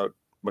sense about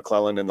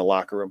McClellan in the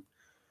locker room?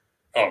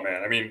 Oh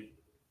man, I mean,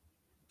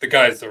 the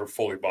guys are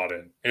fully bought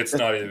in. It's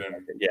not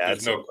even.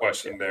 There's no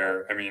question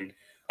there. I mean,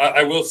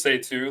 I will say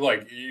too,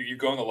 like you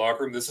go in the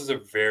locker room. This is a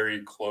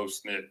very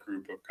close knit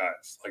group of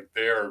guys. Like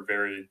they are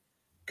very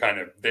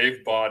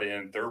they've bought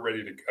in. They're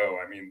ready to go.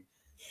 I mean,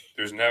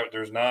 there's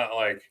not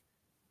like.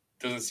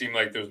 Doesn't seem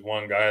like there's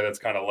one guy that's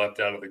kind of left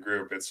out of the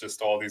group. It's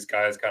just all these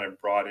guys kind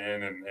of brought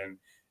in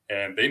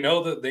and they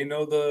know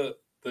the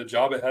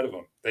job ahead of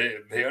them.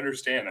 They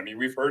understand. I mean,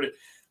 we've heard it.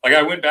 Like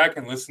I went back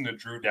and listened to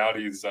Drew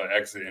Doughty's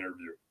exit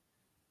interview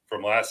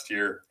from last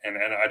year, and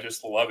I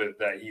just love it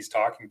that he's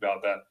talking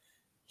about that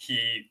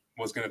he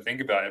was going to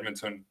think about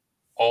Edmonton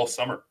all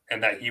summer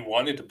and that he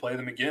wanted to play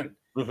them again.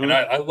 Mm-hmm. And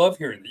I love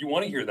hearing. You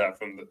want to hear that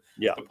from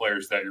the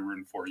players that you're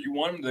rooting for. You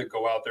want them to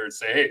go out there and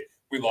say, "Hey,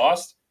 we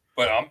lost,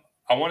 but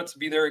I want it to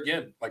be there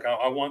again. Like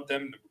I want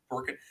them to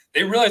work it."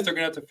 They realize they're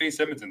going to have to face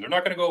Edmonton. They're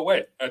not going to go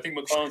away. I think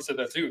McClellan said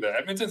that too. That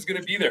Edmonton's going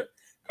to be there.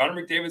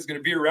 Connor McDavid's going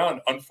to be around,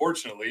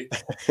 unfortunately.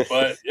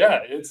 But yeah,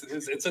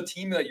 it's a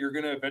team that you're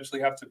going to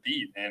eventually have to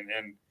beat.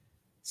 And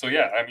so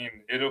yeah, I mean,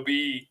 it'll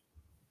be.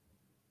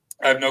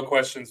 I have no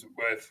questions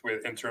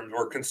with in terms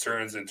or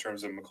concerns in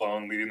terms of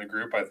McClellan leading the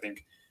group. I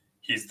think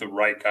he's the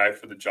right guy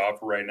for the job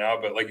for right now.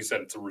 But like you said,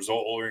 it's a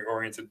result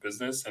oriented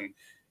business and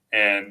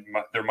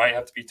there might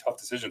have to be tough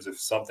decisions if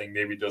something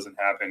maybe doesn't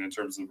happen in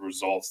terms of the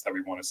results that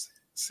we want to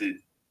see.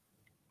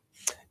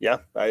 Yeah,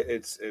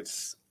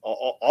 it's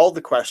all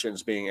the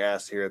questions being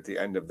asked here at the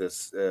end of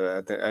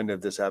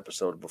this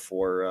episode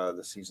before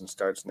the season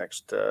starts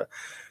next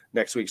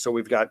week. So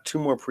we've got 2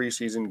 more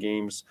preseason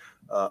games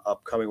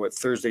upcoming with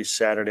Thursday,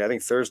 Saturday. I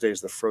think Thursday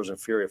is the Frozen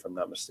Fury, if I'm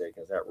not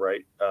mistaken. Is that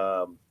right?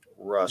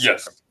 Russ,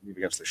 yes,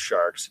 against the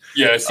Sharks.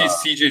 Yeah, I see.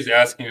 CJ's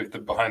asking if the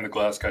behind the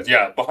glass guys.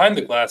 Yeah, behind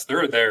the glass,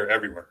 they're there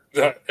everywhere.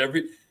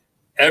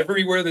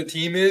 Everywhere the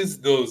team is,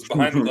 those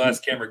behind the glass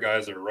camera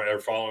guys are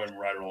following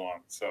right along.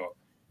 So,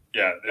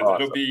 yeah,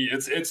 it'll be.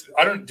 It's.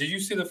 I don't. Did you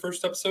see the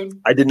first episode?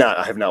 I did not.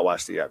 I have not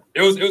watched it yet.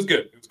 It was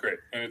good. It was great,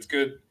 and it's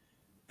good.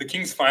 The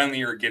Kings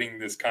finally are getting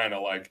this kind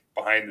of like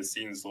behind the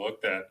scenes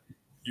look that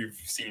you've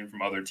seen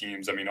from other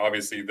teams. I mean,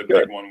 obviously the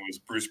big one was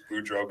Bruce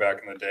Boudreau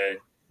back in the day.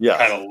 Yeah,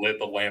 kind of lit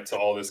the lamp to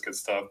all this good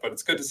stuff. But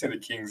it's good to see the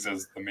Kings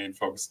as the main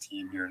focus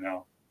team here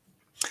now.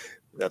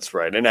 That's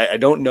right. And I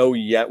don't know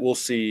yet. We'll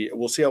see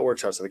how it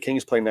works out. So the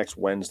Kings play next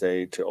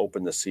Wednesday to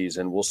open the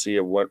season. We'll see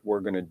what we're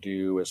going to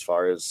do as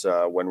far as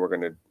when we're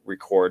going to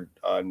record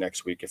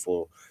next week. If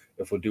we'll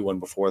do one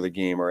before the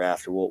game or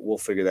after, we'll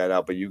figure that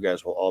out. But you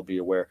guys will all be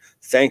aware.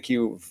 Thank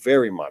you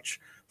very much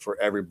for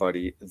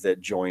everybody that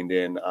joined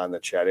in on the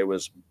chat. It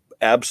was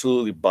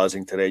absolutely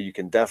buzzing today. You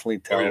can definitely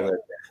tell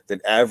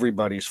that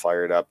everybody's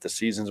fired up. The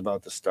season's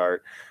about to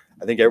start.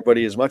 I think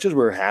everybody, as much as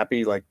we're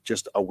happy, like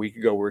just a week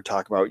ago, we were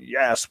talking about,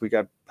 yes, we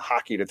got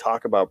hockey to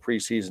talk about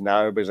preseason. Now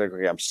everybody's like,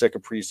 okay, I'm sick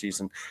of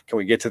preseason. Can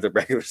we get to the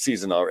regular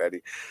season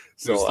already?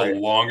 So it's the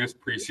longest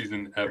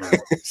preseason ever.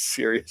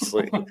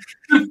 Seriously.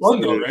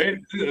 Fun though, right?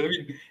 I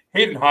mean,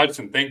 Hayden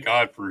Hodgson, thank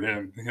God for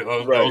him.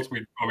 Else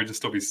we'd probably just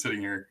still be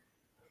sitting here.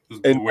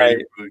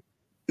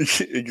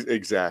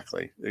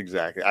 Exactly.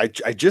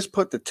 I just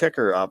put the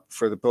ticker up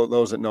for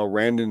those that know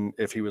Randon.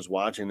 If he was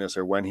watching this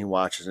or when he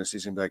watches this,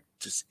 he's gonna be like,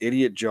 "Just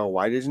idiot Joe,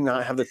 why does he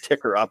not have the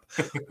ticker up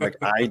like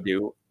I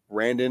do?"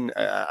 Randon,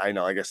 I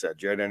know, like I said,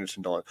 Jared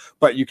Anderson, Dolan.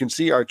 But you can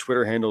see our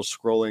Twitter handles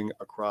scrolling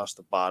across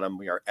the bottom.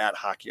 We are at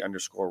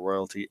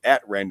hockey_royalty,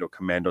 at Rando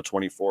Commando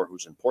 24,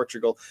 who's in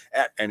Portugal,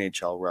 at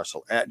NHL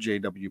Russell, at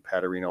JW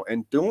Paterino,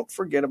 and don't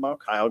forget about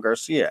Kyle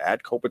Garcia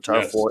at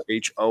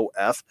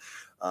Kopitar4HOF.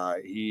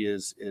 He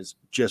is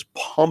just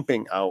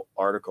pumping out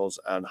articles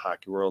on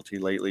Hockey Royalty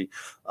lately.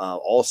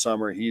 All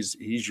summer,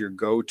 he's your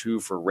go-to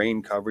for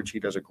rain coverage.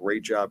 He does a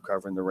great job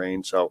covering the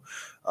rain. So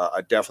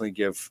I definitely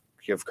give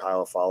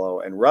Kyle a follow.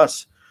 And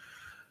Russ,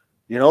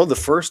 the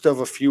first of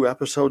a few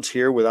episodes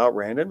here without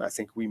Randon, I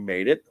think we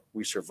made it.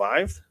 We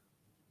survived.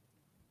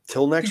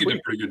 Till next week. You did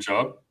a pretty good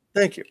job.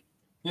 Thank you.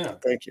 Yeah.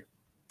 Thank you.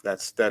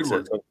 That's it.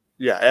 So,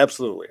 yeah,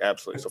 absolutely.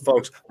 So,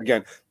 folks,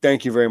 again,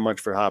 thank you very much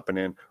for hopping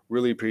in.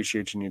 Really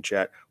appreciate you in your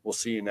chat. We'll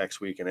see you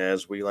next week. And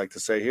as we like to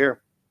say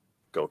here,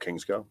 go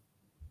Kings, go.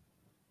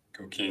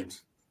 Go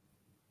Kings.